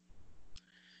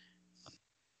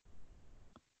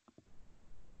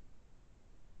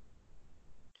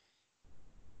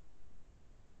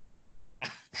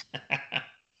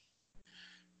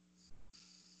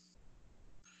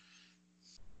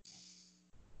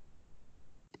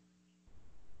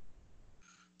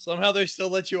 Somehow they still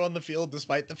let you on the field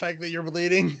despite the fact that you're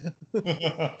bleeding.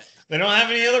 They don't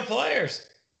have any other players.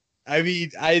 I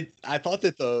mean, I thought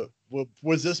that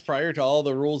was this prior to all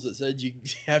the rules that said you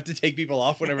have to take people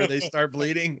off whenever they start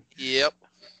bleeding? Yep.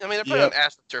 I mean, they're putting on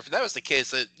AstroTurf. If that was the case,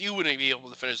 that you wouldn't be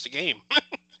able to finish the game.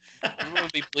 You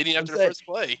wouldn't be bleeding after the first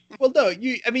play. Well, no,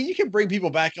 you can bring people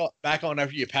back on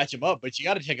after you patch them up, but you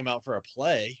got to take them out for a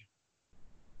play.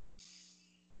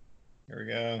 Here we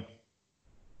go.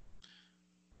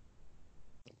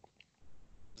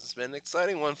 This has been an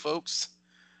exciting one, folks.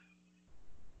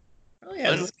 Oh yeah,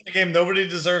 this is a game nobody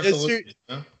deserves to lose.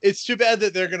 It's too bad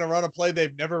that they're going to run a play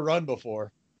they've never run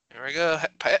before. Here we go.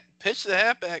 Pitch the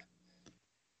halfback.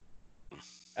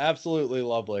 Absolutely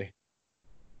lovely.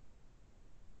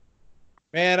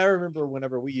 Man, I remember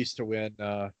whenever we used to win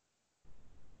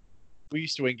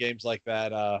games like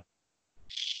that,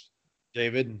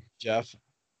 David and Jeff.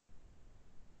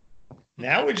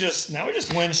 Now we just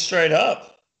win straight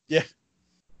up. Yeah.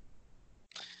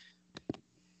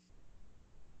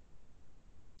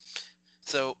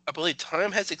 So I believe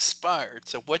time has expired.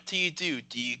 So what do? Do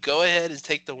you go ahead and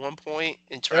take the 1 point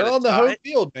and try They're to on the tie home it?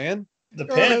 field, man.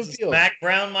 Depends. Is Mac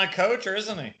Brown my coach or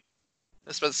isn't he? I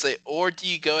was about to say, or do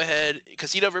you go ahead,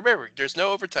 because you don't remember, there's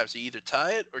no overtime, so you either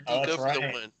tie it or do you go for the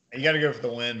win? You got to go for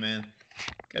the win, man.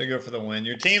 Got to go for the win.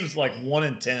 Your team's like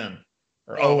 1-10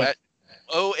 or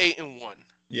 8-1.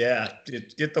 Yeah,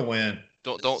 get the win.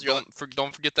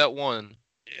 Don't forget that one.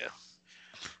 Yeah.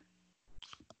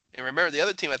 And remember, the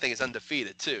other team I think is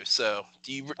undefeated too. So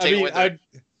do you take away?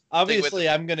 Obviously,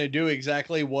 I'm going to do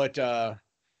exactly what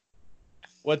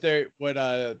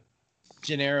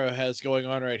Gennaro has going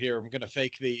on right here. I'm going to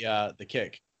fake the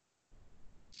kick.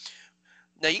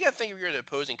 Now you got to think if you're the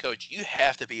opposing coach, you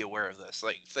have to be aware of this.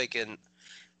 Like thinking,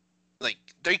 like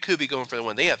they could be going for the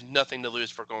win. They have nothing to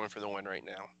lose for going for the win right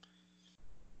now.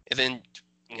 And then,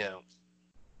 you know.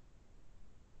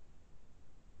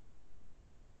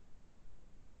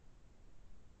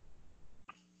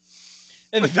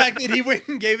 And the fact that he went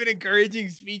and gave an encouraging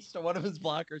speech to one of his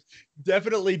blockers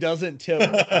definitely doesn't tip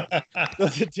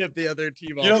the other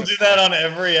team off. You don't do that on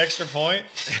every extra point?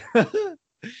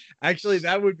 Actually,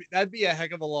 that'd be a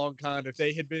heck of a long con if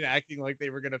they had been acting like they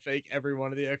were going to fake every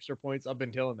one of the extra points up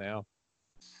until now.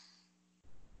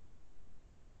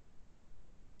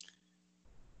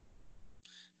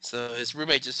 So his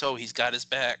roommate just told he's got his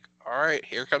back. All right,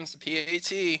 here comes the PAT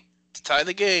to tie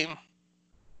the game.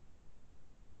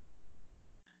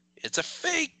 It's a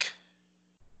fake.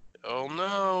 Oh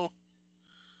no.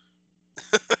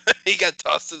 He got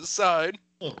tossed to the side.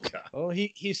 Oh God. Oh,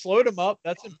 he slowed him up.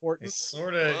 That's important. He's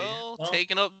sort of Well,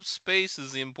 taking up space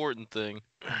is the important thing.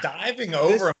 diving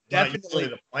over him. Not usually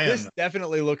the plan. This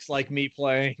definitely looks like me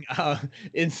playing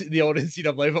in the old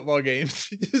NCAA football games.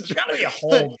 There's got to be a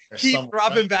hole there keep somewhere,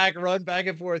 dropping right? back, run back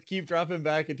and forth, keep dropping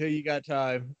back until you got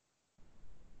time.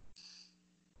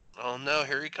 Oh no,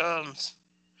 here he comes.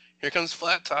 Here comes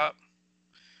Flat Top.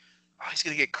 Oh, he's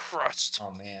gonna get crushed.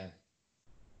 Oh man.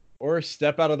 Or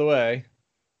step out of the way.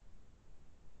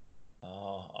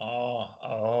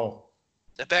 Oh.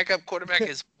 The backup quarterback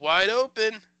is wide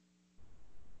open.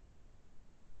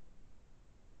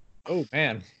 Oh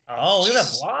man. Oh, look at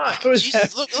that block.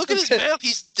 Jesus, look at his mouth.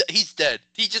 He's dead.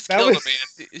 He just That killed was- a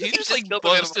man. He just like killed a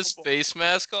man bust on his football. face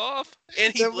mask off.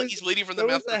 And That was- he's bleeding from the That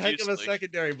mouth was a heck of a profusely.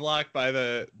 secondary block by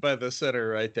the center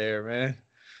right there, man.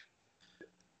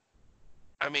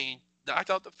 I mean, I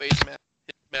thought the face mask,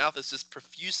 his mouth is just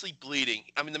profusely bleeding.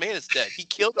 I mean, the man is dead. He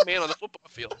killed a man on the football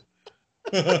field.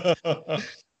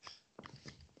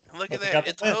 And look at But they that. got the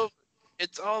It's win. over.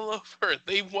 It's all over.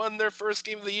 They won their first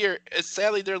game of the year. It's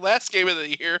sadly their last game of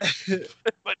the year.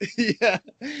 Yeah.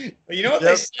 But you know what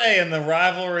they say in the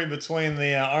rivalry between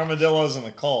the Armadillos and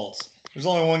the Colts? There's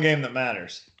only one game that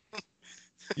matters.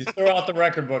 You throw out the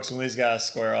record books when these guys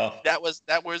square off. That was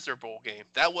their bowl game.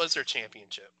 That was their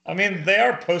championship. I mean, they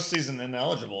are postseason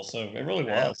ineligible, so it really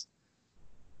was.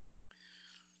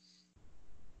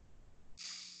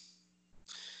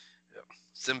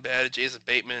 Sinbad, Jason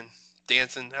Bateman,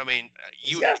 dancing. I mean,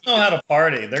 These guys know how to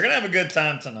party. They're gonna have a good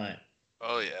time tonight.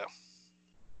 Oh yeah.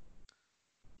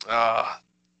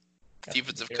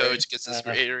 Defensive Gary, coach gets his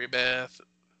Gatorade bath.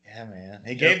 Yeah, man.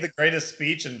 He gave the greatest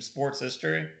speech in sports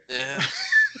history. Yeah.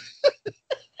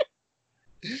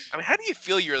 I mean, how do you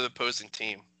feel you're the opposing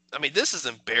team? I mean, this is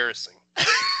embarrassing.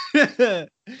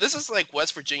 This is like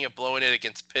West Virginia blowing it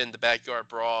against Penn, the backyard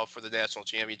brawl for the national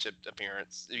championship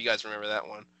appearance. If you guys remember that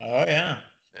one. Oh yeah.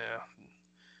 Yeah.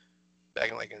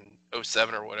 Back in like in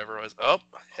 07 or whatever it was. Oh,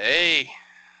 hey.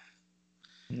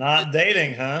 Not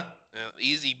dating, huh?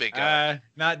 Easy, big guy.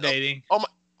 Not dating. Oh my.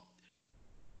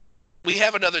 We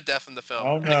have another death in the film.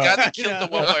 Oh, The no. guy that killed the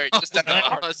one player just died of a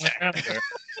heart attack.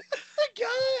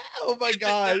 Oh my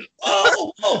god.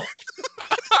 Oh, oh.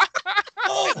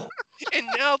 Oh, And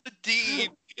now the dean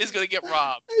is going to get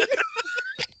robbed.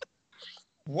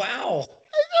 wow.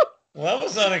 Well, that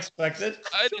was unexpected.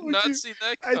 I did told not you- see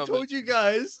that I coming. told you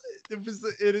guys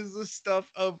it is the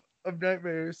stuff of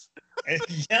nightmares.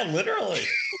 Yeah, literally.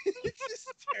 It's just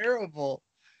terrible.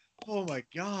 Oh my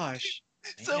gosh.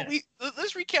 So Man.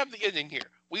 let's recap the ending here.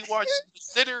 We watched the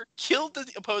sitter kill the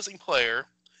opposing player.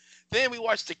 Then we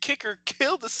watched the kicker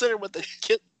kill the sitter with the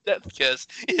death kiss.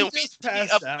 He And we just see a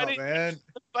passed out, fighting man.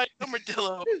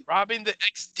 armadillo robbing the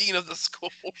ex-dean of the school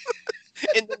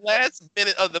in the last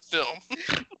minute of the film.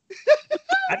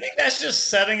 I think that's just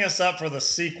setting us up for the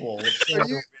sequel. which Are will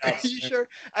you, be are out you soon. sure?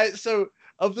 So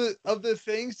of the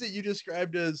things that you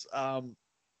described as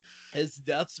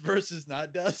deaths versus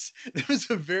not deaths, there was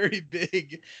a very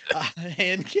big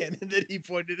hand cannon that he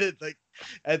pointed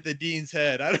at the dean's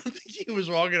head. I don't think he was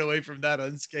walking away from that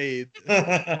unscathed.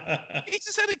 He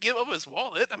just had to give up his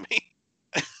wallet. I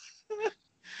mean,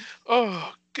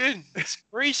 oh goodness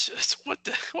gracious! What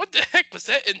the heck was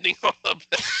that ending all about?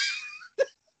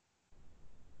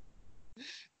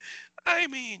 I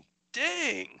mean,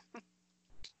 dang.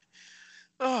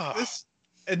 Oh,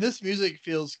 This music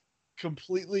feels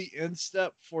completely in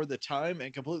step for the time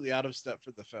and completely out of step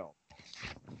for the film.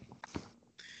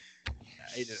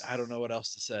 I don't know what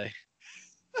else to say.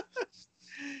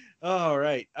 All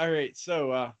right.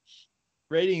 So,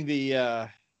 rating the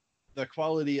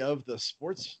quality of the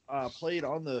sports played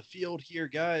on the field here,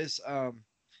 guys.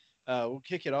 We'll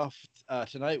kick it off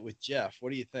tonight with Jeff.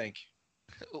 What do you think?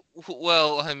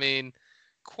 Well, I mean,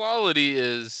 quality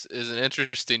is an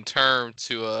interesting term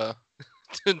to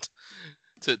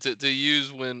to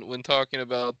use when talking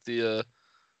about the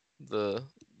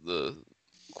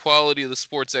quality of the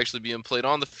sports actually being played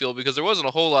on the field, because there wasn't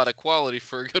a whole lot of quality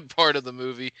for a good part of the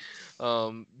movie,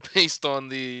 based on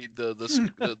the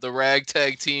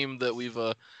ragtag team that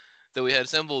we had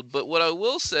assembled. But what I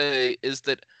will say is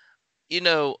that,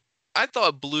 I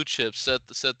thought Blue Chips set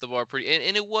the bar pretty,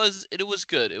 and it was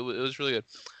good. It was really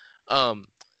good.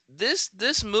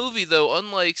 This movie, though,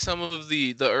 unlike some of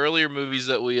the earlier movies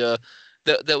that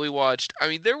we watched, I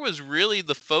mean, there was really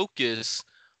the focus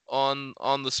on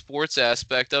the sports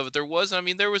aspect of it. There was a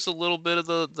little bit of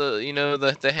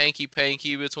the hanky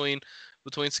panky between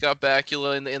Scott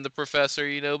Bakula and the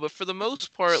professor, but for the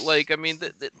most part,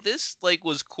 this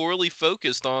was corely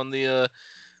focused on the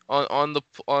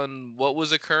on what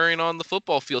was occurring on the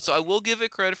football field. So I will give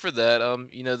it credit for that.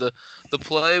 The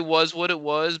play was what it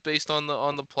was based on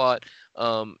the plot.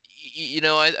 I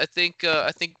think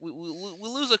we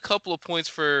lose a couple of points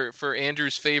for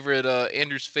Andrew's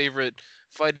favorite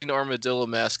fighting armadillo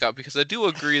mascot, because I do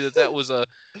agree that was a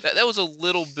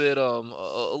little bit a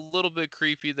little bit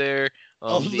creepy there.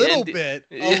 A little bit.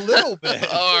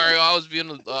 All right, I was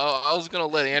gonna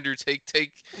let Andrew take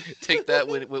that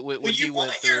when he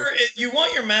went through. You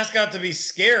want your mascot to be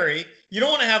scary. You don't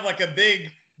want to have like a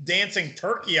big dancing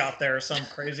turkey out there or some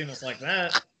craziness like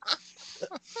that.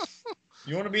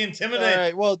 You want to be intimidated. All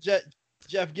right. Well, Jeff,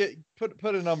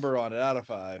 put a number on it out of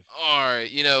 5. All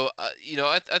right.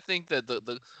 I think that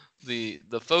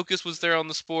the focus was there on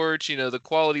the sports. The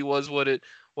quality was what it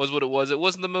was. It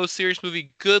wasn't the most serious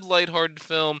movie. Good lighthearted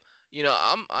film.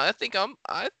 I think I'm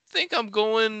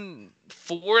going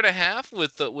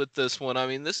 4.5 with this one. I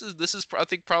mean, this is I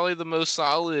think probably the most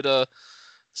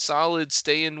solid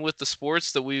staying with the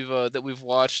sports that we've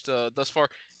watched thus far.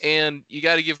 And you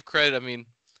got to give credit. I mean,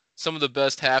 some of the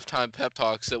best halftime pep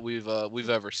talks that we've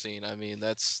ever seen. I mean,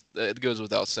 it goes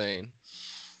without saying.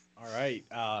 All right,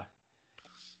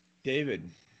 David.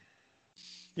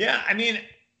 Yeah, I mean,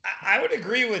 I would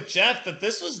agree with Jeff that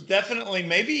this was definitely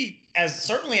maybe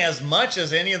certainly as much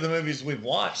as any of the movies we've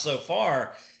watched so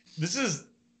far. This is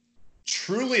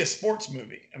truly a sports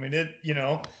movie. I mean,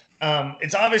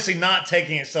 it's obviously not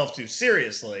taking itself too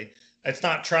seriously. It's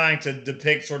not trying to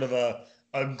depict sort of a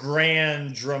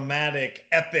grand, dramatic,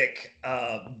 epic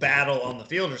battle on the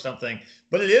field or something,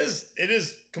 but it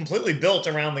is completely built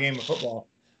around the game of football.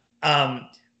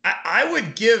 I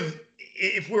would give,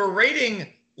 if we're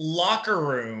rating locker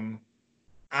room,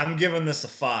 I'm giving this a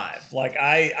 5. Like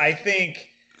I think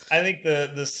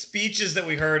the speeches that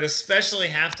we heard, especially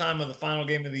halftime of the final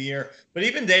game of the year, but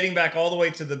even dating back all the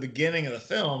way to the beginning of the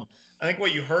film, I think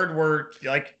what you heard were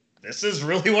like, this is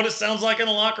really what it sounds like in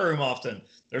a locker room often.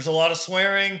 There's a lot of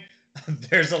swearing.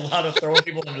 There's a lot of throwing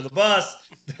people under the bus.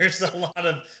 There's a lot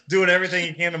of doing everything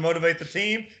you can to motivate the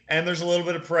team. And there's a little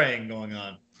bit of praying going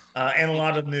on and a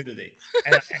lot of nudity.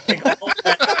 And I think all of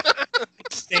that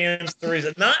stands to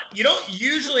reason. You don't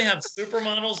usually have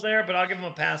supermodels there, but I'll give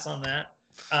them a pass on that.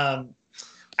 I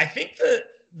think the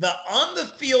on the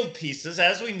field pieces,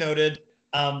 as we noted,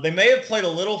 they may have played a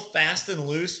little fast and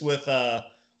loose with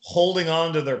holding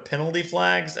on to their penalty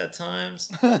flags at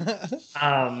times.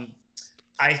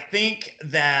 I think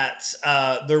that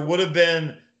there would have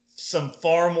been some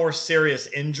far more serious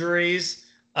injuries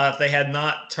if they had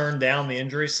not turned down the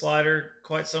injury slider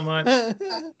quite so much.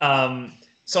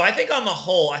 So I think on the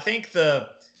whole, I think the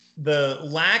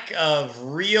lack of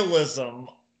realism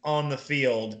on the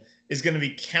field is going to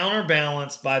be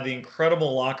counterbalanced by the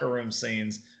incredible locker room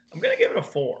scenes. I'm going to give it a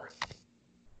 4.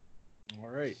 All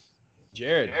right.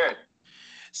 Jared.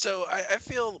 So I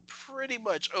feel pretty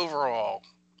much overall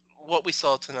what we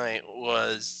saw tonight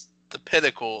was the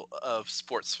pinnacle of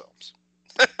sports films.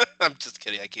 I'm just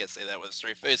kidding. I can't say that with a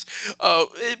straight face. But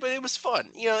it was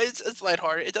fun. It's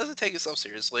lighthearted. It doesn't take itself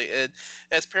seriously. And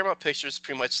as Paramount Pictures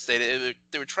pretty much stated,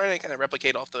 they were trying to kind of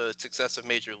replicate off the success of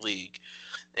Major League.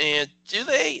 And do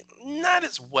they? Not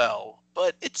as well,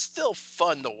 but it's still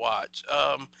fun to watch.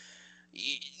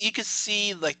 You could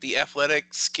see like the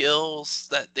athletic skills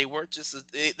that they weren't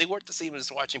the same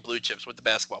as watching Blue Chips with the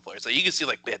basketball players. Like you can see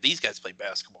like, man, these guys play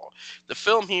basketball. The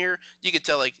film here, you could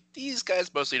tell like these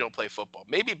guys mostly don't play football.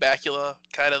 Maybe Bakula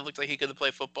kind of looked like he could have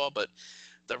played football, but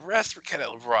the rest were kind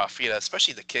of rough,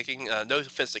 especially the kicking. No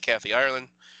offense to Kathy Ireland.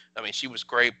 I mean, she was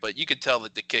great, but you could tell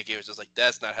that the kicking was just like,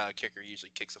 that's not how a kicker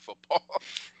usually kicks a football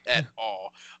at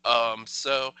all.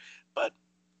 But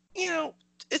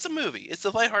it's a movie. It's a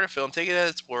lighthearted film. Take it at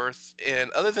its worth.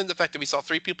 And other than the fact that we saw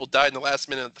 3 people die in the last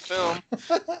minute of the film,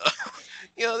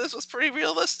 this was pretty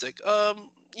realistic. And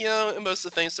most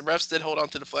of the things, the refs did hold on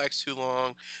to the flags too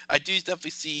long. I do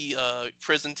definitely see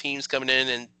prison teams coming in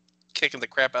and kicking the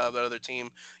crap out of the other team.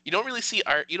 You don't see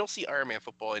Iron Man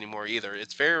football anymore either.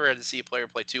 It's very rare to see a player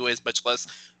play 2 ways, much less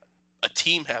a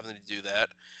team having to do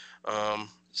that.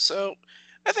 So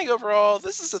I think overall,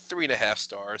 this is a 3.5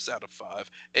 stars out of 5.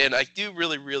 And I do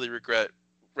really, really regret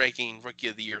ranking Rookie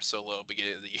of the Year so low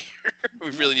beginning of the year.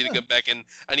 We really need to go back and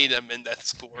I need to amend that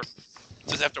score.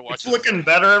 Just after watching it's looking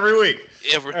better every week.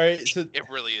 All right, so it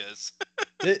really is.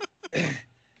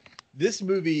 This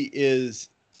movie is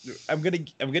I'm gonna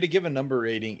give a number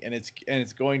rating, and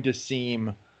it's going to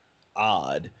seem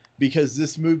odd because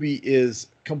this movie is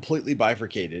completely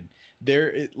bifurcated.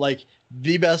 Like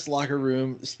the best locker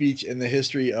room speech in the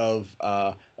history of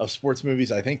sports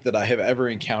movies, I think, that I have ever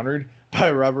encountered by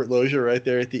Robert Loggia right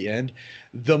there at the end.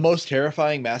 The most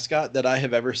terrifying mascot that I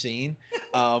have ever seen.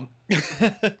 So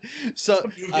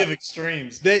movie of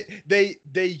extremes. They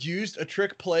used a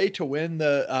trick play to win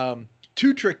the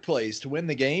 2 trick plays to win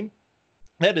the game.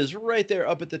 That is right there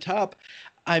up at the top.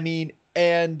 I mean,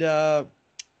 and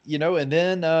and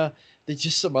then there's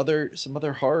just some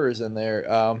other horrors in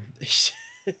there.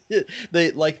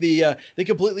 They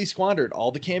completely squandered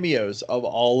all the cameos of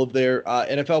all of their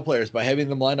NFL players by having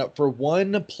them line up for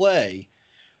one play,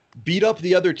 beat up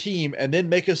the other team, and then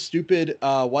make a stupid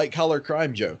white collar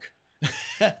crime joke.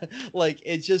 Like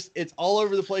it's all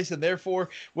over the place, and therefore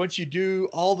once you do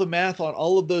all the math on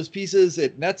all of those pieces,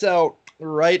 it nets out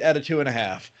right at a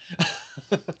 2.5.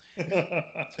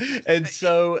 And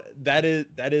so that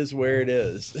is where it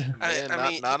is.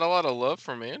 I mean, not a lot of love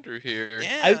from Andrew here.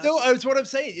 Yeah. I know. That's what I'm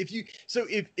saying. If you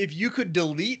could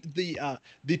delete the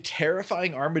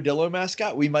terrifying armadillo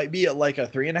mascot, we might be at like a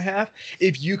 3.5.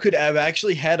 If you could have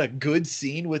actually had a good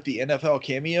scene with the NFL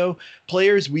cameo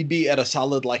players, we'd be at a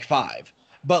solid like 5.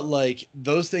 But like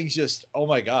those things, just oh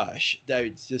my gosh,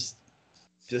 that's just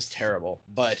terrible.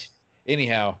 But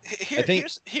anyhow, I think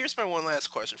here's my one last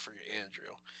question for you,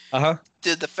 Andrew.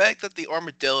 Did the fact that the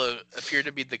armadillo appeared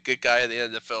to be the good guy at the end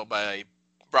of the film by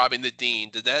robbing the dean,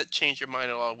 did that change your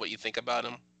mind at all? What you think about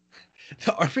him?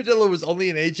 The armadillo was only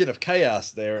an agent of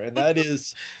chaos there, and that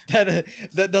is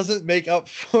that doesn't make up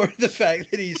for the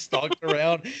fact that he stalked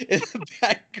around in the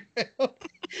background,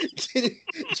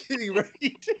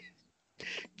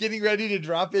 getting ready to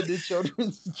drop into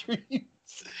children's dreams.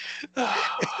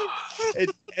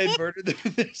 and murder them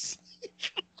in their sleep.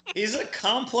 He's a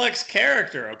complex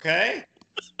character, okay?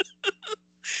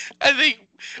 I think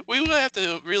we will have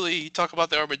to really talk about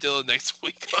the armadillo next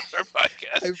week on our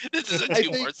podcast. This is a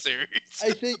 2-part series.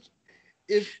 I think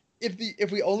if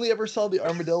we only ever saw the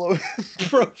armadillo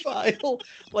profile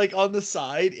like on the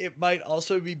side, it might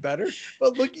also be better.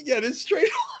 But looking at it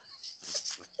straight on,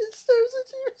 it stares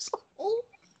into your soul.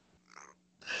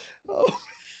 Oh.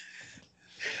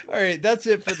 All right, that's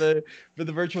it for the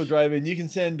virtual drive-in. You can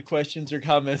send questions or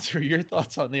comments or your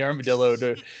thoughts on the armadillo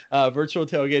to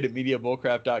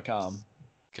virtualtailgate@mediabullcrap.com. You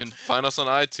can find us on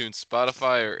iTunes,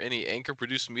 Spotify, or any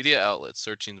Anchor-produced media outlet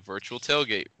searching Virtual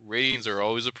Tailgate. Ratings are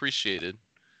always appreciated.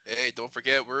 Hey, don't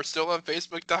forget, we're still on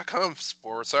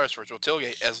Facebook.com/Virtual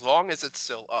Tailgate, as long as it's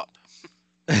still up.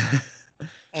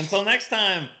 Until next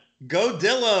time, go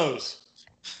Dillos!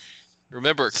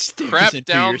 Remember, crap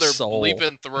down their soul.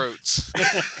 bleeping throats.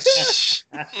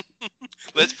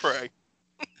 Let's pray.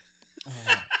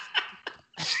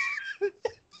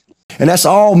 And that's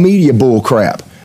all media bull crap.